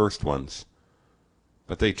than the first ones,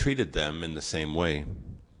 but they treated them in the same way.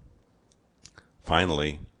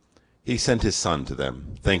 Finally, he sent his son to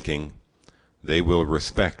them, thinking, 'They will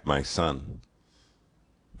respect my son.'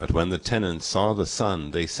 But when the tenants saw the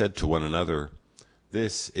son, they said to one another,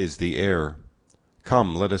 'This is the heir.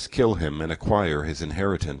 Come, let us kill him and acquire his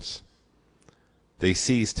inheritance.' They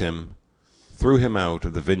seized him, threw him out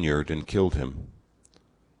of the vineyard, and killed him.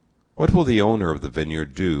 What will the owner of the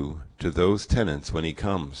vineyard do to those tenants when he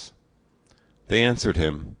comes?" They answered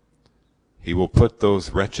him, "He will put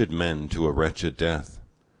those wretched men to a wretched death,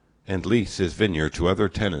 and lease his vineyard to other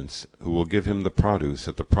tenants who will give him the produce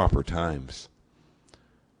at the proper times."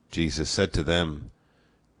 Jesus said to them,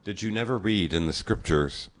 "Did you never read in the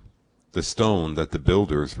Scriptures, 'The stone that the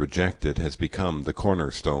builders rejected has become the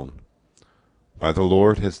cornerstone'? By the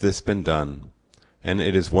Lord has this been done, and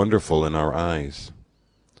it is wonderful in our eyes.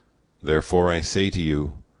 Therefore I say to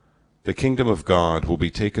you, the kingdom of God will be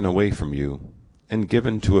taken away from you, and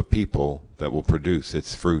given to a people that will produce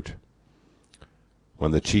its fruit."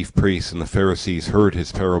 When the chief priests and the Pharisees heard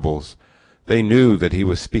his parables, they knew that he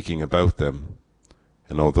was speaking about them.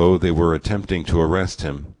 And although they were attempting to arrest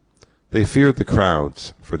him, they feared the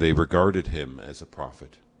crowds, for they regarded him as a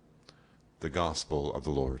prophet. The Gospel of the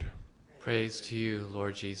Lord. Praise to you,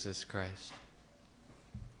 Lord Jesus Christ.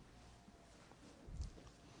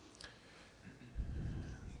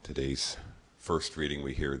 Today's first reading,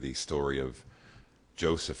 we hear the story of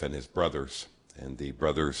Joseph and his brothers. And the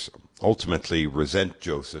brothers ultimately resent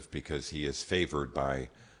Joseph because he is favored by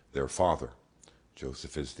their father.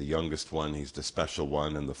 Joseph is the youngest one, he's the special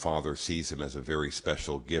one, and the father sees him as a very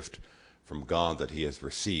special gift from God that he has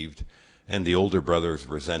received. And the older brothers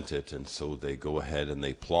resent it, and so they go ahead and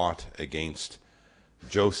they plot against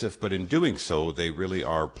Joseph. But in doing so, they really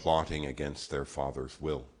are plotting against their father's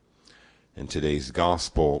will. In today's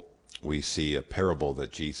gospel, we see a parable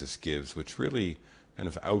that Jesus gives, which really kind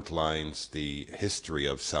of outlines the history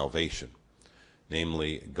of salvation.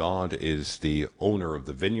 Namely, God is the owner of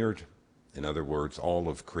the vineyard. In other words, all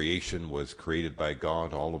of creation was created by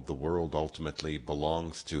God. All of the world ultimately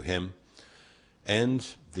belongs to him. And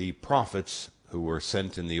the prophets who were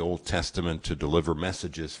sent in the Old Testament to deliver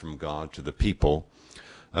messages from God to the people,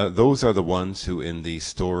 those are the ones who in the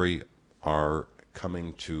story are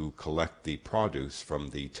coming to collect the produce from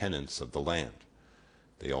the tenants of the land.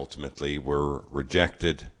 They ultimately were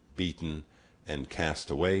rejected, beaten, and cast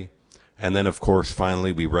away. And then, of course,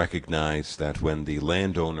 finally we recognize that when the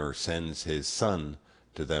landowner sends his son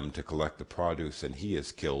to them to collect the produce and he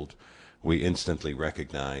is killed, we instantly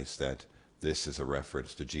recognize that this is a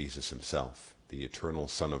reference to Jesus himself, the eternal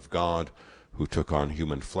Son of God who took on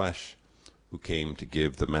human flesh, who came to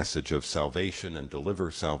give the message of salvation and deliver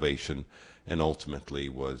salvation, and ultimately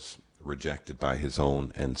was rejected by his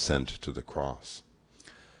own and sent to the cross.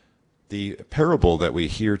 The parable that we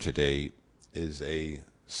hear today is a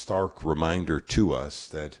stark reminder to us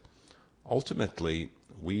that ultimately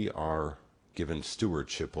we are given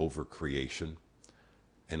stewardship over creation,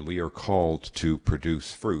 and we are called to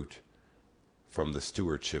produce fruit from the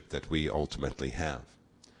stewardship that we ultimately have.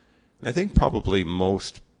 And I think probably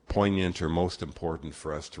most poignant or most important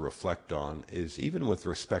for us to reflect on is even with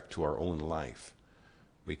respect to our own life.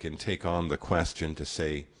 We can take on the question to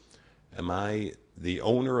say, am I the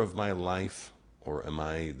owner of my life, or am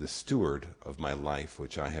I the steward of my life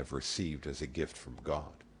which I have received as a gift from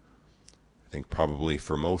God? I think probably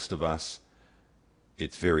for most of us,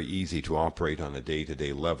 it's very easy to operate on a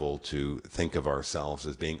day-to-day level to think of ourselves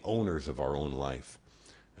as being owners of our own life.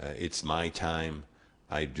 It's my time.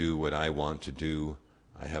 I do what I want to do.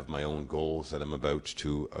 I have my own goals that I'm about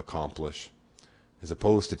to accomplish. As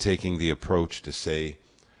opposed to taking the approach to say,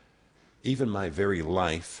 even my very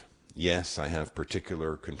life, yes, I have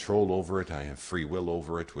particular control over it. I have free will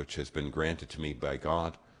over it, which has been granted to me by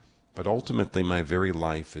God. But ultimately, my very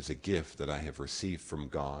life is a gift that I have received from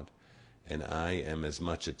God, and I am as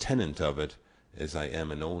much a tenant of it as I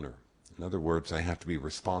am an owner. In other words, I have to be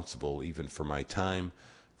responsible even for my time,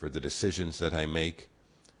 for the decisions that I make,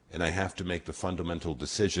 and I have to make the fundamental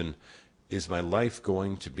decision, is my life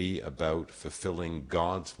going to be about fulfilling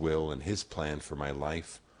God's will and his plan for my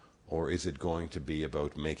life, or is it going to be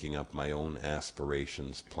about making up my own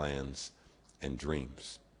aspirations, plans, and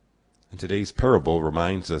dreams? And today's parable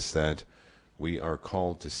reminds us that we are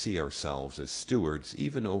called to see ourselves as stewards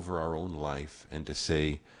even over our own life and to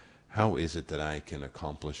say, how is it that I can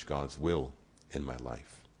accomplish God's will in my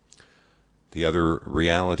life? The other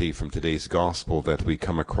reality from today's gospel that we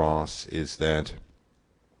come across is that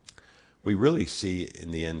we really see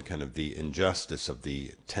in the end kind of the injustice of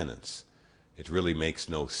the tenants. It really makes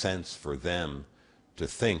no sense for them to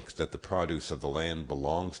think that the produce of the land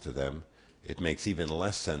belongs to them. It makes even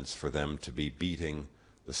less sense for them to be beating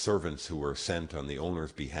the servants who were sent on the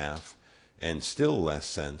owner's behalf, and still less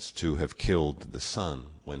sense to have killed the son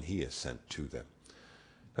when he is sent to them.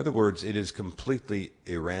 In other words, it is completely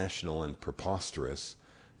irrational and preposterous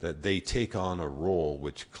that they take on a role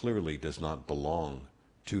which clearly does not belong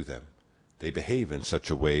to them. They behave in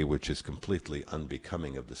such a way which is completely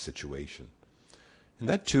unbecoming of the situation. And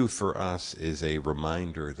that too for us is a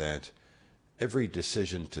reminder that every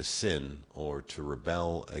decision to sin or to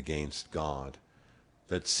rebel against God,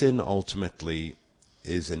 that sin ultimately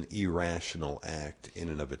is an irrational act in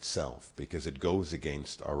and of itself, because it goes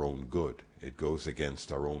against our own good. It goes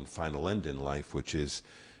against our own final end in life, which is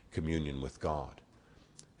communion with God.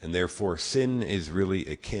 And therefore sin is really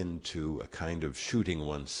akin to a kind of shooting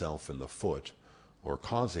oneself in the foot or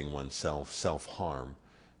causing oneself self-harm,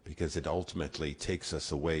 because it ultimately takes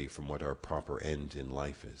us away from what our proper end in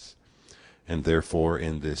life is. And therefore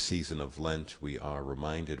in this season of Lent we are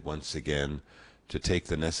reminded once again to take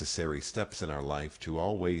the necessary steps in our life to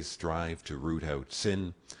always strive to root out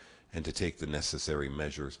sin and to take the necessary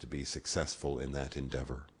measures to be successful in that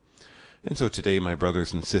endeavor. And so today, my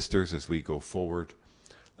brothers and sisters, as we go forward,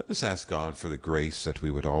 let us ask God for the grace that we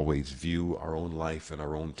would always view our own life and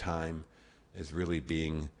our own time as really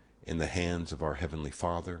being in the hands of our Heavenly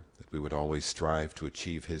Father, that we would always strive to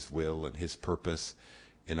achieve His will and His purpose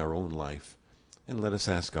in our own life. And let us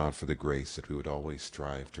ask God for the grace that we would always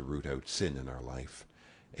strive to root out sin in our life.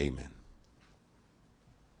 Amen.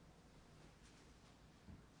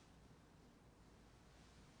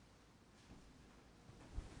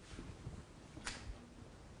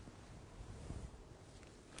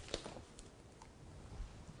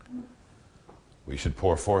 We should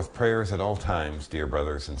pour forth prayers at all times, dear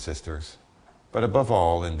brothers and sisters. But above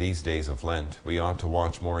all, in these days of Lent, we ought to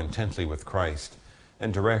watch more intently with Christ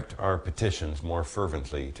and direct our petitions more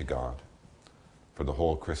fervently to God. For the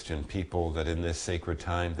whole Christian people, that in this sacred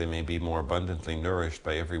time they may be more abundantly nourished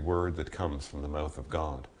by every word that comes from the mouth of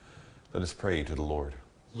God. Let us pray to the Lord.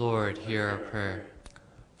 Lord, hear our prayer.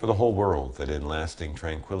 For the whole world, that in lasting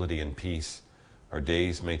tranquility and peace, our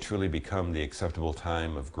days may truly become the acceptable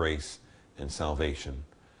time of grace and salvation.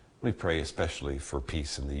 We pray especially for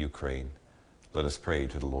peace in the Ukraine. Let us pray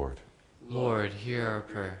to the Lord. Lord, hear our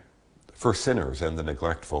prayer. For sinners and the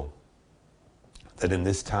neglectful, that in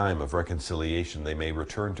this time of reconciliation they may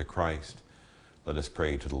return to Christ. Let us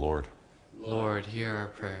pray to the Lord. Lord, hear our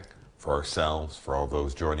prayer. For ourselves, for all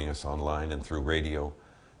those joining us online and through radio,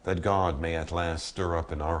 that God may at last stir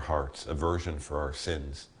up in our hearts aversion for our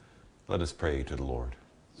sins. Let us pray to the Lord.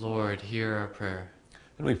 Lord, hear our prayer.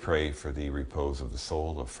 And we pray for the repose of the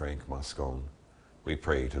soul of Frank Moscone. We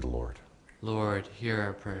pray to the Lord. Lord, hear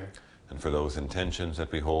our prayer. And for those intentions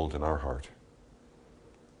that we hold in our heart,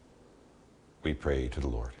 we pray to the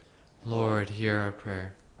Lord. Lord, hear our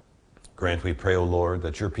prayer. Grant, we pray, O Lord,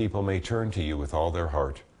 that your people may turn to you with all their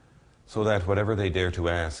heart, so that whatever they dare to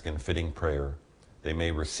ask in fitting prayer, they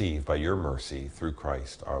may receive by your mercy through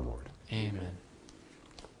Christ our Lord. Amen.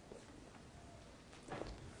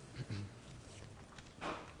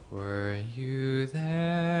 Were you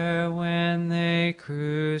there when they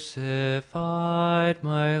crucified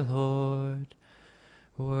my Lord?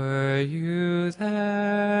 Were you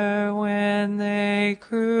there when they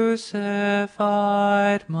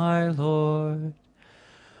crucified my Lord?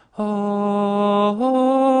 Oh,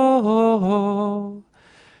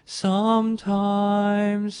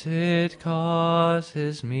 sometimes it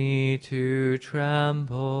causes me to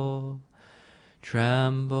tremble,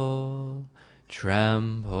 tremble,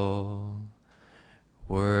 tremble.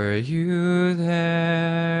 Were you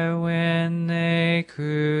there when they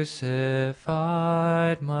crucified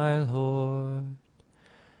my Lord?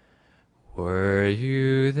 Were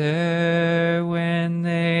you there when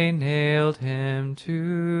they nailed him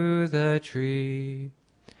to the tree?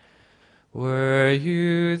 Were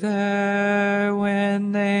you there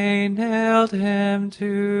when they nailed him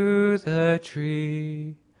to the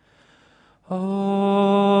tree?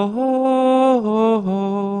 Oh,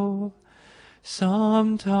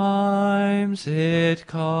 sometimes it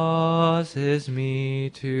causes me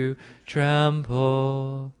to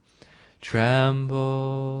tremble,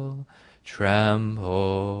 tremble,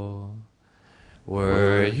 tremble.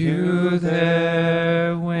 Were you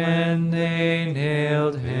there when they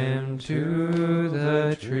nailed him to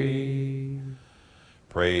the tree?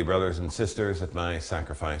 Pray, brothers and sisters, that my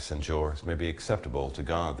sacrifice and yours may be acceptable to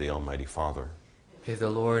God, the Almighty Father. May the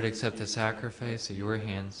Lord accept the sacrifice at your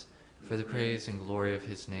hands for the praise and glory of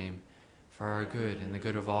his name, for our good and the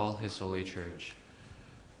good of all his holy church.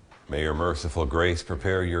 May your merciful grace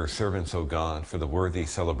prepare your servants, O God, for the worthy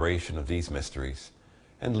celebration of these mysteries,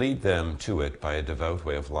 and lead them to it by a devout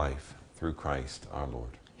way of life, through Christ our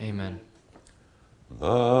Lord. Amen. The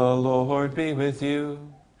Lord be with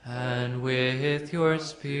you. And with your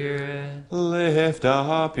spirit. Lift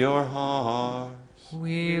up your hearts.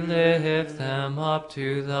 We lift them up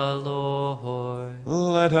to the Lord.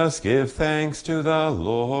 Let us give thanks to the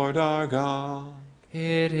Lord our God.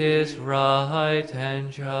 It is right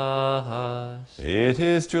and just. It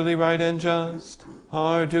is truly right and just,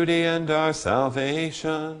 our duty and our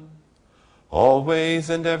salvation, always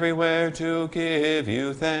and everywhere to give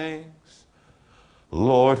you thanks.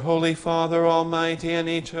 Lord, Holy Father, Almighty and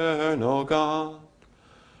Eternal God,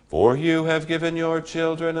 for you have given your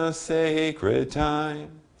children a sacred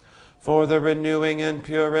time for the renewing and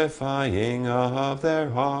purifying of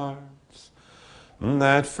their hearts,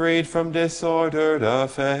 that freed from disordered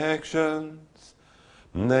affections,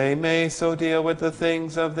 they may so deal with the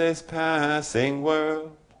things of this passing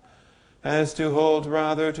world, as to hold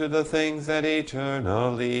rather to the things that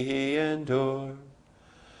eternally endure.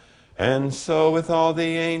 And so with all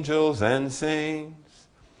the angels and saints,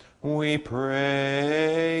 we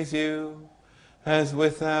praise you, as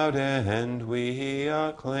without end we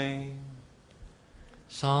acclaim.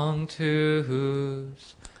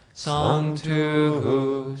 Sanctus,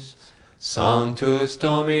 Sanctus, Sanctus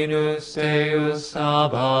Dominus Deus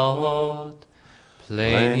Sabaoth,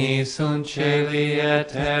 pleni sunt celi et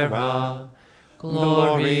terra,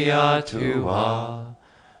 gloria tua,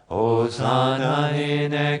 Hosanna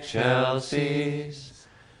in excelsis,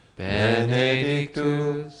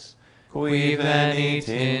 benedictus, qui venit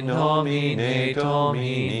in nomine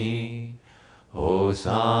Domini,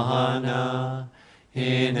 Hosanna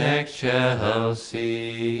in excelsis.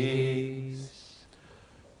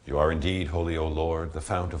 You are indeed holy, O Lord, the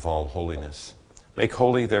fount of all holiness. Make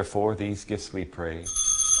holy, therefore, these gifts, we pray,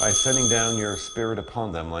 by sending down your Spirit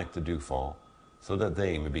upon them like the dewfall, so that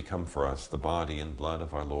they may become for us the body and blood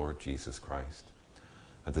of our Lord Jesus Christ.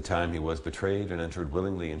 At the time he was betrayed and entered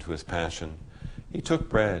willingly into his passion, he took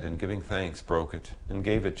bread and, giving thanks, broke it and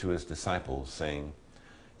gave it to his disciples, saying,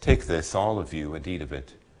 Take this, all of you, and eat of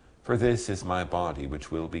it, for this is my body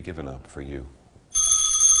which will be given up for you.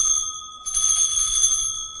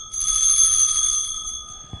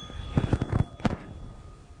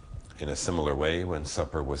 In a similar way, when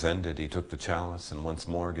supper was ended, he took the chalice, and once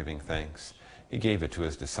more giving thanks, he gave it to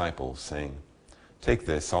his disciples, saying, Take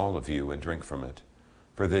this, all of you, and drink from it,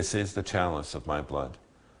 for this is the chalice of my blood,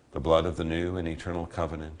 the blood of the new and eternal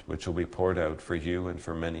covenant, which will be poured out for you and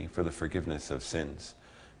for many for the forgiveness of sins.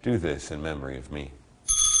 Do this in memory of me.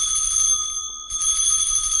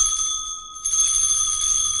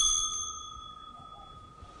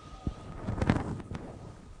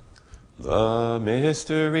 The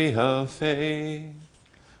mystery of faith.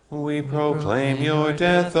 We proclaim your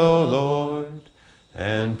death, O Lord,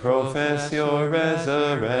 and profess your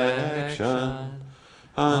resurrection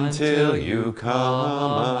until you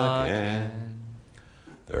come again.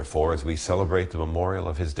 Therefore, as we celebrate the memorial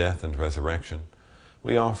of his death and resurrection,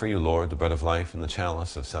 we offer you, Lord, the bread of life and the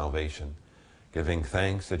chalice of salvation, giving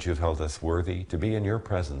thanks that you have held us worthy to be in your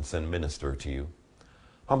presence and minister to you.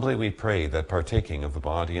 Humbly we pray that, partaking of the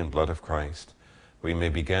body and blood of Christ, we may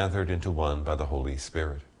be gathered into one by the Holy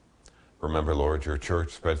Spirit. Remember, Lord, your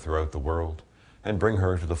church spread throughout the world, and bring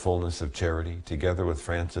her to the fullness of charity, together with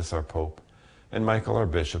Francis our Pope, and Michael our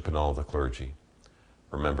Bishop, and all the clergy.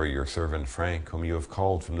 Remember your servant Frank, whom you have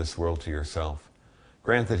called from this world to yourself.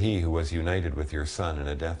 Grant that he who was united with your Son in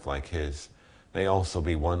a death like his may also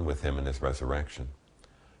be one with him in his resurrection.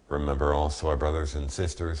 Remember also our brothers and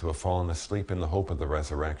sisters who have fallen asleep in the hope of the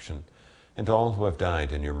resurrection, and all who have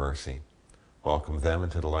died in your mercy. Welcome them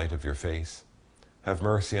into the light of your face. Have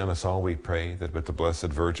mercy on us all, we pray, that with the Blessed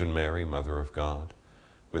Virgin Mary, Mother of God,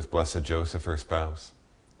 with blessed Joseph, her spouse,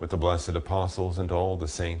 with the blessed apostles and all the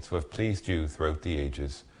saints who have pleased you throughout the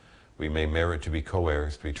ages, we may merit to be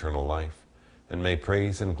co-heirs to eternal life, and may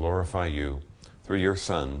praise and glorify you through your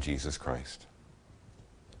Son, Jesus Christ.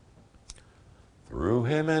 Through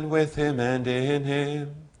him and with him and in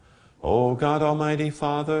him, O God, Almighty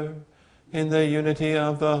Father, in the unity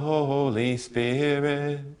of the Holy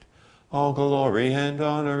Spirit, all glory and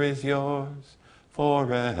honor is yours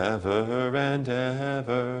forever and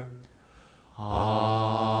ever.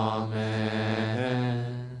 Amen.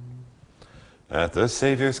 At the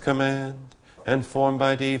Savior's command, and formed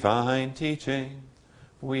by divine teaching,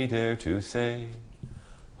 we dare to say,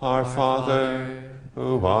 Our Father,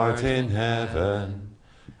 who art in heaven,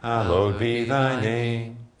 hallowed be thy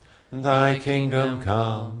name. Thy kingdom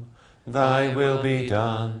come, thy will be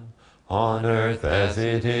done, on earth as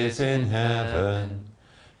it is in heaven.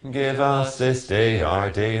 Give us this day our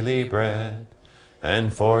daily bread,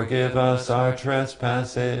 and forgive us our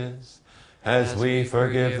trespasses, as we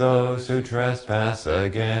forgive those who trespass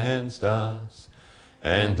against us.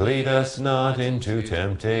 And lead us not into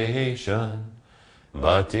temptation,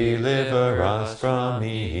 but deliver us from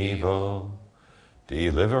evil.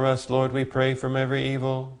 Deliver us, Lord, we pray, from every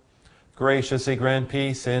evil. Graciously grant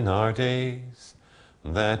peace in our days,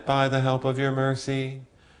 that by the help of your mercy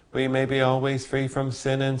we may be always free from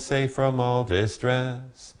sin and safe from all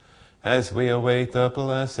distress, as we await the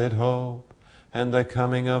blessed hope and the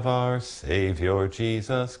coming of our Savior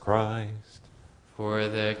Jesus Christ. For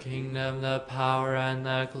the kingdom, the power, and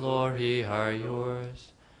the glory are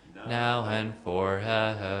yours, now and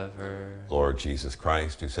forever. Lord Jesus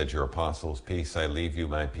Christ, who said to your apostles, Peace I leave you,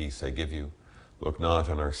 my peace I give you, look not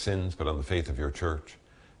on our sins, but on the faith of your church,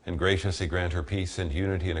 and graciously grant her peace and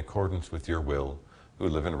unity in accordance with your will, who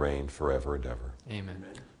live and reign forever and ever. Amen.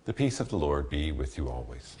 The peace of the Lord be with you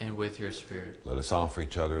always. And with your spirit. Let us offer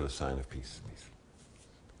each other the sign of peace.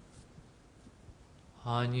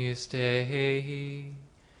 Agnus Dei,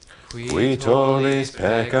 qui tollis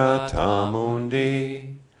peccata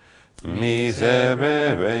mundi,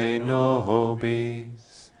 miserere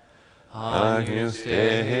nobis. Agnus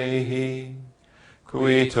Dei,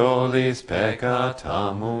 qui tollis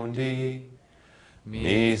peccata mundi,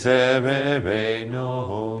 miserere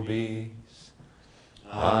nobis.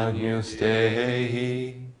 Agnus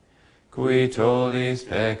Dei, qui tollis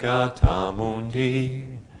peccata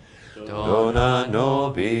mundi, dona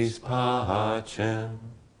nobis pacem.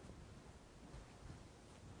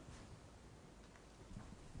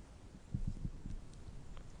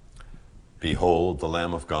 Behold the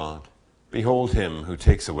Lamb of God. Behold him who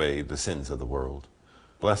takes away the sins of the world.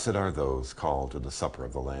 Blessed are those called to the supper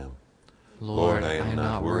of the Lamb. Lord, I am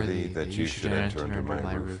not worthy that you should enter under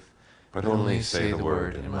my roof, but only say the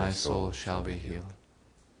word, and my soul shall be healed.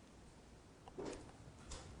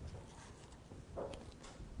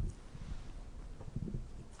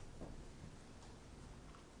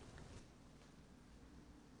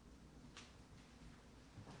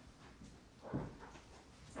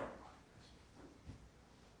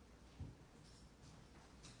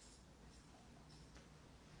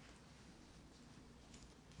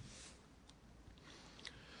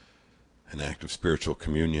 An act of spiritual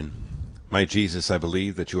communion. My Jesus, I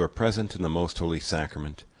believe that you are present in the most holy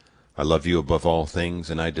sacrament. I love you above all things,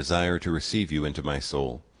 and I desire to receive you into my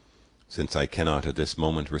soul. Since I cannot at this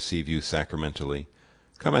moment receive you sacramentally,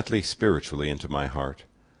 come at least spiritually into my heart.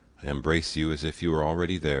 I embrace you as if you were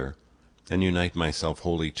already there, and unite myself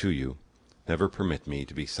wholly to you. Never permit me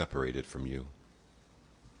to be separated from you.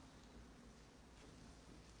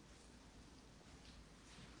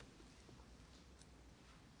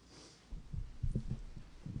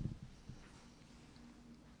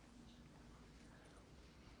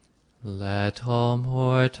 Let all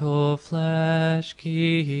mortal flesh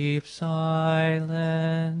keep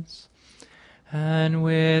silence, and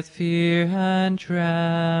with fear and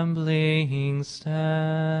trembling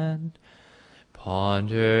stand.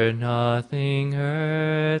 Ponder nothing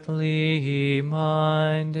earthly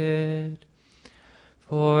minded,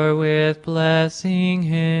 for with blessing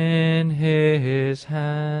in his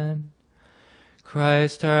hand,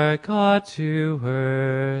 Christ our God to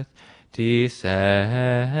earth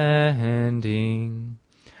descending,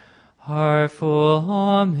 our full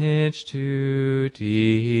homage to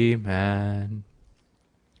demand.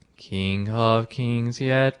 King of kings,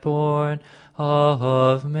 yet born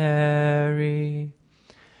of Mary,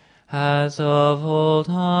 as of old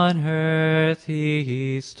on earth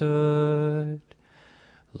he stood,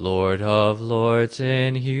 Lord of lords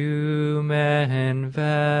in human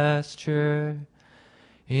vesture,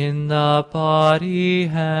 in the body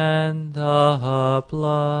and the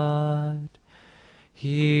blood,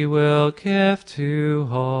 he will give to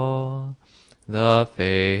all the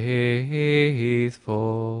faithful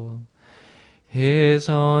his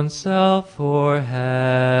own self for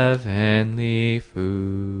heavenly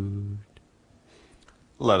food.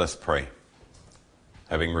 Let us pray.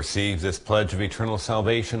 Having received this pledge of eternal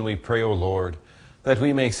salvation, we pray, O Lord, that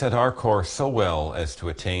we may set our course so well as to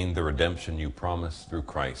attain the redemption you promise through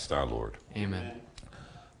Christ our Lord. Amen.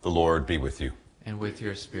 The Lord be with you. And with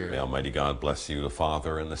your spirit. May Almighty God bless you, the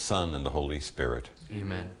Father, and the Son, and the Holy Spirit.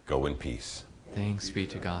 Amen. Go in peace. Thanks be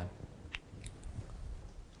to God.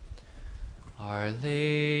 Our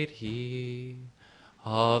Lady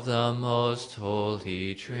of the most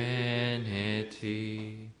holy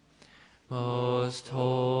Trinity, most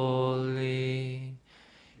holy,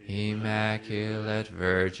 Immaculate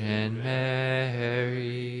Virgin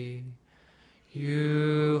Mary,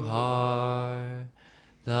 you are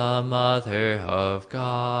the Mother of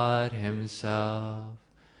God himself.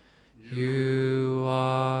 You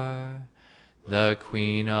are the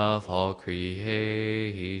Queen of all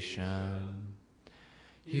creation.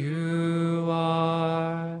 You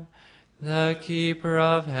are the keeper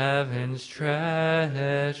of heaven's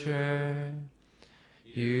treasure.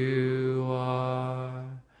 You are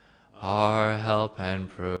our help and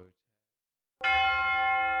protection.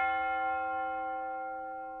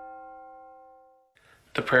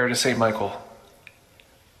 The prayer to Saint Michael.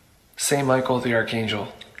 Saint Michael the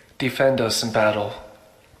Archangel, defend us in battle.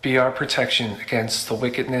 Be our protection against the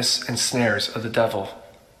wickedness and snares of the devil.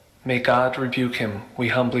 May God rebuke him, we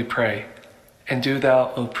humbly pray. And do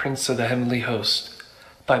thou, O Prince of the heavenly host,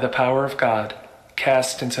 by the power of God,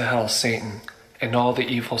 cast into hell Satan and all the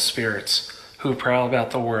evil spirits who prowl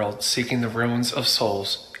about the world seeking the ruins of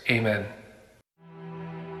souls. Amen.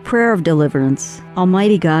 Prayer of Deliverance.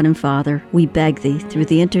 Almighty God and Father, we beg Thee, through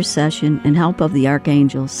the intercession and help of the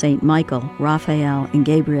archangels, Saint Michael, Raphael, and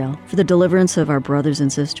Gabriel, for the deliverance of our brothers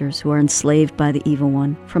and sisters who are enslaved by the evil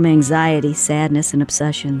one, from anxiety, sadness, and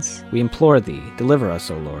obsessions. We implore Thee, deliver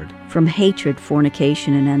us, O Lord. From hatred,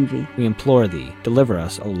 fornication, and envy. We implore Thee, deliver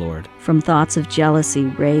us, O Lord. From thoughts of jealousy,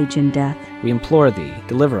 rage, and death. We implore Thee,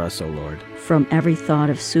 deliver us, O Lord. from every thought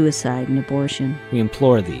of suicide and abortion. We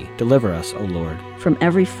implore Thee, deliver us, O Lord. From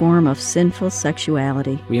every form of sinful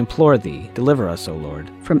sexuality. We implore Thee, deliver us, O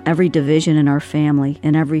Lord. From every division in our family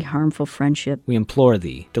and every harmful friendship. We implore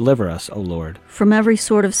Thee, deliver us, O Lord. From every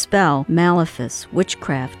sort of spell, malefice,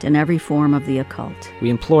 witchcraft, and every form of the occult. We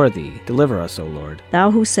implore Thee, deliver us, O Lord.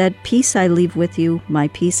 Thou who said, Peace I leave with you, my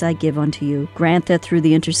peace I give unto you, grant that through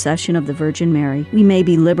the intercession of the Virgin Mary, we may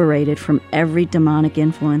be liberated from every demonic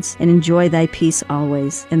influence and enjoy Thy peace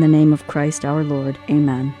always. In the name of Christ our Lord.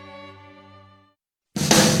 Amen.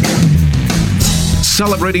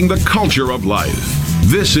 Celebrating the culture of life.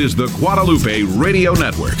 This is the Guadalupe Radio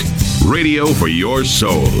Network. Radio for your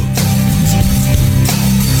soul.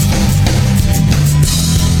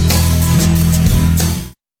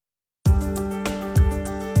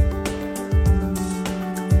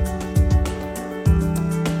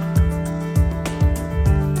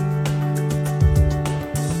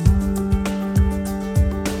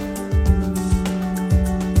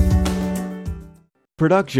 Production.